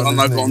 U-turn. I'm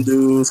not gonna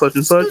do such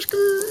and such.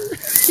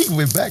 He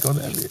went back on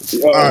that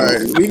bitch. All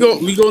right, we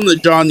going to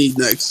Johnny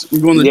next. We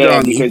going to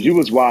Johnny because you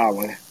was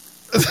wilding.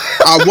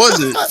 I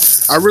wasn't.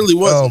 I really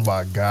wasn't. Oh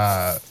my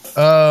God.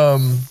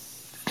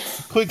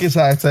 Quickest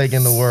hot take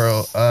in the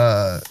world.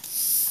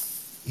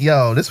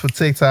 Yo, this for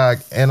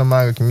TikTok and the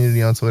manga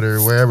community on Twitter,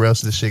 wherever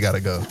else this shit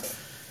gotta go.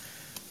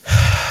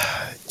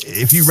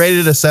 If you rated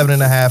it a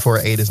 7.5 or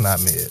an 8, it's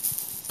not mid.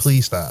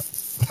 Please stop.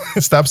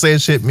 Stop saying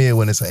shit mid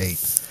when it's an 8.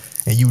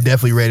 And you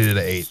definitely rated it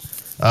an 8.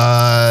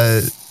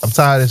 I'm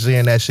tired of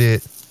seeing that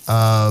shit.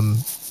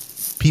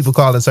 People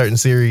calling certain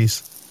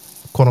series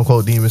quote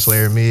unquote Demon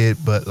Slayer mid,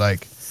 but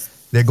like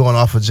they're going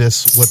off of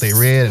just what they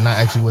read and not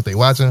actually what they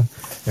watching.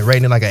 They're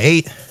rating it like an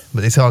 8, but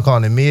they still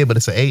calling it mid, but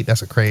it's an 8.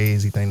 That's a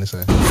crazy thing to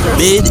say.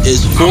 Mid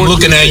is 4. I'm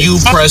looking at you,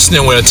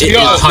 Preston, with a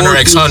Hunter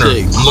x Hunter.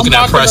 I'm looking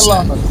at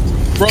Preston.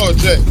 Bro,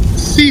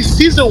 see,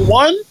 season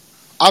 1,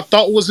 I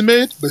thought was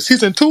mid, but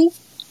season 2,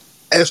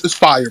 it's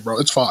fire, bro.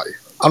 It's fire.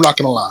 I'm not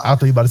gonna lie. I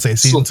thought you about to say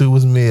season 2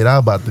 was mid. I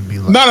was about to be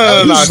like,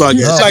 no. Like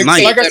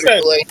I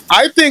said,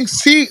 I think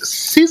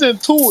season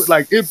 2,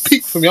 like it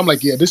peaked for me. I'm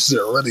like, yeah, this is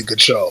a really good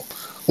show.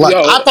 Like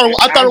I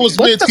thought it was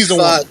mid season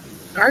 1.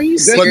 Are you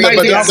serious?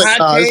 But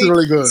this is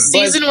really good.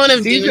 Season 1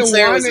 of Demon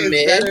Slayer was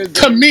mid.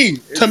 To me,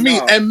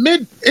 and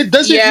mid, it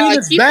doesn't mean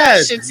it's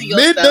bad.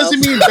 Mid doesn't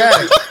mean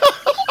bad.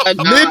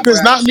 Mid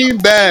does not mean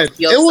bad.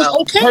 It was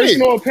okay.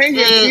 Personal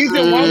opinion.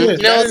 Season 1 was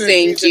no,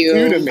 thank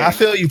you. I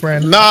feel you,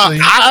 Brandon. Nah,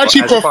 I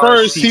actually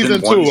prefer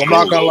season 2. I'm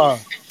not gonna lie.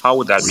 How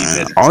would that be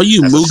mid? All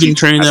you Mugen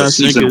Train ass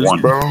niggas,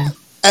 one, bro.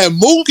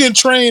 And Mugen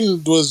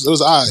Train was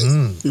alright.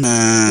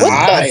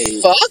 What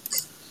the fuck?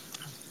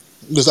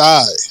 It was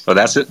alright. Oh,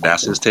 that's it.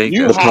 That's his take.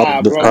 You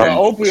high, bro. The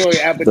opioid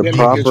epidemic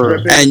is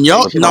tripping. And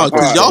y'all said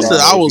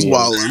I was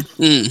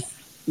wilding.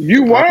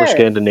 You were. Proper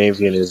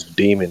Scandinavian is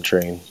Demon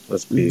Train.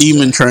 Let's be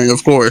Demon Train,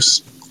 of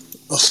course.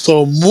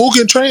 So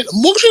Mugen Train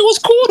was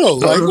cool though.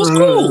 Like it was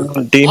cool.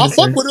 I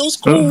fuck with it. It was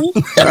cool.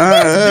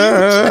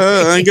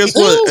 And guess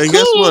what? And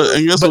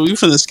guess what? We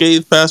finna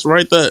skate past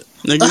right that,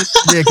 nigga.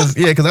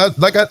 Because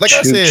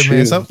I said,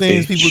 man, some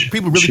things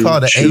people really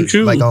call it an 8,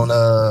 like on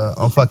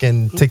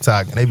fucking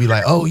TikTok, and they be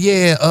like, oh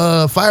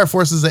yeah, Fire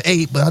Force is an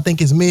 8, but I think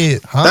it's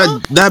mid. Huh?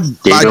 That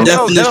by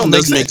definition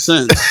doesn't make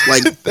sense.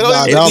 Like if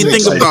you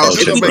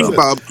think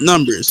about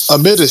numbers, a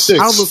mid is 6.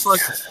 How the fuck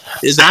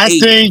is I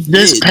think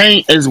this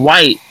paint is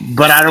white,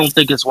 but I don't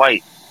think it's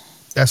white.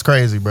 That's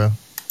crazy, bro.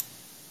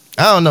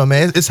 I don't know,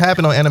 man. It's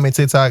happened on anime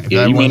TikTok.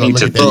 Yeah, you may need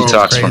to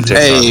detox from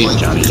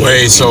TikTok.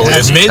 Wait, so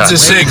if mid's a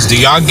 6, do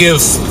y'all give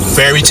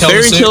Fairy Tail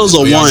Fairy Tale's a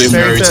 1? No,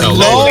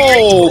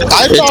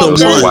 I thought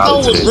Fairy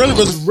Tail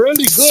was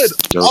really good.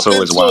 Up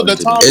until the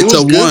time, it's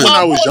a 1. When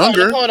I was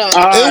younger, it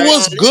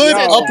was good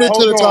up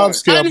until the time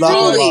scale.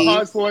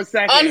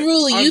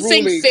 Unruly, you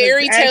think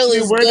Fairy Tail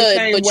is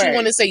good, but you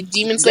want to say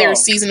Demon Slayer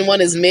season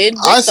 1 is mid?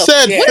 I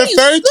said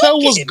Fairy Tail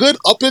was good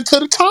up until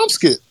the time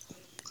skip.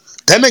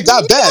 Then it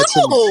got bad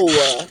to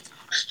me.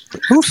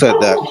 Who said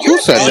that? Who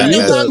said that?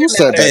 Who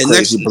said that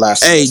crazy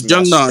blast? Hey,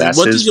 Jungnon,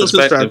 what does your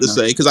sister have to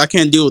say? Because I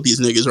can't deal with these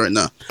niggas right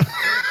now.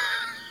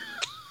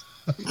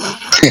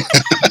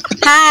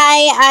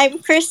 Hi, I'm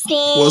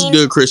Christine. What's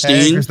good, Christine?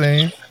 Hey,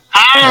 Christine.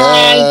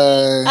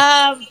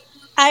 Hi.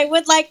 I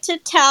would like to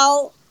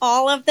tell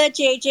all of the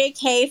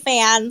JJK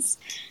fans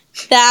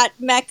that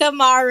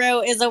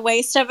Mechamaru is a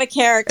waste of a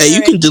character. Hey,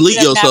 you can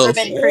delete yourself.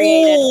 Never been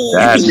created.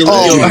 That is a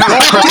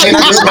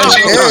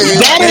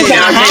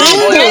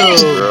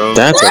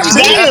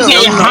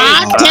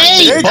hot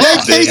take.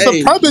 JJK's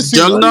supremacy.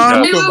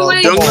 Jungnon,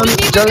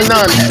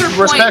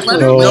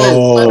 respectfully.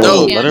 All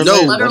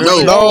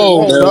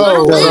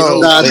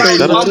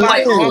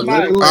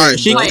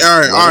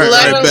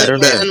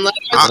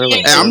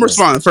right, I'm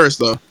responding first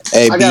though.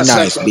 Hey,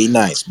 be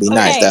nice.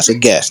 That's a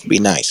guest. Be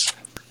nice.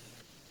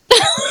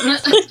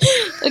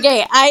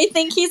 Okay, I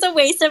think he's a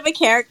waste of a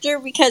character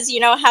because you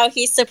know how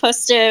he's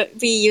supposed to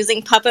be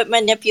using puppet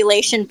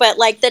manipulation, but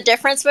like the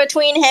difference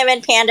between him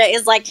and Panda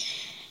is like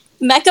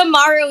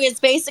Mechamaru is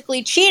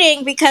basically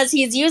cheating because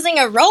he's using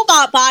a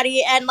robot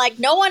body and like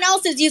no one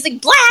else is using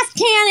blast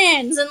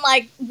cannons and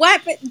like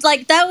weapons,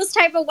 like those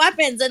type of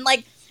weapons, and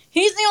like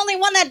he's the only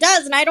one that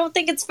does, and I don't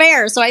think it's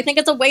fair. So I think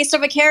it's a waste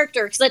of a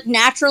character because it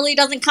naturally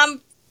doesn't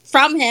come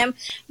from him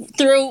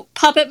through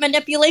puppet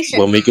manipulation.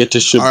 When we get to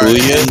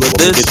Shibuya,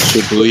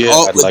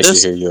 I'd like to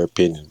hear your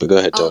opinion. But go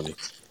ahead, Tony.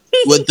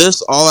 with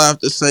this, all I have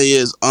to say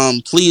is,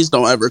 please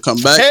don't ever come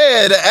back.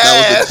 That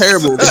was a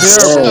terrible.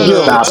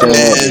 Stop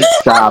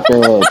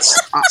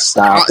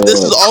it. This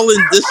is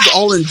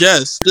all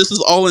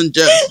in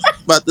jest.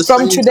 But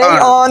from today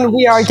on,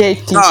 we are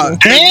gatekeeping.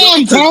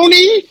 Damn,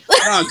 Tony.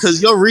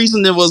 Because your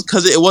reasoning was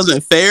because it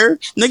wasn't fair.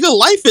 Nigga,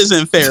 life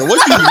isn't fair. What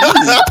do you mean?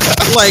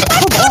 Like,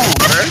 come on,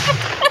 bro.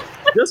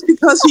 Just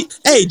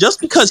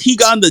because he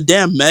got in the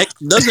damn mech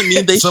doesn't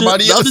mean they should.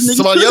 Somebody else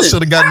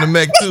should have gotten the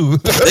mech too.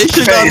 They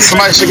should have.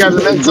 Somebody should have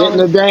gotten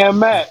the damn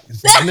mech.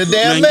 In the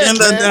damn mech. I'm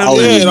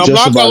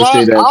not gonna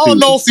lie. I don't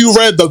know if you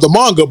read the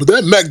manga, but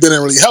that mech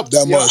didn't really help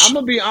that much. I'm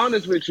gonna be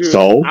honest with you.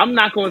 So? I'm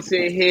not gonna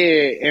sit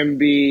here and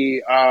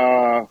be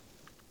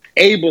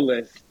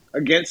ableist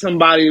against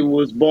somebody who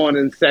was born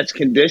in such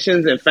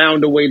conditions and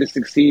found a way to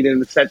succeed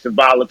in such a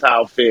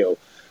volatile field.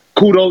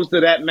 Kudos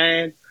to that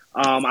man.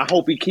 I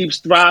hope he keeps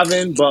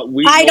thriving, but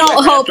I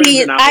don't hope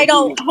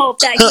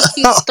that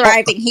he keeps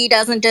thriving. He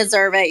doesn't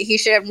deserve it. He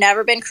should have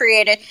never been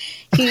created.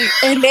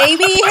 And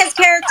maybe his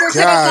character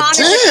could have gone a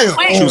different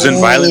way.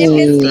 Choosing violence. If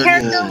his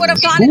character would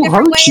have gone a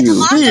different way in the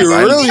manga, He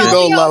really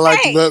don't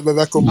like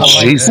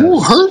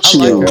Who hurt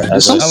you?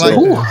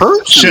 Who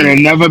hurt you? Should have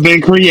never been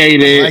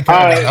created.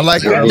 I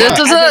like her. This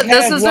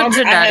is a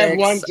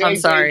genetics. I'm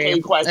sorry.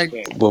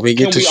 When we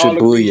get to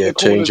Shibuya,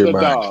 change your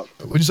mind.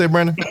 What'd you say,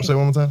 Brandon? Say it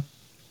one more time.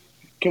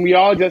 Can we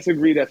all just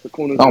agree that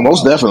Sukuna's Oh,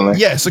 most definitely.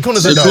 Yeah,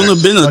 Sukuna's a dog.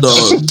 Sukuna been a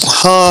dog.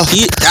 I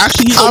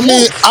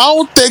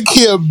don't think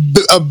he a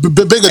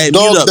bigger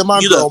dog than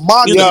my girl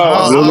Maki.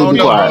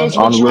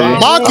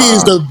 Maki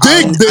is the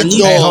big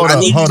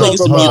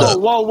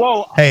dog.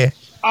 Whoa. Hey.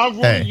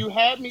 You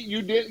had me.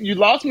 You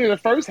lost me in the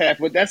first half,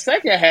 but that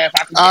second half,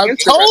 I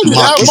told you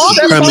that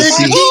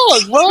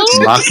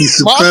Maki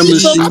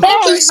supremacy,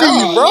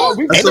 bro.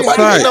 That's a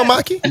fact.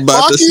 But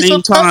at the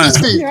same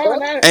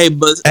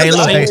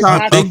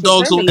time, big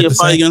dogs only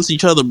fight against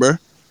each other, bro.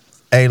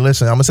 Hey,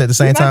 listen, I'm gonna say at the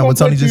same time what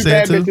Tony just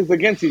said too.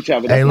 Against each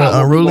other. Hey, look,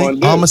 Unruly. All I'm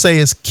gonna say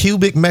is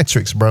cubic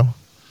metrics, bro.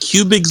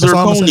 Cubic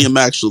zirconium,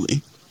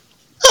 actually.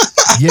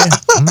 Yeah.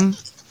 Mm-hmm.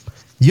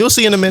 You'll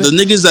see in a minute. The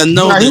niggas that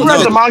know. He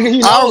read the manga.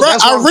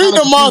 I read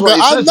the manga.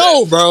 I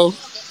know, bro.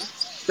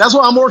 That's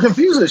why I'm more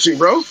confused than you,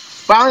 bro.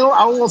 But I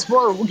don't want to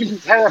spoil it. We can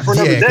have that for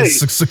another day.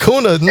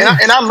 Sukuna. And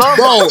I love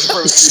bro.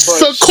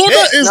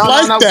 Sukuna is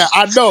like that.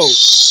 I know.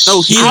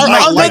 No, he's not like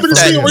that. I remember the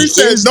scene where he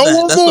said, "No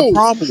one move."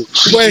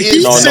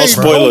 No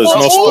spoilers.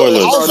 No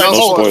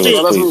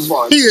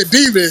spoilers. He a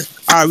demon.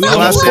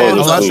 All I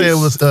said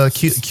was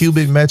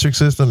cubic metric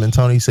system, and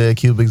Tony said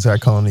cubic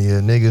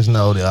zirconia. Niggas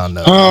know that I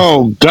know.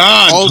 Oh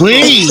God,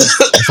 please!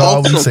 That's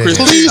all we said.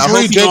 Please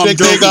read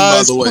JJK,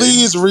 guys.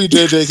 Please read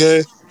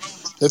JJK.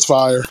 It's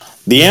fire.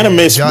 The anime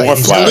is more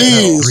fire.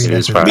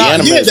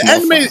 The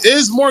anime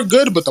is more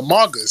good, but the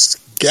manga's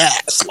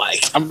gas.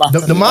 Like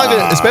the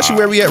manga, especially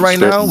where we at right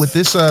now with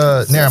this.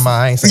 Never mind.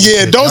 I ain't saying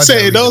shit. Don't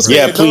say it. Don't say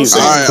it. Yeah, please.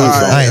 All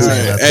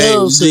right. Hey,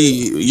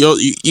 Z,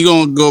 you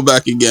gonna go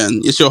back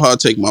again? It's your hot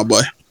take, my boy.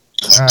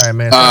 All right,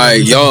 man. All right,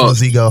 y'all.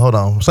 Zigo, hold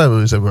on. So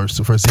we said for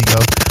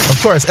Zigo.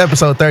 Of course,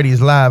 episode 30 is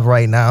live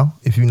right now.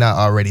 If you're not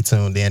already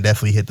tuned in,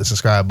 definitely hit the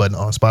subscribe button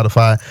on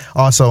Spotify.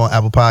 Also on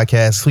Apple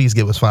Podcasts, please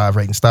give us 5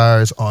 rating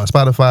stars on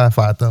Spotify,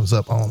 5 thumbs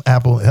up on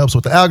Apple. It helps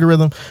with the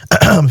algorithm.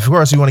 Of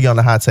course, you want to get on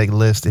the hot take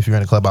list. If you're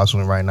in the Clubhouse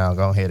room right now,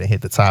 go ahead and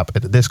hit the top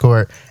at the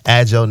Discord.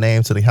 Add your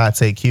name to the hot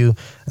take queue.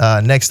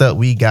 Next up,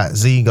 we got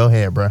Z. Go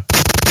ahead, bro.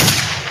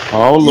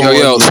 Oh, Lord.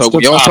 Yo, so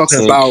y'all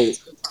talking about...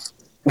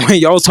 When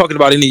y'all was talking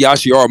about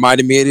Inuyasha, y'all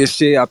reminded me of this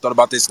shit. I thought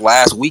about this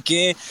last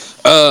weekend.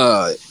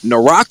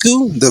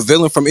 Naraku, the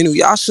villain from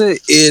Inuyasha,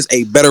 is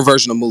a better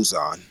version of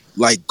Muzan.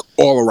 Like,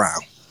 all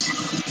around.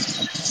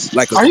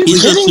 Like,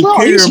 he's a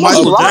superior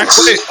Michael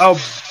Jackson. A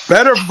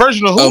better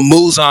version of who?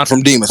 Muzan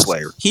from Demon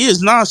Slayer. He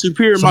is not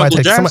superior Michael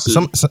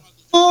Jackson.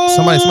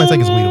 Somebody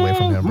take his weed away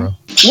from him, bro.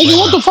 Nigga,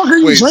 what the fuck are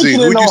you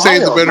drinking in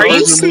Ohio? Are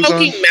you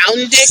smoking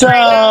Mountain Dick? So,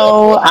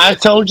 I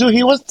told you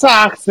he was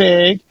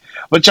toxic.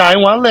 But y'all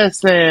ain't want to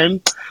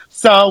listen.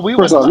 So we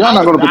First off, y'all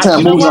not going to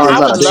pretend Muzan is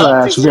not a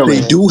trash villain.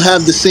 They do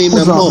have the same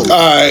MO. All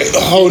right,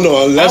 hold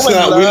on.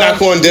 We're not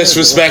going to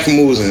disrespect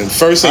Muzan.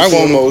 First and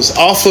foremost,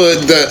 off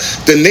of the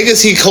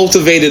niggas he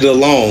cultivated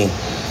alone,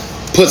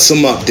 puts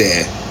him up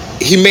there.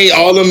 He made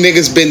all them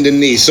niggas bend the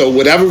knee. So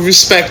whatever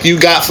respect you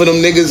got for them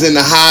niggas in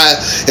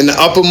the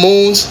upper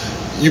moons,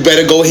 you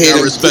better go ahead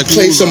and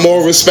place some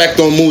more respect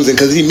on Muzan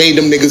because he made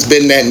them niggas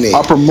bend that knee.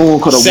 Upper Moon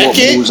could have whooped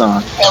Muzan.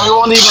 And we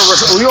won't even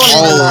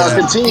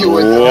continue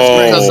with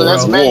that because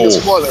that's mega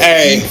spoiler.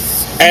 Hey,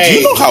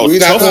 we're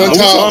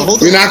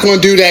not going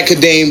to do that,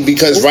 Kadeem,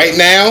 because right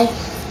now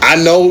I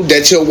know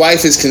that your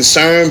wife is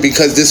concerned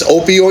because this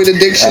opioid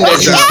addiction that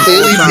you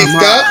clearly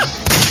picked up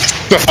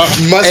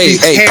must be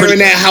tearing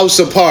that house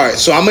apart.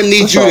 So I'm gonna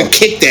need you to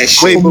kick that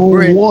shit. Upper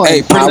Moon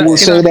 1, I will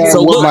say that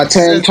with my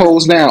 10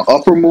 toes down.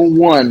 Upper Moon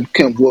 1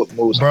 can whoop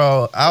Muzan.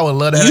 Bro, I would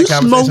love to have a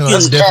conversation on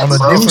a different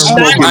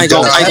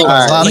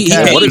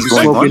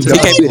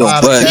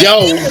Yo,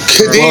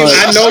 Kadeem,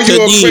 I know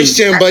you're a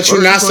Christian, but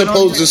you're not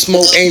supposed to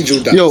smoke angel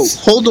dust. Yo,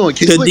 hold on.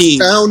 Can you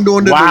expound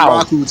on the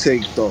Naraku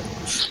take though?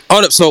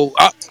 hold up. So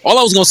all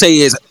I was gonna say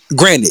is,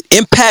 granted,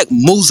 Impact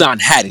Muzan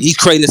had it. He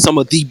created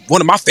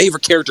one of my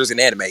favorite characters in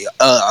anime.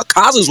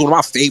 Akaza is one of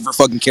my favorite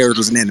fucking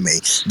characters in anime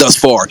thus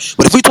far.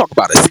 But if we talk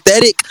about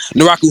aesthetic,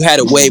 Naraku had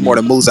it way more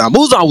than Muzan.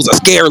 Muzan was a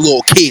scared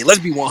little kid. Let's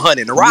be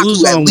 100. Naraku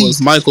Muzan at least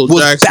was Michael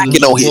Jackson.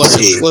 Backing on his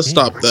shit. Let's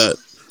stop that.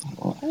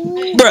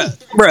 Bruh.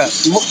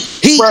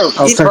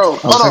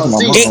 Hold on.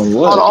 See,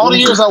 on all the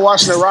years I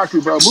watched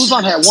Naraku, bro,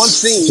 Muzan had one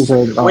scene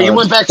when he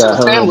went back to the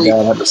family,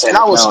 and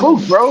I was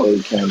spooked, bro.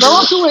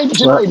 Naraku ain't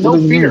generate no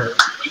fear.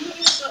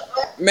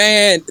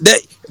 Man,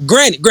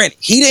 granted,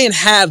 he didn't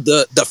have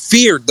the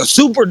fear, the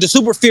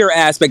super fear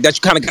aspect that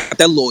you kind of got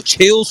that little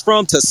chills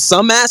from to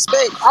some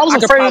aspect. I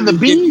was afraid of the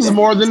bees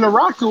more than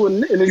Naraku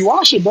and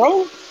Inuyasha,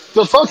 bro.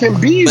 The fucking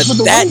bees.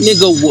 But that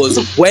nigga was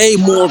way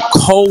more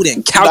cold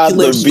and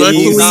calculated.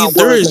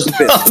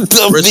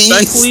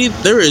 Respectfully,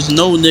 there is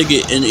no nigga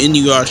in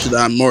Inuyasha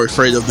that I'm more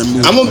afraid of than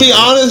Muzan. I'm gonna be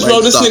honest,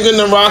 bro. This nigga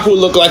Naraku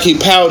look like he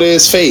powdered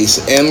his face,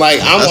 and like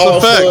I'm all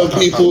for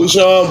people,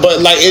 Sean, but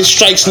like it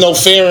strikes no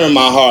fear in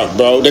my heart,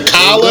 bro. The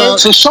collar,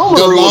 the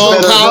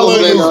long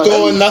collar is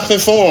doing nothing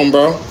for him,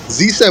 bro.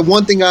 Z said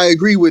one thing I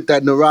agree with,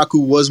 that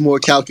Naraku was more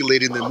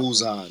calculated than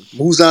Muzan.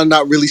 Muzan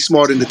not really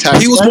smart in the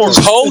tactics. He was more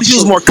cold, he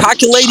was more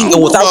calculating,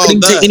 and without getting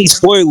into any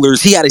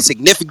spoilers, he had a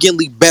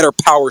significantly better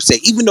power set.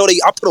 Even though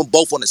I put them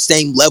both on the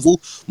same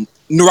level,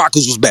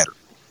 Naraku's was better.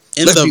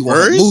 In the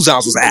verse?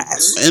 Muzan's was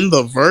ass. In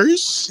the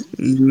verse?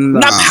 Nah.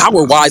 Not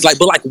power wise,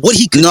 but like what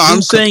he could do.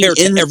 I'm saying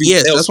in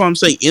yes, else. That's what I'm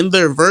saying. In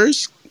their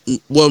verse,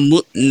 well,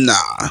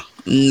 nah.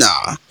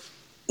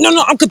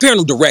 No, I'm comparing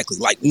them directly,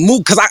 like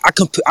because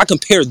I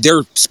compare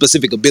their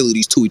specific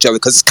abilities to each other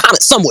because it's kind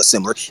of somewhat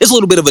similar. It's a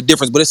little bit of a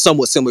difference, but it's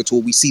somewhat similar to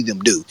what we see them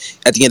do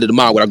at the end of the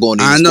month without going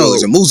into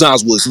spoilers. And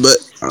Muzan's was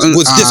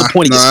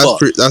disappointing as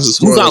fuck. That's a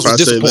spoiler if I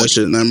say that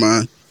shit. Never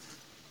mind.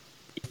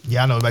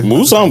 Yeah, I know. Like,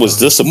 Muzan was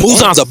disappointing.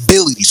 Muzan's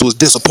abilities was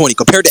disappointing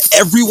compared to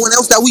everyone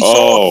else that we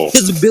saw.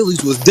 His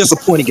abilities was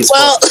disappointing as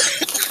fuck.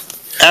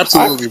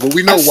 Absolutely, but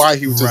we know why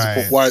he was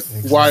disappointed.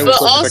 Why?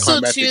 But also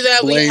too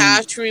that we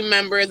have to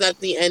remember that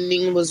the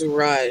ending was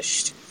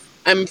rushed.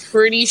 I'm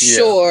pretty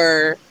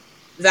sure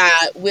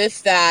that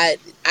with that,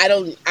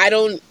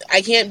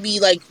 I can't be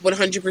like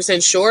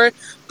 100% sure,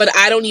 but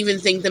I don't even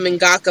think the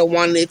mangaka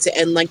wanted it to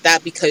end like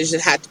that because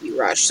it had to be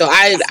rushed. So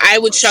I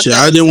would chuck. Shit,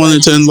 I didn't want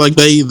it to end like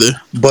that either.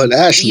 But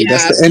Ashley,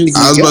 that's the ending.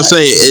 I was about to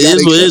say it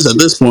is what it is at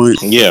this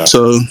point. Yeah.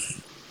 So.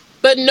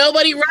 But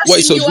nobody rushed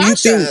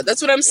Inuyasha.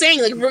 That's what I'm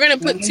saying. Like, if we're gonna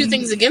put two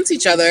things against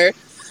each other,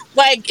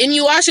 like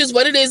Inuyasha is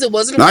what it is. It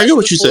wasn't. I get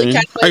what you're saying.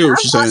 I get what you're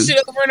saying. I watched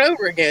it over and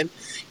over again.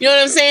 You know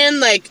what I'm saying?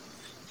 Like,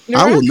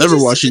 I will never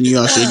watch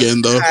Inuyasha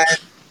again, though.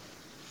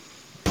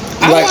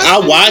 Like I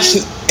watched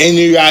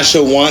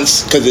Inuyasha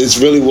once because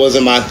it really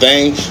wasn't my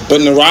thing,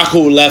 but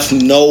Naraku left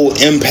no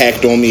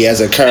impact on me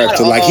as a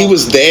character. Like he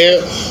was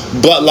there,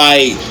 but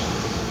like.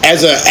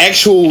 As an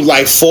actual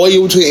like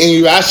foil to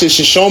Inuyasha,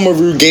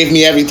 Shishomaru gave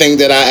me everything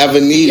that I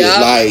ever needed.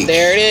 Like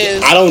there it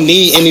is. I don't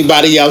need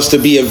anybody else to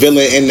be a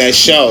villain in that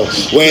show.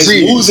 Whereas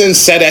Muzan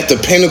sat at the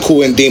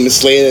pinnacle in Demon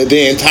Slayer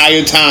the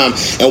entire time,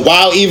 and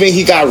while even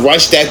he got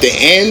rushed at the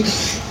end,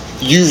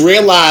 you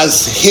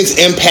realize his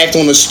impact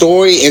on the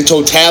story in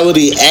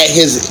totality at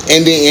his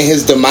ending and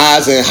his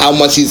demise, and how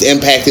much he's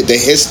impacted the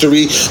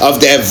history of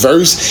that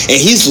verse,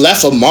 and he's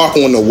left a mark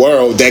on the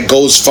world that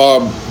goes far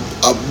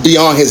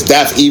beyond his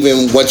death.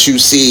 Even what you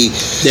see,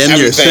 damn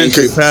near a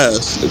century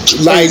past.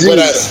 Like, but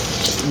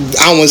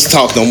I don't want to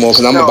talk no more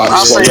because I'm about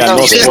to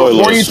spoil.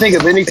 Before you think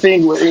of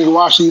anything with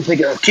Inuyasha, you think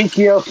of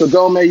Kikyo,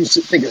 Kagome, you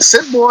think of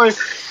Sit Boy,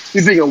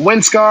 you think of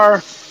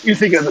Windscar, you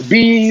think of the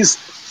bees,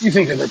 you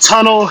think of the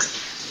tunnel,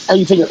 and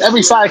you think of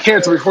every side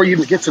character before you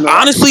even get to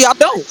Naraku. Honestly, I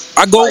don't.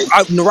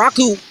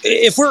 Naraku.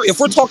 If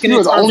we're talking,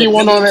 you're the only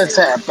one on that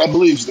tab that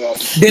believes that.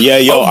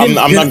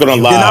 I'm not gonna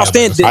lie.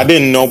 I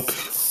didn't know.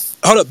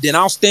 Hold up, then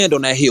I'll stand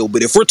on that hill.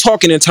 But if we're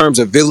talking in terms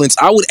of villains,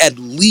 I would at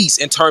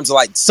least, in terms of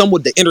like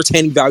somewhat the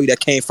entertaining value that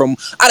came from,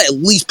 I'd at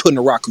least put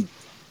Naraku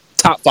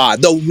top 5.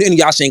 Though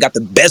Inuyasha ain't got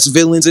the best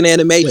villains in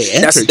anime.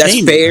 That's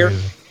fair.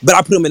 But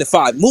I put him in the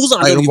 5.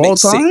 Muzan don't even make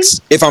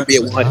 6. If I'm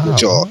being 100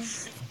 with y'all.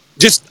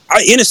 Just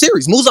in a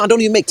series, Muzan don't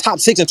even make top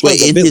 6 in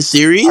 12. In his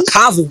series,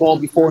 Akaza's going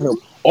before him.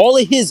 All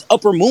of his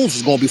upper moons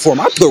is going before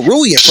him. I put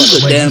Rui in front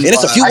of him. And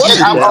it's a few others.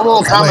 I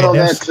won't comment on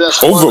that.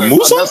 Over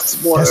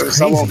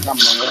Muzan? I won't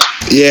comment on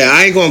that. Yeah,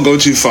 I ain't gonna go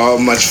too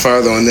much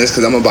further on this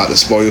because I'm about to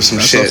spoil some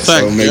shit.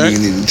 So maybe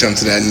we need to jump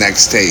to that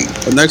next take.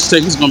 The next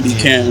take is gonna be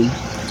Cameron.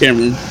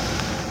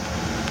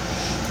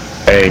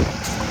 Hey,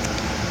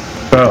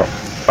 so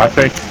I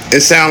think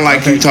it sounds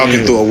like you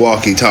talking through a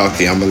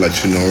walkie-talkie. I'm gonna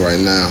let you know right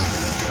now.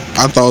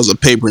 I thought it was a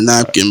paper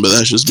napkin, but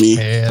that's just me.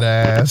 Head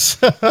ass.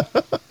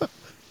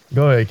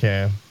 Go ahead,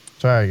 Cam.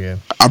 Try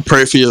again. I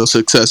pray for your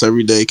success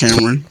every day,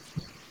 Cameron.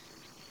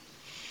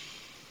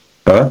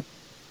 Huh?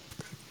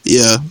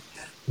 Yeah.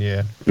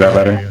 Yeah. Is that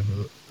better?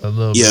 A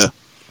little bit.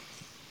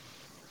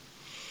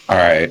 All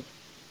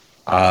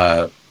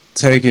right.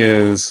 Take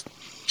is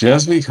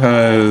just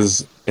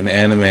because an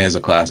anime is a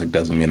classic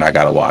doesn't mean I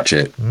gotta watch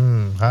it.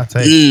 Hot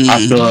take.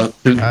 I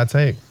feel hot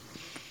take.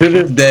 To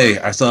this day,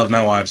 I still have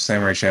not watched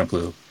Samurai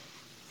Champloo.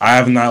 I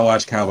have not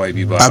watched Cowboy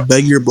Bebop. I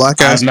beg your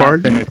black ass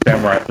pardon.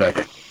 Samurai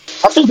Second.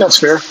 I think that's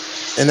fair,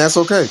 and that's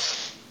okay.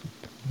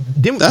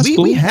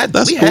 We had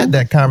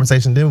that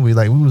conversation, didn't we?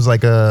 Like we was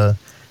like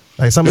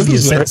some of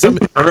these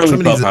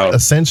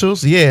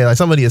essentials. Yeah, like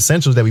some of the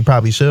essentials that we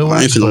probably should watch.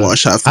 I ain't finna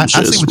watch half of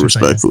shit,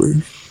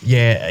 respectfully.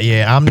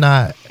 Yeah. I'm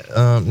not.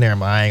 Never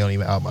mind. I ain't gonna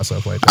even out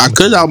myself like that. I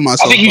could out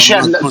myself. I think you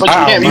should. But you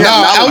can't.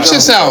 Out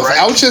yourself. Right?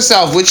 Out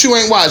yourself. What you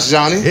ain't watched,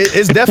 Johnny?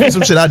 It's definitely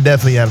some shit I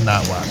definitely have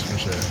not watched for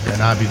sure,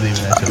 and I'll be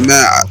leaving that shit.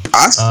 Man,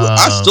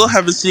 I still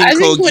haven't seen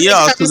Code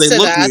Geass because they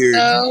look weird.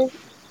 Though,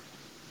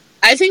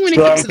 I think when it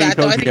comes to that,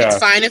 though, I think it's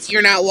fine if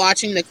you're not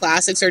watching the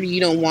classics or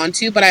you don't want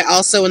to. But I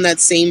also, in that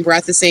same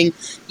breath, is saying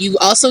you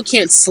also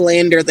can't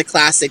slander the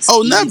classics.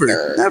 Oh,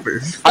 either.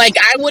 never. Like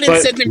I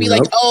wouldn't sit there and be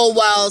like, "Oh,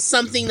 well,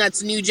 something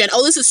that's new gen.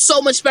 Oh, this is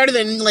so much better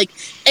than like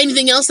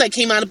anything else that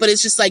came out." But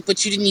it's just like,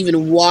 but you didn't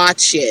even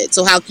watch it,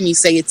 so how can you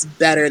say it's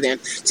better than?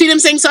 See what I'm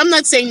saying? So I'm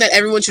not saying that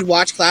everyone should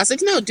watch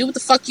classics. No, do what the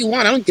fuck you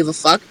want. I don't give a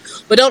fuck.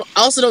 But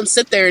don't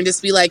sit there and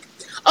just be like,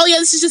 oh yeah,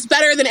 this is just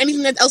better than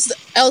anything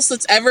else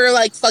that's ever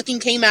like fucking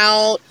came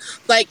out.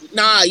 Like,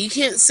 nah, you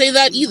can't say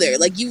that either.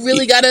 Like, you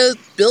really gotta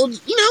build.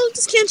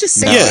 Just can't just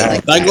say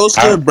that. That goes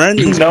to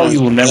Brandon's.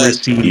 You will never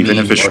see, even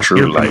if it's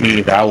true. Like,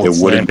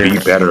 it wouldn't be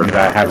better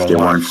if they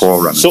weren't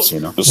forerunners. What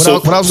I was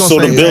gonna say,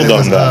 to build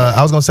on that,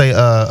 I was gonna say,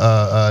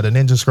 the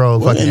Ninja Scroll.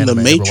 What in the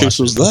Matrix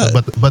was that?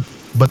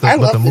 But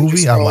the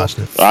movie, I watched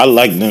it. I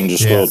like Ninja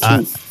Scroll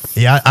too.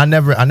 I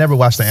never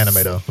watched the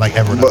anime though, like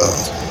ever.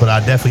 But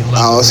I definitely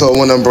love it. I also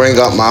want to bring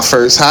up my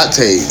first hot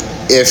take.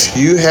 If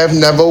you have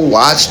never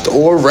watched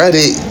or read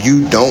it,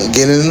 you don't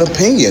get an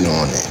opinion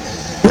on it.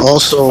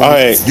 Also,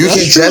 you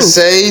can just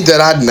say that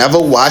I never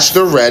watched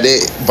or read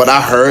it, but I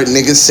heard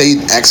niggas say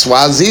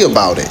XYZ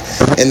about it,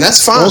 and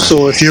that's fine.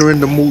 Also, if you're in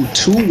the mood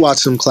to watch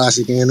some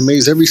classic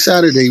animes, every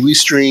Saturday we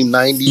stream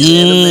 90s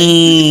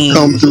anime.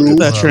 Come through,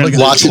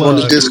 watch it on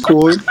the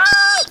Discord.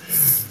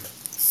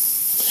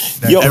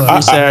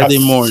 Every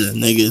Saturday morning,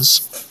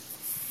 niggas.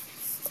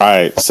 All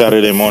right,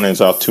 Saturday mornings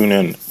I'll tune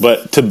in.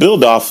 But to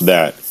build off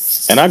that,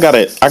 and I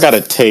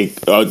gotta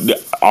take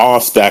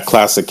off that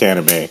classic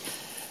anime.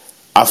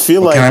 I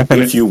feel like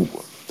if you,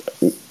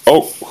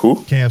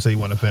 who? Cam say you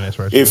want to finish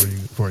first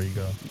before you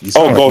go.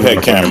 Go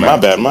ahead, Cam. My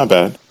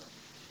bad.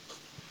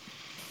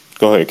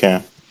 Go ahead,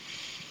 Cam.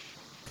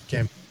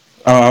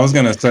 I was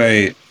gonna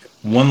say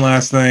one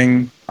last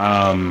thing.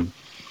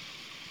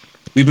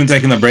 We've been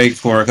taking a break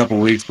for a couple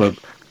of weeks, but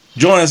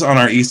join us on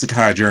our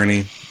Isekai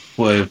journey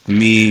with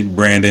me,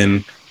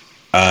 Brandon,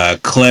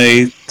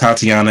 Clay,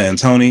 Tatiana, and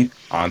Tony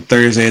on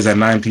Thursdays at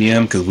 9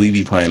 p.m. because we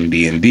be playing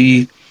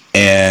D&D,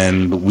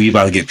 and we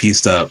about to get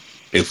pieced up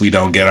if we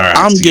don't get our...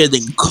 I'm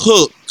getting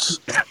cooked.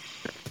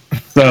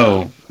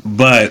 So,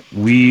 but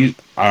we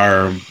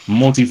are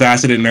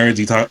multifaceted nerds.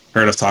 You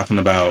heard us talking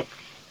about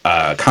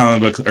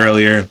comic books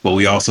earlier, but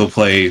we also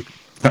play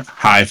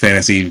high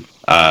fantasy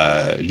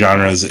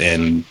genres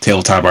in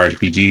tabletop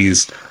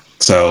RPGs.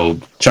 So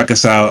check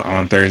us out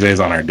on Thursdays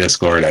on our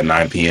Discord at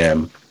 9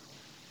 p.m.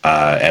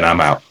 And I'm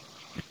out.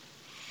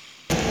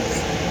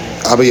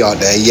 I'll be out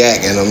there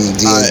yakking them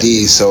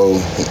D&D, so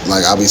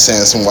like I'll be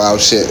saying some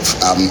wild shit.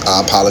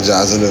 I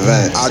apologize in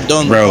advance. I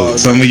don't, bro.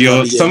 Some of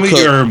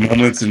your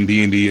moments in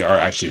D&D are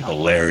actually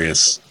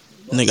hilarious.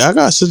 Nigga, I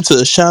got sent to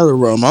the Shadow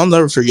Realm. I'll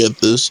never forget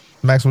this.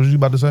 Max, what was you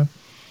about to say?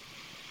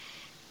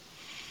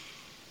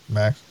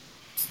 Max.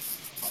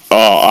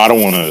 I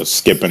don't want to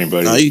skip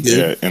anybody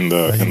in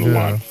the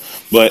line.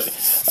 But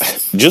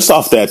just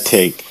off that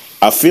take,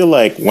 I feel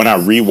like when I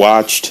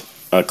rewatched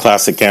a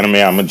classic anime,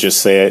 I'm going to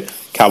just say it,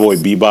 Cowboy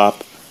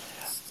Bebop,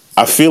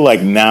 I feel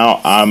like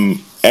now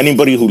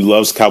anybody who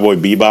loves Cowboy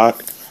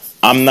Bebop,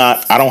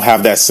 I don't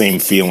have that same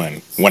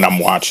feeling when I'm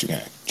watching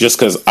it. Just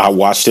because I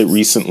watched it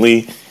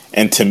recently,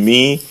 and to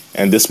me,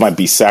 and this might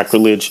be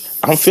sacrilege,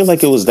 I don't feel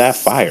like it was that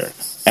fire.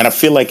 And I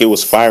feel like it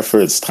was fire for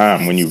its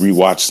time when you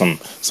rewatch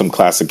some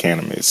classic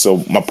animes.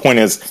 So my point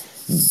is,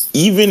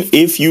 even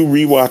if you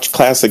rewatch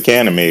classic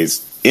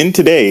animes in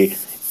today,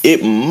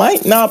 it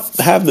might not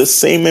have the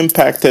same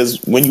impact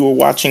as when you were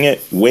watching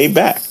it way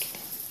back.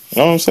 You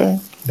know what I'm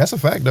saying? That's a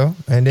fact, though.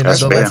 And then that's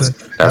to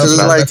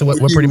what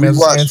pretty much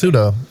saying too,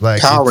 though.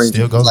 Like it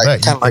still goes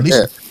back.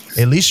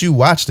 At least you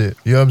watched it.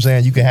 You know what I'm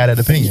saying? You can have that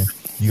opinion.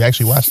 You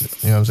actually watched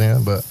it. You know what I'm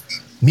saying? But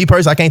me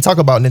personally, I can't talk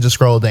about Ninja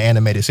Scroll, the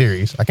animated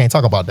series. I can't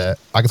talk about that.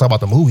 I can talk about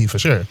the movie for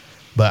sure.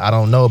 But I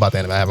don't know about the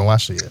anime. I haven't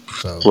watched it yet.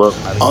 So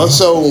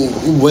also,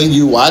 when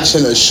you're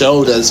watching a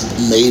show that's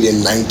made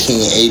in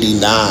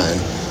 1989,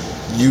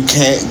 you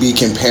can't be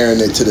comparing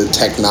it to the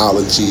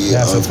technology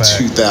of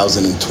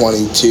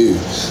 2022.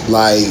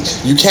 Like,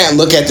 you can't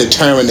look at the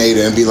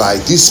Terminator and be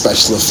like, these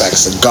special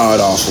effects are god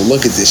awful.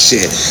 Look at this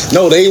shit.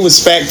 No, they were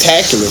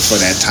spectacular for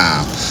that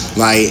time.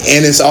 Like,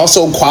 and it's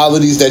also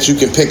qualities that you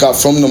can pick up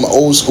from them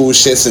old school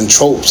shits and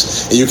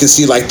tropes, and you can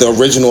see like the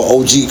original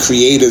OG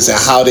creators and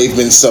how they've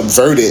been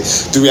subverted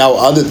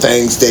throughout other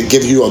things that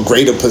give you a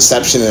greater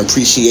perception and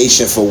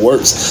appreciation for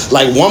works.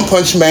 Like, One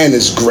Punch Man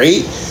is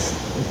great,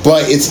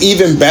 But it's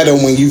even better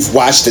when you've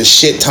watched a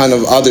shit ton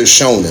of other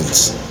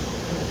shonens.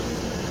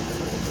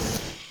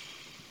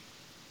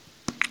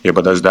 Yeah,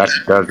 but does that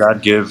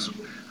give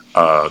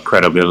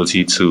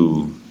credibility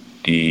to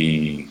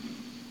the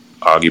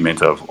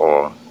argument of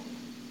or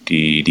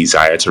the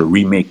desire to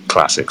remake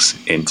classics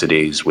in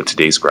today's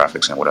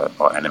graphics and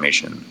or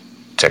animation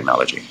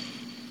technology?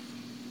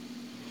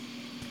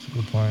 That's a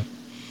good point.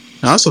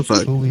 That's a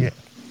fact.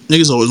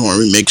 Niggas always want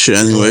to remake shit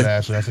anyway.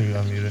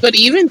 But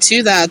even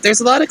to that,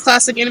 there's a lot of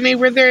classic anime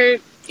where their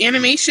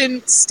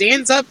animation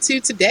stands up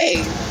to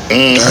today.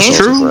 That's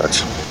true.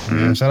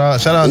 Yeah, shout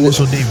out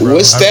Initial D, bro.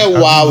 What's that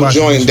wild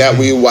joint that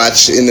we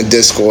watch in the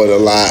Discord a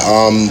lot?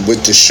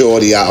 With the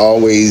shorty, I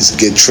always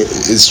get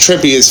it's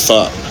trippy as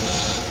fuck.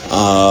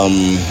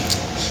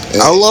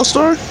 Outlaw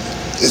Star?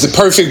 Is it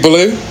Perfect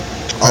Blue?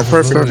 Oh,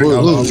 Perfect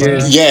Blue.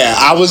 Yeah,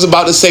 I was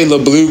about to say La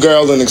Blue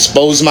Girl and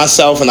expose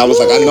myself, and I was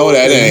like, I know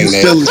that ain't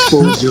it. Still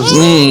expose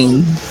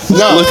yourself.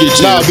 No,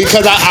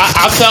 because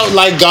I felt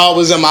like God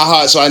was in my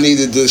heart, so I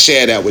needed to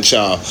share that with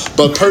y'all.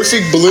 But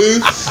Perfect Blue,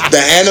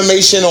 the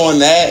animation on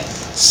that,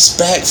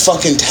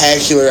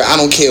 spec-fucking-tacular. I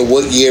don't care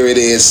what year it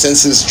is.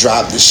 Since it's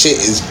dropped, the shit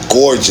is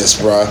gorgeous,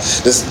 bro.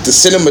 The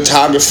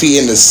cinematography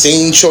and the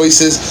scene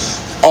choices,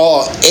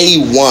 all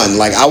A1.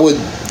 Like, I would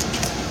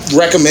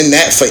recommend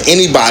that for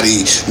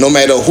anybody, no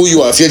matter who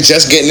you are. If you're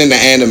just getting into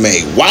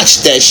anime,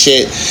 watch that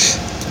shit,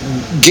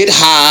 get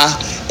high,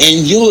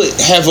 and you'll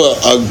have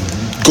a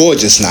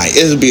gorgeous night.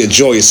 It'll be a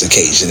joyous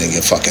occasion in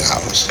your fucking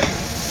house.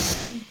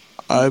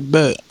 I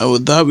bet. And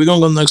with that, we're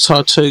gonna go next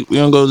hot take. We're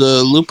gonna go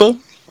to Lupa.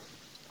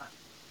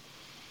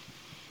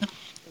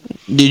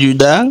 Did you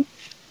die?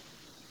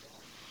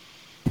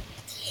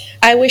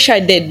 I wish I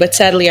did, but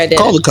sadly I didn't.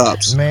 Call the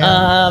cops,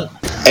 man.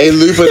 Hey,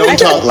 Lupa, don't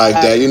talk like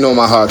that. You know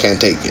my heart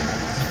can't take it.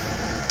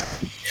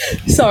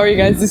 Sorry,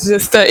 guys. It's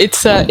just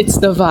it's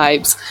the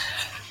vibes.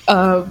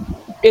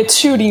 It's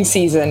shooting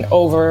season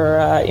over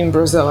in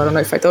Brazil. I don't know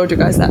if I told you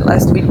guys that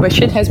last week, but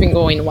shit has been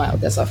going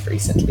wild as of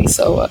recently.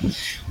 So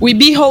we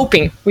be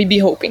hoping.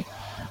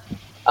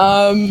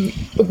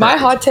 My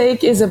hot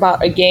take is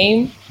about a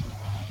game.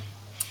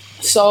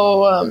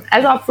 So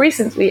as of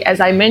recently, as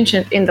I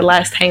mentioned in the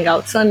last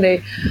Hangout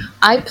Sunday,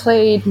 I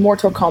played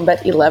Mortal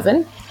Kombat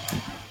 11.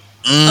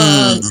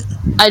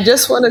 I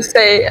just want to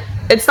say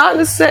it's not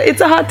necessarily,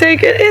 it's a hot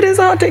take. It is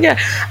a hot take. Yeah.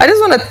 I just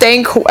want to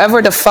thank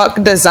whoever the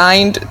fuck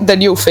designed the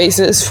new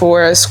faces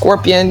for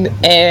Scorpion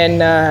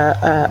and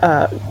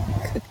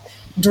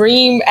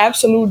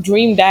absolute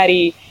dream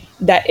daddy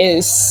that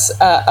is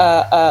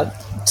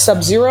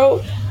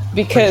Sub-Zero,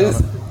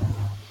 because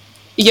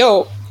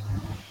yo,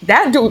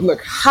 that dude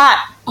looked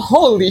hot.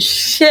 Holy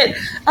shit.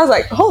 I was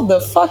like, hold the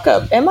fuck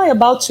up. Am I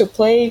about to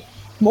play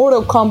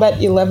Mortal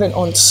Kombat 11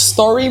 on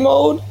story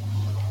mode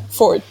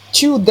for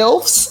 2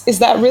 DILFs? Is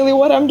that really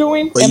what I'm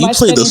doing? But you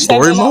played the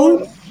story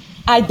mode?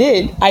 I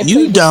did.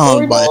 You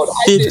down by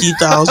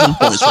 50,000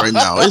 points right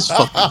now. It's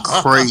fucking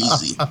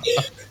crazy.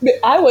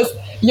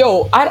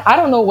 I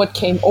don't know what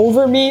came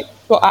over me.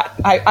 But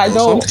I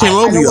know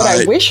what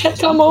I wish had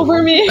come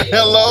over me.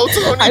 Hello,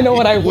 Tony. I know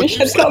what I wish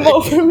had come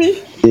over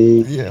me.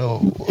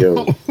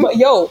 But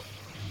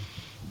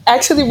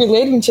actually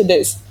relating to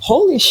this,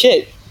 holy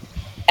shit.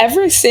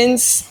 Ever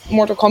since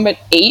Mortal Kombat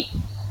 8,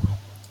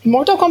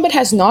 Mortal Kombat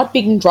has not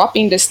been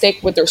dropping the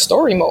stick with their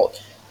story mode.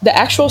 The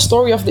actual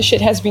story of the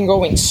shit has been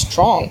going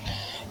strong.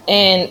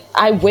 And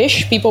I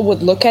wish people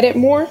would look at it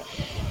more.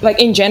 Like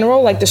in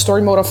general, like the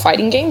story mode of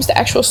fighting games, the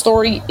actual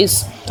story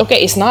is,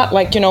 okay, it's not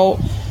like,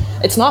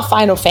 it's not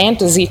Final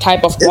Fantasy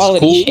type of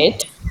quality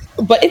shit,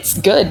 but it's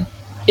good.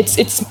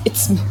 It's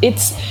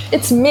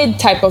mid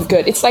type of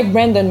good. It's like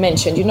Brandon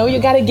mentioned, you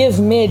gotta give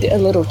mid a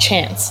little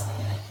chance.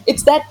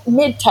 It's that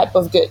mid type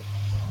of good.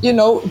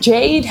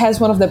 Jade has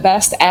one of the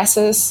best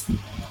asses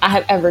I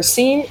have ever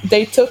seen.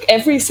 They took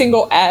every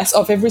single ass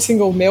of every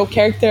single male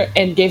character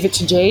and gave it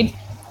to Jade.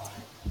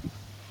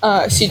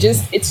 It's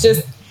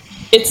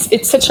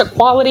such a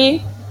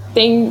quality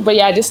thing. But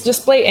yeah,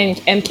 just play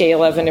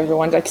MK11,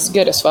 everyone. Like, it's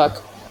good as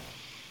fuck.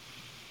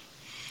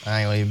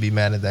 I ain't gonna even be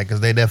mad at that because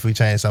they definitely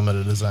changed some of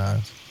the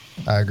designs.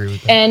 I agree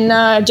with that.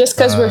 And just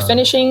because we're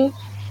finishing,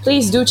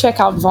 please do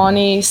check out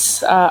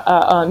Vonnie's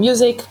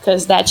music,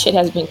 because that shit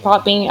has been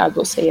popping. I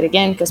will say it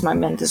again because my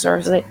man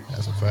deserves it.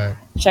 That's a fact.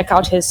 Check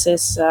out his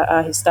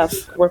stuff.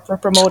 We're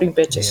promoting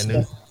bitches.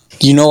 Yeah,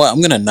 you know what? I'm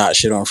gonna not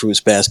shit on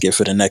Fruits Basket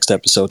for the next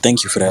episode.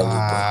 Thank you for that,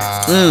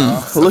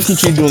 Lupa. Look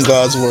at you doing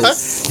God's work.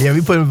 Yeah, we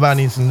putting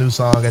Vonnie some new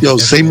song.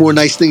 Say more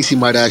nice things. He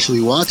might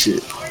actually watch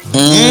it.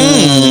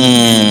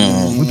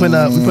 We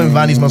putting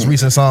Vonnie's most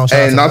recent song.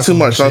 Hey, not too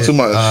much. At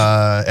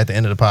the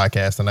end of the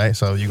podcast tonight,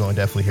 so you're gonna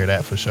definitely hear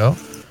that for sure.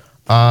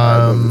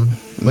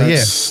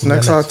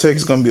 Next hot take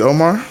is gonna be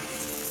Omar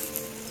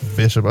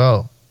Bishop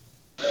O.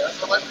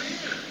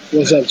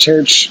 What's up,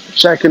 church?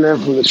 Checking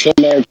in from the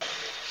Trinidad.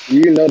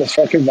 You know the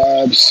fucking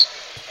vibes.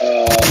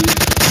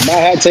 My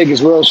hot take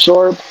is real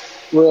short,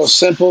 real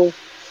simple,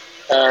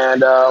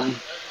 and I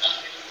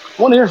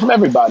want to hear from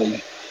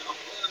everybody.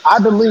 I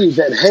believe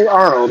that Hey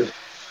Arnold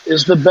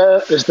It's the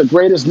best. It's the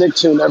greatest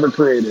Nicktoon ever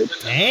created.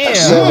 Damn. I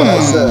said what I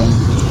said.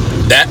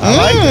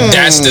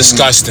 That's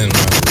disgusting.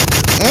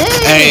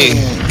 Hey,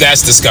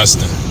 that's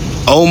disgusting.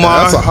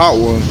 Omar, that's a hot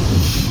one.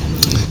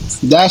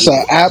 That's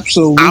an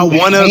absolute. I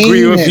want to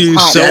agree with you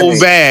so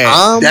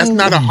bad. That's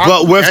not a hot.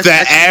 But with the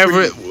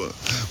average.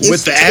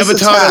 With the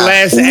Avatar, The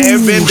Last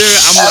Airbender,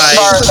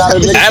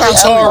 I'm like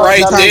Avatar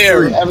right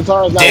there.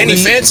 Danny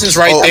Fenton's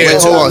right there.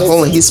 Hold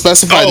on. He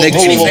specified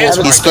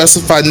Nicktoons. He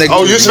specified Nicktoons.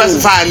 Oh, you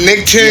specified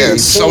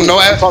Nicktoons. So no.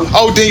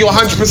 Oh, then you're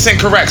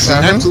 100% correct, sir.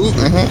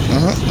 Absolutely.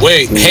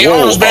 Wait, Hey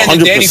Arnold's better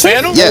than Danny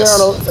Phantom?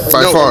 Yes,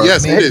 by far.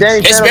 Yes, it is.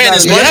 It's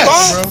better than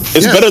SpongeBob.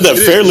 It's better than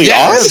Fairly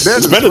Odd.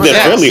 It's better than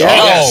Fairly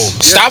Odd.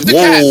 Stop the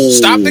cat.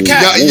 Stop the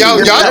cat.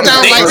 Y'all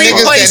sound like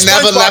niggas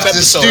that never left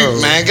the stoop,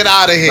 man. Get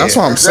out of here. That's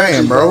what I'm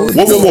saying, bro.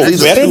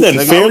 Better than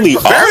Fairly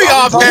Odd. Fairly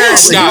Odd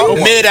parents got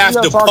mid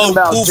after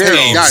poof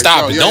game.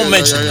 Stop it. Don't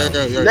mention it.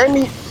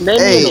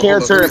 Name me a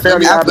character in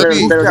Fairly Odd better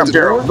than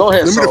Gerald. Go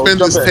ahead. Let me defend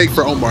this take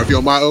for Omar. If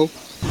you're my O.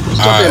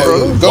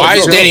 Why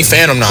is Danny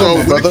Phantom not?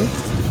 So, brother.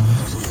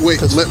 Wait,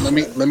 let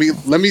me.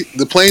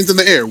 The plane's in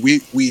the air.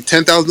 We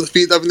 10,000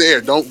 feet up in the air.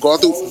 Don't go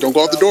out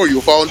the door. You'll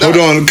fall down.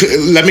 Hold on.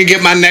 Let me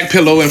get my neck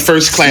pillow in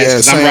first class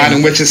because I'm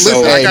riding with you.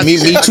 So, me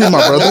too,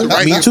 my brother.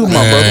 Me too,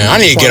 my brother. I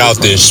need to get out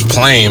this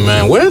plane,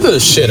 man. Where the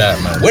shit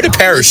at, man? Where the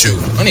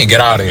parachute? I need to get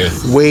out of here.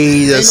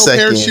 Wait a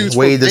second. Ain't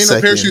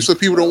no parachute, so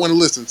people don't want to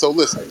listen. So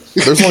listen.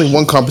 There's only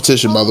one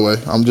competition, by the way.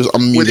 I'm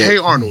with Hey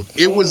Arnold.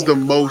 It was the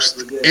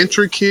most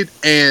intricate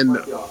and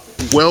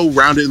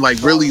well-rounded,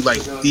 like really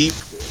like deep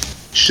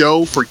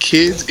show for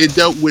kids. It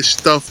dealt with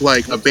stuff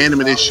like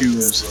abandonment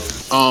issues,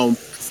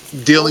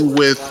 dealing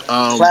with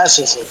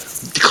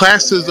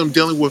classism,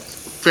 dealing with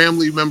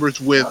family members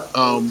with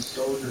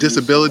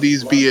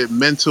disabilities, be it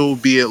mental,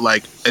 be it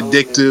like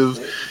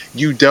addictive.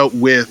 You dealt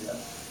with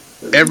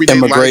everyday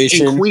life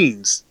in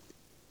Queens,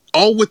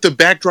 all with the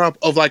backdrop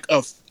of like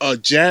a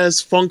jazz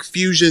funk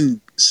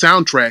fusion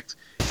soundtrack.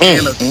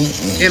 And a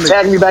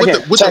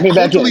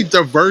culturally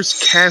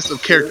diverse cast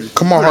of characters.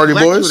 Come on, Hardy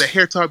Boys. With a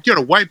hair top. You had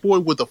a white boy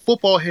with a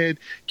football head.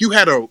 You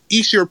had a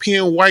East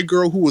European white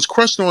girl who was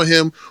crushed on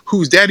him,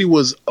 whose daddy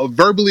was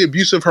verbally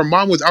abusive. Her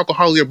mom was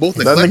alcoholic. Both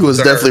that nigga was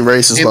definitely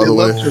racist, by the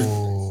way.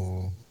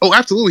 Oh,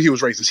 absolutely, he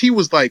was racist. He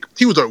was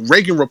a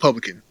Reagan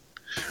Republican.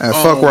 And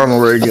fuck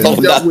Ronald Reagan. Not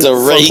the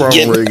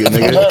Reagan.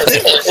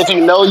 If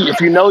you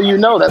know, you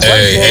know. That's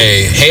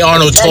Hey,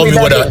 Arnold told me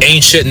what an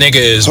ain't shit nigga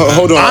is. Man.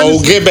 Hold on.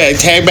 Honestly, get back.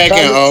 Tag back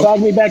in.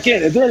 Tag me back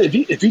in. And then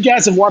if you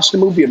guys have watched the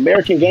movie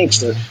American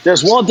Gangster,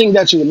 there's one thing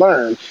that you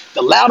learn: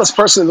 the loudest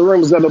person in the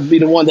room is going to be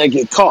the one that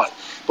get caught.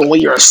 But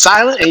when you're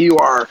silent and you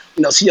are,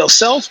 to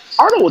yourself,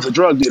 Arnold was a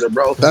drug dealer,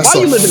 bro. That's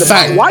why you live in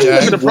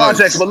the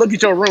projects? But look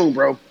at your room,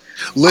 bro.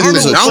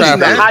 Listen,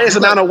 Arnold the highest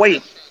amount of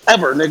weight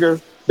ever,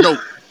 nigga. No.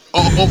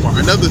 Omar,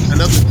 another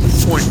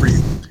point for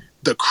you.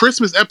 The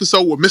Christmas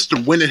episode with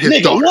Mr. Wynn and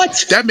his daughter.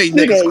 What? That made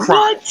niggas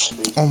cry.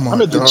 What? Oh my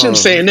I'm at the gym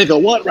saying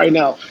nigga what right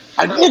now.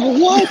 Nigga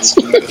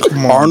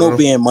what? Arnold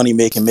being money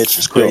making Mitch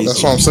is crazy.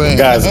 That's what I'm saying.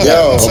 Guys,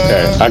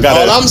 okay. I got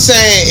all I'm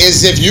saying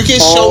is if you can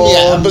show me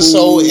an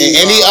episode in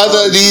any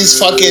other of these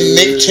fucking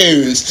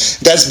Nicktoons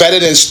that's better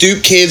than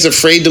Stoop Kids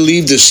Afraid to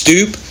Leave the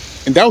Stoop,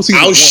 and that was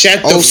I'll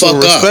shut the fuck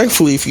up.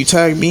 Respectfully, if you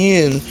tag me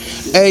in,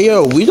 hey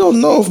yo, we don't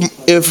know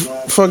if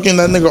fucking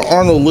that nigga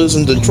Arnold lives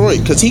in Detroit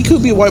because he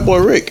could be White Boy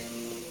Rick.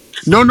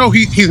 No,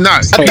 he's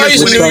not. I thought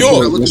he's in New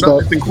York.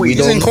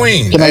 He's in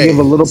Queens. Can I give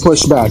a little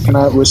pushback? Can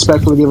I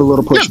respectfully give a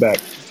little pushback?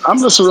 Yeah. I'm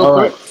listening real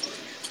quick.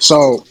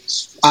 So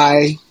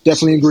I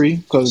definitely agree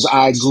because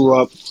I grew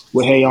up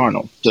with Hey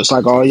Arnold, just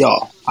like all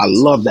y'all. I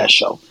love that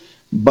show,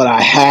 but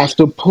I have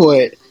to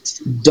put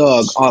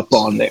Doug up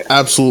on there.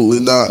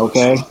 Absolutely not.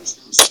 Okay.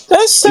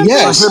 That's simple.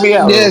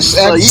 Yes,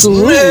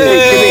 absolutely.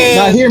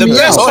 Now hear me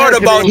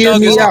out. Hear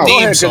me out.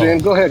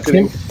 Go ahead,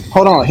 Kadeem.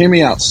 Hold on, hear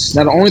me out.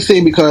 Now the only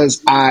thing,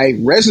 because I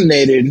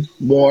resonated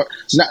more,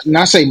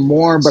 not say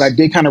more, but I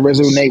did kind of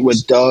resonate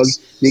with Doug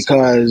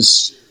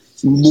because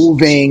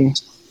moving,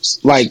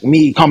 like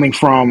me coming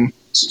from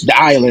the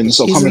island,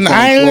 so coming from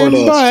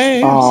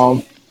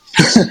Florida,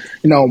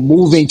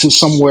 moving to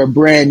somewhere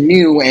brand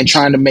new and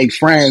trying to make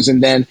friends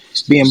and then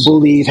being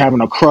bullied,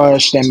 having a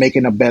crush, then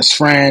making a best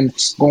friend,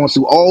 going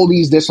through all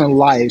these different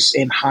lives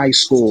in high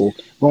school,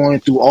 going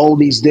through all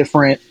these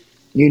different,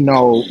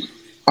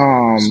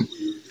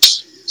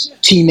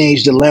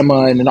 teenage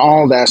dilemma and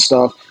all that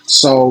stuff.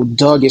 So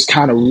Doug is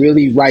kind of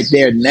really right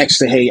there next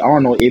to Hey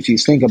Arnold if you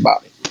think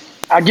about it.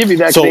 I'll give you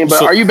that thing,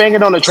 but are you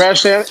banging on the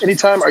trash can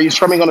anytime? Are you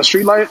strumming on a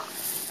street light?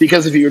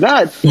 Because if you're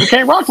not, you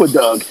can't rock with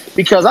Doug.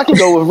 Because I can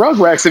go with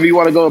Rugrats if you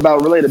want to go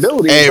about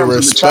relatability in terms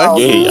of the child,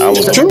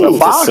 the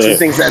box and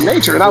things of that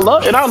nature. And I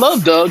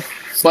love Doug,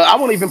 but I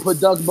won't even put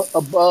Doug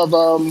above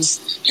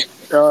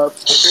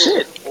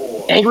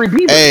Angry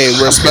Beaver. Hey,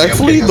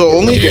 respectfully, the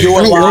only you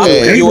alive.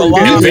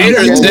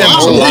 Invader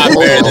Zim's a lot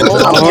better than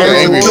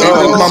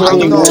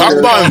talk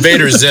about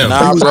Invader Zim.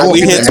 Nah, bro,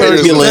 we hit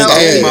turbulence.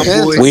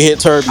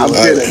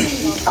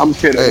 I'm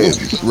kidding. Hey,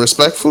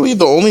 respectfully,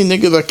 the only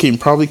nigga that can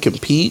probably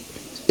compete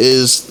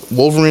is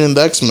Wolverine and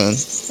the X-Men,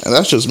 and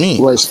that's just me.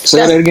 Wait, say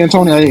that again,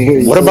 Tony. I didn't hear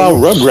you. What about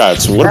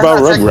Rugrats? What about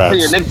Rugrats?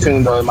 That's not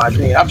Nicktoons, though, in my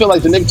opinion. I feel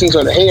like the Nicktoons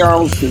are the Hey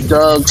Arnold, the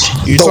Dogs.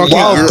 You talking?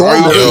 Are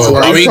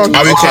we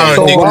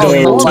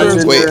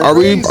talking?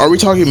 Wait, are we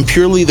talking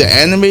purely the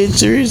animated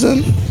series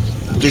then?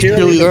 Just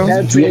purely the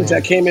cartoons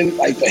that came in,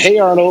 like the Hey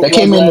Arnold. That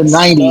came in the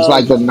 90s,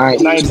 like the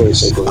 90s,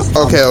 basically.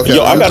 Okay.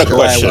 Yo, I got a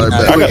question.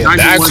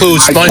 That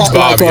includes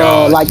SpongeBob,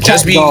 y'all.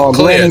 Just be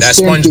clear,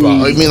 that's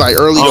SpongeBob. You mean like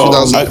early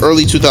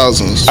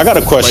 2000s? I got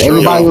a question.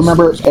 Everybody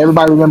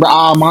remember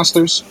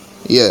Monsters?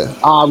 Yeah.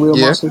 Real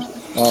Monsters.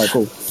 All right,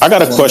 cool. I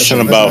got a question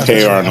about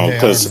Hey Arnold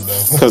because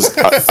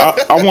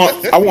I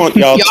want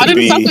y'all to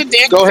be.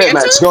 Go ahead,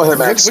 Max.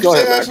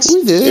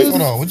 We did.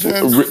 Hold on. What you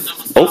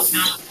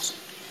have?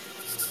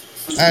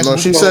 No,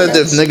 she said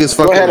if niggas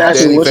fucking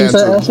Danny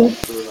Phantom.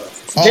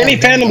 Danny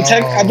Phantom,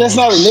 that's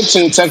not a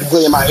Nicktoon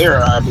technically in my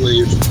era, I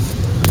believe.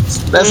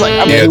 That's like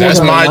that's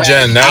my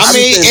gen. That's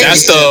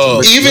the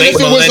even if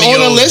it was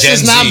on the list,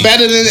 it's not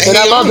better than. And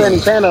I love Danny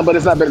Phantom, but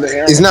it's not better than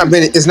Aaron. It's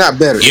not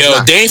better.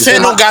 Yo, Danny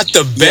Phantom got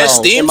the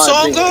best theme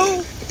song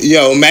though.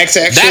 Yo, Max,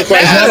 actually,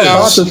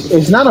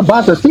 it's not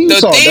about the theme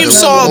song. The theme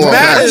song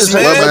matters,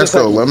 man. Let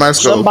Max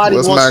go. Somebody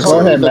wants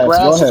to have the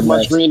grass is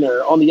much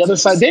greener. On the other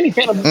side, Danny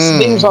Phantom's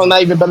theme song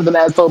not even better than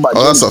As Told by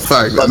Jimmy. Oh, that's a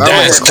fact.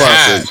 That's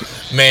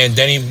classic. Man,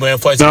 Danny went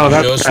for yo,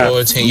 bro,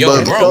 Max, we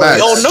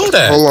all know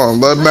that. Hold on,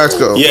 let Max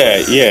go.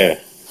 Yeah.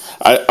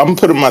 I'm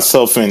putting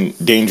myself in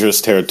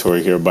dangerous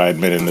territory here by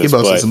admitting this,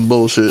 but some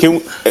bullshit.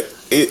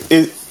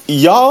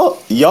 Y'all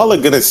are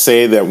gonna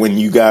say that when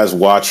you guys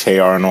watch Hey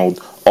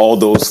Arnold, all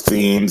those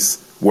themes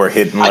were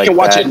hidden like that? I can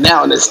watch it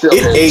now and it's still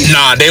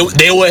nah, they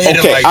were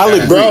hidden like I'll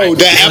that. agree. Bro,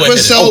 the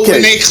episode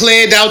when they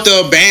cleared out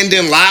the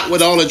abandoned lot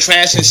with all the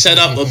trash and set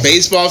up a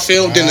baseball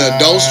field, then the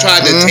adults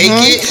tried to take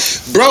it.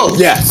 Bro,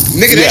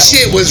 nigga, that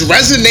shit was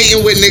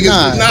resonating with niggas.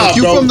 Nah, if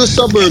you bro. from the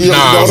suburbs,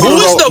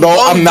 who's the bum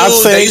I'm not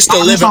dude saying, that used to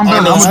live in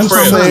Arnold's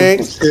crib?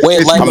 Wait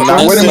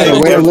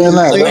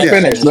a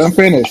minute. Let him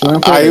finish.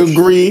 I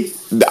agree.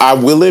 I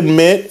will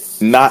admit,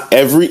 not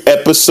every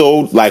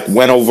episode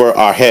went over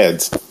our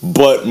heads,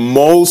 but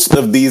most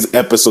of these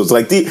episodes,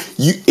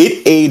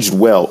 it aged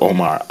well,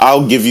 Omar.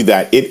 I'll give you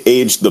that. It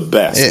aged the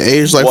best. It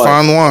aged like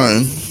fine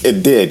wine.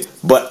 It did,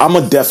 but I'm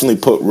gonna definitely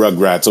put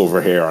Rugrats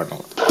over Hey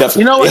Arnold.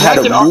 Definitely. You know what? It had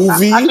a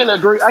movie. I can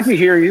agree. I can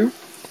hear you.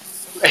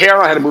 Hey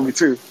Arnold had a movie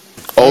too.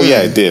 Oh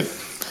yeah, it did.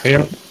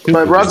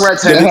 But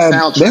Rugrats had a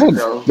soundtrack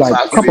though. Like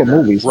a couple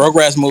movies.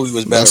 Rugrats movie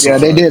was better. Yeah,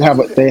 they did have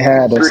a. They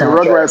had a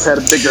soundtrack. Rugrats had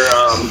a bigger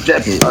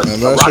jet.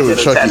 That shit with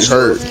Chucky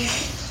hurt.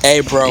 Hey,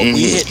 bro,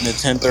 we hitting the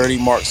 10:30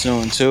 mark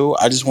soon too.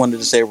 I just wanted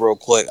to say real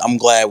quick, I'm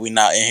glad we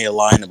not in here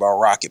lying about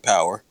Rocket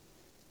Power.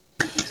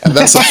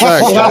 That's a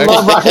fact.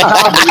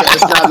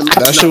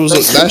 That shit was.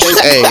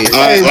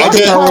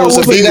 Rocket Power was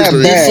a big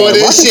before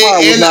this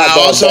shit, and I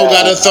also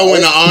gotta throw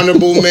in an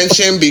honorable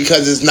mention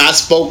because it's not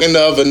spoken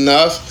of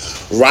enough.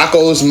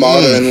 Rocko's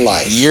Modern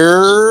Life.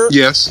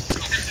 Yes.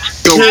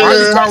 So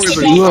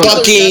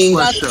fucking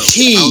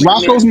key.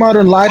 Rocko's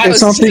Modern Life is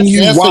something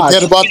you watch.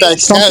 Forget about that.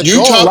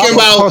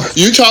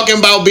 You talking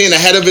about being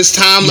ahead of his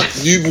time?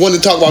 You want to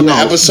talk about the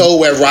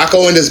episode where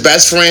Rocko and his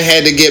best friend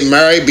had to get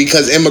married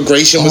because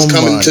immigration was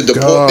coming to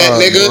deport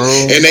that nigga,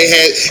 and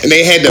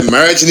they had to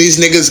merge, and these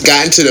niggas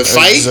got into the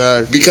fight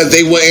because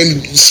they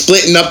weren't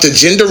splitting up the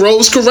gender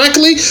roles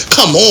correctly.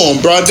 Come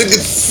on, bro.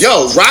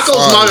 Yo,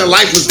 Rocko's Modern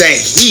Life was that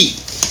heat.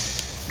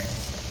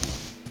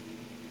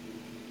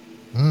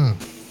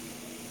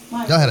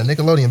 Y'all had a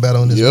Nickelodeon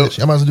battle in this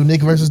bitch. I might as well do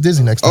Nick versus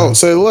Disney next time. Oh,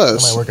 say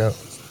less. That might work out.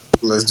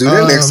 Let's do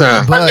that next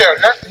time.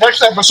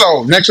 Next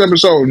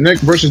episode, Nick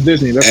versus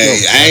Disney. Let's go.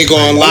 I ain't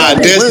gonna lie,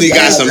 Disney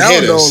got some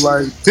hitters.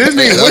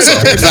 Disney I don't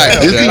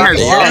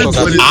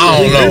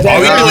know. Are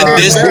we doing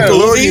Disney?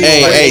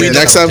 Hey,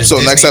 next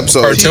episode,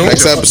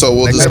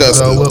 we'll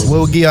discuss it.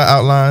 We'll give y'all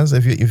outlines.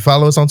 If you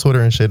follow us on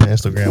Twitter and shit and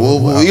Instagram.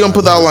 We're gonna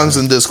put the outlines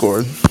in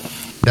Discord.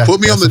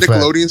 Put me on the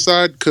Nickelodeon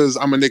side because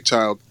I'm a Nick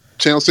child.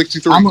 Channel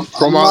 63. From the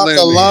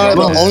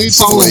only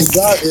song we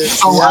got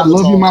is I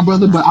love you, my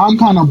brother, but I'm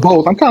kind of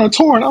both. I'm kind of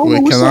torn.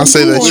 Can I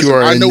say that you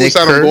are a Nick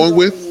side I'm going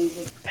with.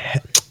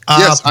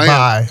 Yes, I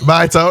am.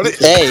 Bye, Tony.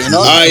 Hey,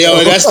 yo,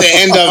 that's the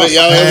end of it,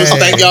 yo.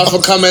 Thank y'all for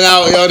coming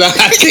out, yo. The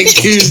Hot Take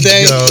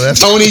Tuesday.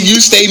 Tony,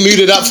 you stay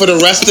muted up for the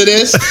rest of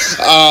this.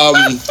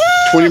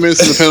 20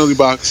 minutes in the penalty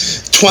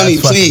box. 20,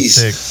 please.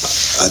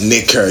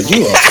 Nick Kerr,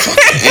 you are a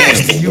fucking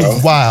animal, bro.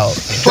 You wild.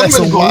 That's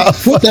a wild.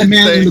 Put that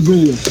man in the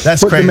Google.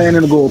 That's crazy. Put the man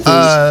in the Google,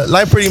 please.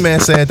 Like Pretty Man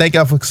said, thank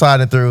y'all for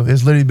sliding through.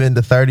 It's literally been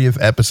the 30th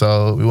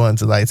episode. We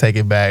wanted to take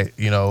it back,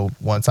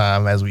 one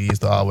time as we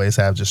used to always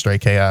have, just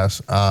straight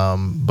chaos.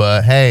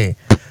 But hey,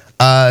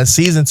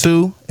 season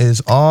 2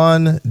 is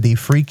on the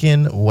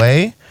freaking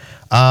way.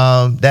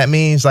 That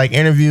means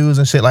interviews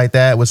and shit like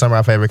that with some of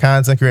our favorite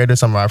content creators,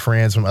 some of our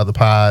friends from other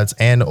pods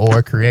and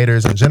or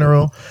creators in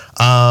general.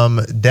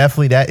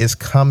 Definitely that is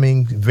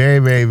coming very,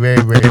 very,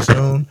 very, very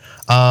soon.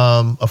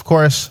 Of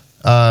course,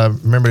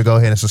 remember to go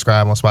ahead and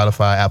subscribe on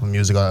Spotify, Apple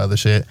Music, all that other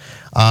shit.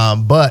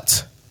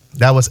 But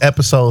that was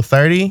episode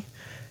 30.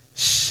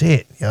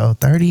 shit, yo,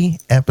 30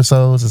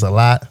 episodes is a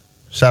lot.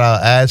 Shout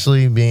out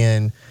Ashley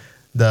being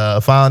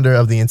the founder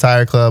of the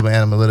entire club of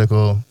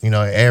Analytical. You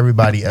know,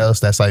 everybody else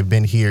that's like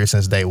been here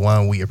since day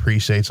one. We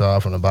appreciate y'all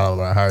from the bottom of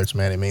our hearts,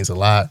 man. It means a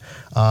lot.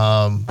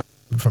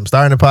 From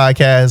starting the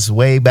podcast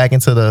way back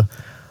into the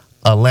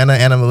Atlanta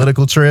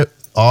Analytical trip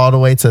all the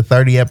way to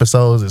 30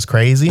 episodes is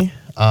crazy.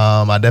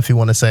 I definitely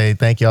want to say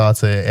thank y'all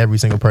to every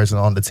single person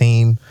on the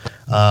team.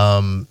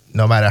 No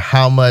matter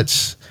how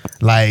much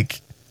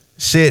like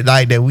shit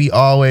like that we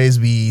always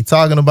be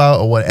talking about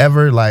or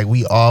whatever, like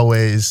we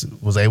always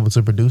was able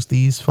to produce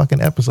these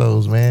fucking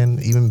episodes, man.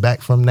 Even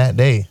back from that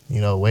day, you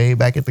know, way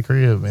back at the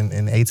crib in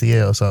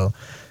ATL. So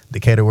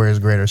Decatur Wears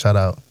Greater, shout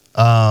out.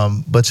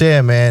 But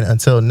yeah, man,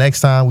 until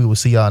next time, we will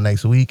see y'all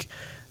next week.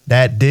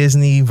 That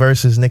Disney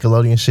versus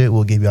Nickelodeon shit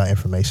we'll give y'all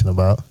information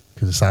about,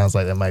 because it sounds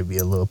like that might be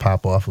a little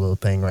pop off, a little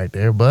thing right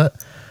there. But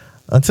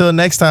until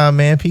next time,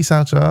 man, peace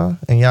out, y'all,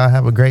 and y'all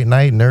have a great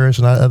night, nourish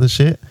and all that other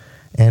shit,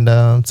 and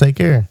take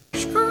care.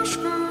 Shout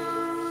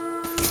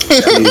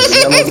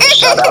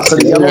out to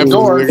the yellow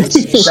door.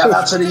 Shout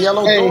out to the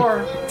yellow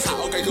door.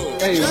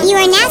 You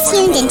are now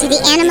tuned into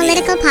the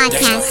Analytical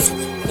Podcast.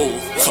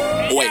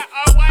 Wait,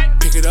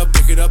 pick it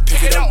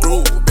up,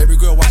 groove. Baby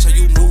girl, watch how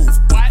you move.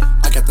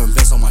 I got them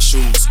vests on my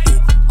shoes.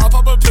 I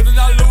pop a pill and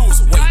I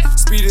lose. Wait,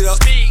 speed it up.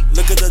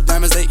 Look at the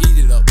diamonds, they eat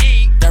it up.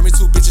 Got me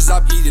 2 bitches, I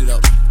beat it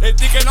up. They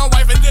thinking I'm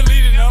wife and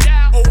deleting them.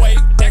 Oh wait,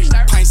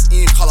 pints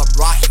in, call up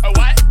rocket.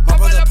 My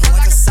brother pull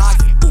like a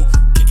socket.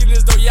 Kicking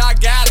this door, yeah, I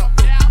got him.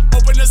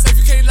 Open the safe,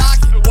 you can't lock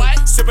it.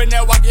 Sipping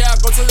that walk, yeah,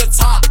 I go to the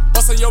top.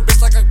 Bustin' your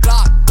bitch like a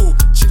Glock.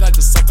 She like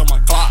to suck on my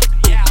clock.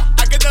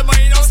 I get that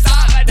money, don't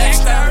stop.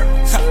 Dexter.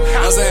 You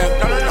know what I'm saying?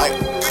 Like,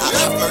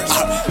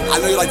 I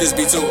know you like this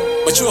beat too,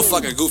 but you a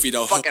fucking goofy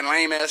though. Fucking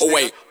lame ass. Oh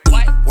wait.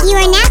 You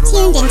are now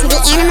tuned into the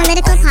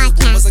Analytical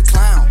Podcast. Was a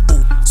clown.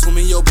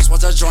 Swimming your bitch,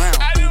 watch her drown.